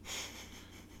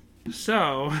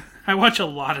 So, I watch a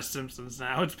lot of Simpsons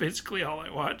now. It's basically all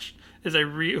I watch. Is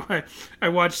I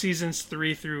watch seasons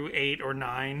 3 through 8 or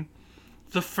 9.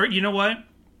 You know what? A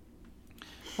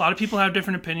lot of people have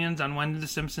different opinions on when The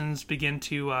Simpsons begin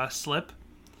to slip.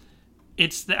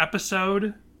 It's the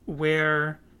episode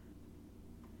where,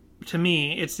 to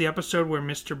me, it's the episode where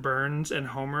Mr. Burns and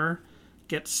Homer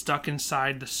get stuck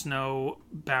inside the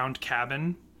snow-bound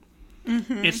cabin.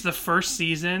 Mm-hmm. It's the first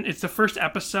season. It's the first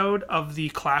episode of the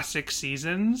classic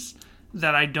seasons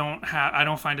that I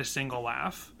don't find a single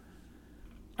laugh.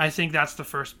 I think that's the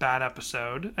first bad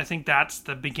episode. I think that's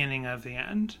the beginning of the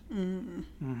end. Mm.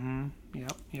 Mm-hmm.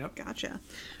 Yep. Gotcha.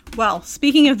 Well,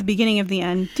 speaking of the beginning of the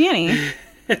end, Danny,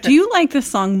 do you like this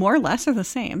song more, less, or the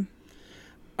same?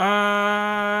 You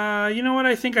know what?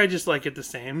 I think I just like it the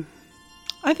same.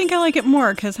 I think I like it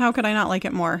more, because how could I not like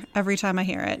it more every time I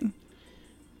hear it?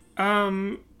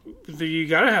 You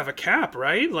gotta have a cap,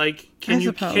 right? Like, can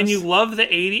you love the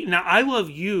 80s? Now, I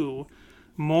love you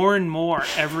more and more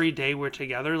every day we're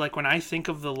together. Like, when I think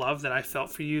of the love that I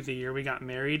felt for you the year we got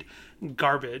married,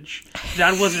 garbage.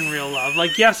 That wasn't real love.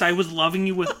 Like, yes, I was loving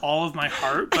you with all of my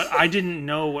heart, but I didn't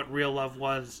know what real love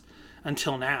was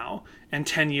until now. And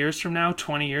 10 years from now,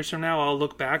 20 years from now, I'll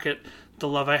look back at the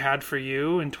love I had for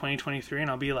you in 2023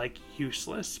 and I'll be like,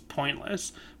 useless,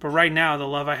 pointless. But right now, the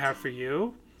love I have for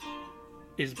you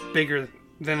is bigger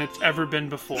than it's ever been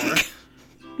before.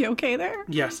 You okay there?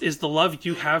 Yes. Is the love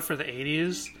you have for the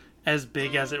 80s as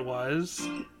big as it was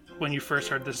when you first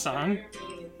heard this song?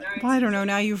 Well, I don't know.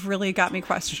 Now you've really got me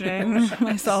questioning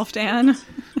myself, Dan.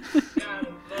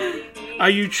 Are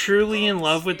you truly in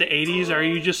love with the 80s, or are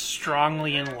you just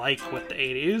strongly in like with the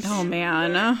 80s? Oh,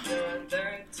 man.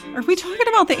 Are we talking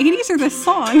about the 80s or this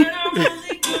song?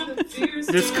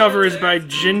 This cover is by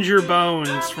Ginger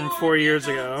Bones from 4 years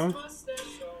ago.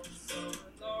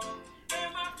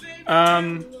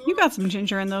 You got some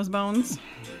ginger in those bones.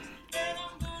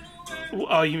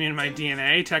 Oh, you mean my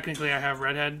DNA? Technically, I have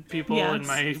redhead people in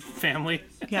my family.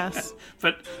 Yes.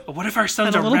 But what if our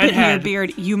son's a little redhead? bit in your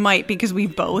beard. You might, because we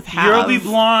both have. You'll be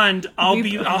blonde. I'll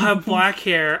have black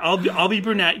hair. I'll be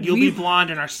brunette. You'll be blonde,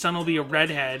 and our son will be a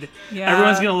redhead. Yeah.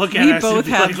 Everyone's gonna look at us and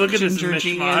be like, "Look at this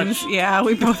genes. Yeah,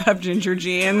 we both have ginger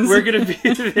genes. We're gonna be.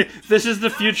 This is the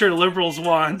future liberals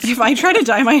want. If I try to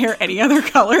dye my hair any other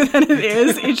color than it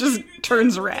is, it just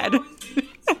turns red.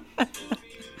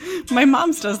 My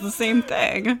mom's does the same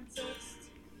thing.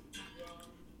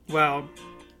 Well,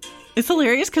 it's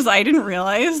hilarious because I didn't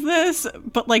realize this,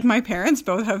 but like my parents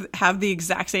both have the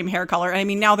exact same hair color. And I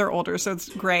mean, now they're older, so it's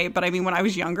great. But I mean, when I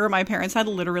was younger, my parents had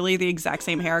literally the exact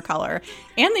same hair color,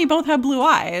 and they both have blue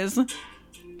eyes.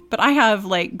 But I have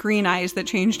like green eyes that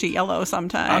change to yellow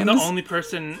sometimes. I'm the only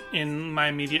person in my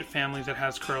immediate family that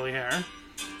has curly hair.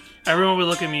 Everyone would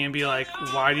look at me and be like,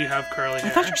 "Why do you have curly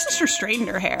hair?" I thought your sister straightened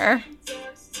her hair.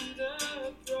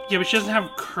 Yeah, but she doesn't have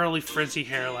curly, frizzy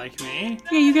hair like me.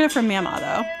 Yeah, you get it from Mama,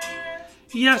 though.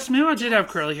 Yes, Mama did have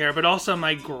curly hair, but also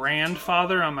my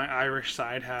grandfather on my Irish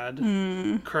side had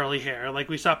curly hair. Like,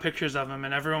 we saw pictures of him,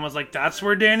 and everyone was like, "That's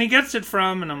where Danny gets it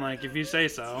from." And I'm like, if you say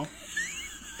so.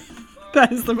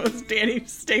 That is the most Danny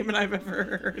statement I've ever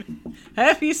heard.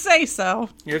 If you say so.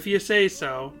 If you say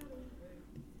so.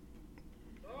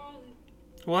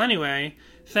 Well, anyway,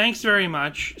 thanks very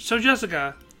much. So,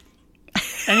 Jessica,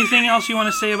 anything else you want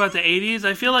to say about the 80s?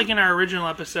 I feel like in our original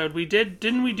episode,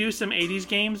 didn't we do some 80s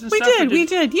games and stuff? We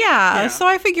did, yeah. So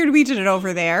I figured we did it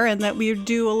over there and that we'd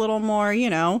do a little more,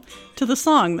 to the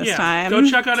song this time. Go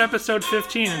check out episode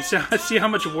 15 and see how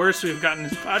much worse we've gotten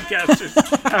as podcasters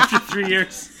after 3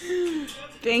 years.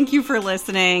 Thank you for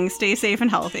listening. Stay safe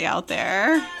and healthy out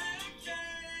there.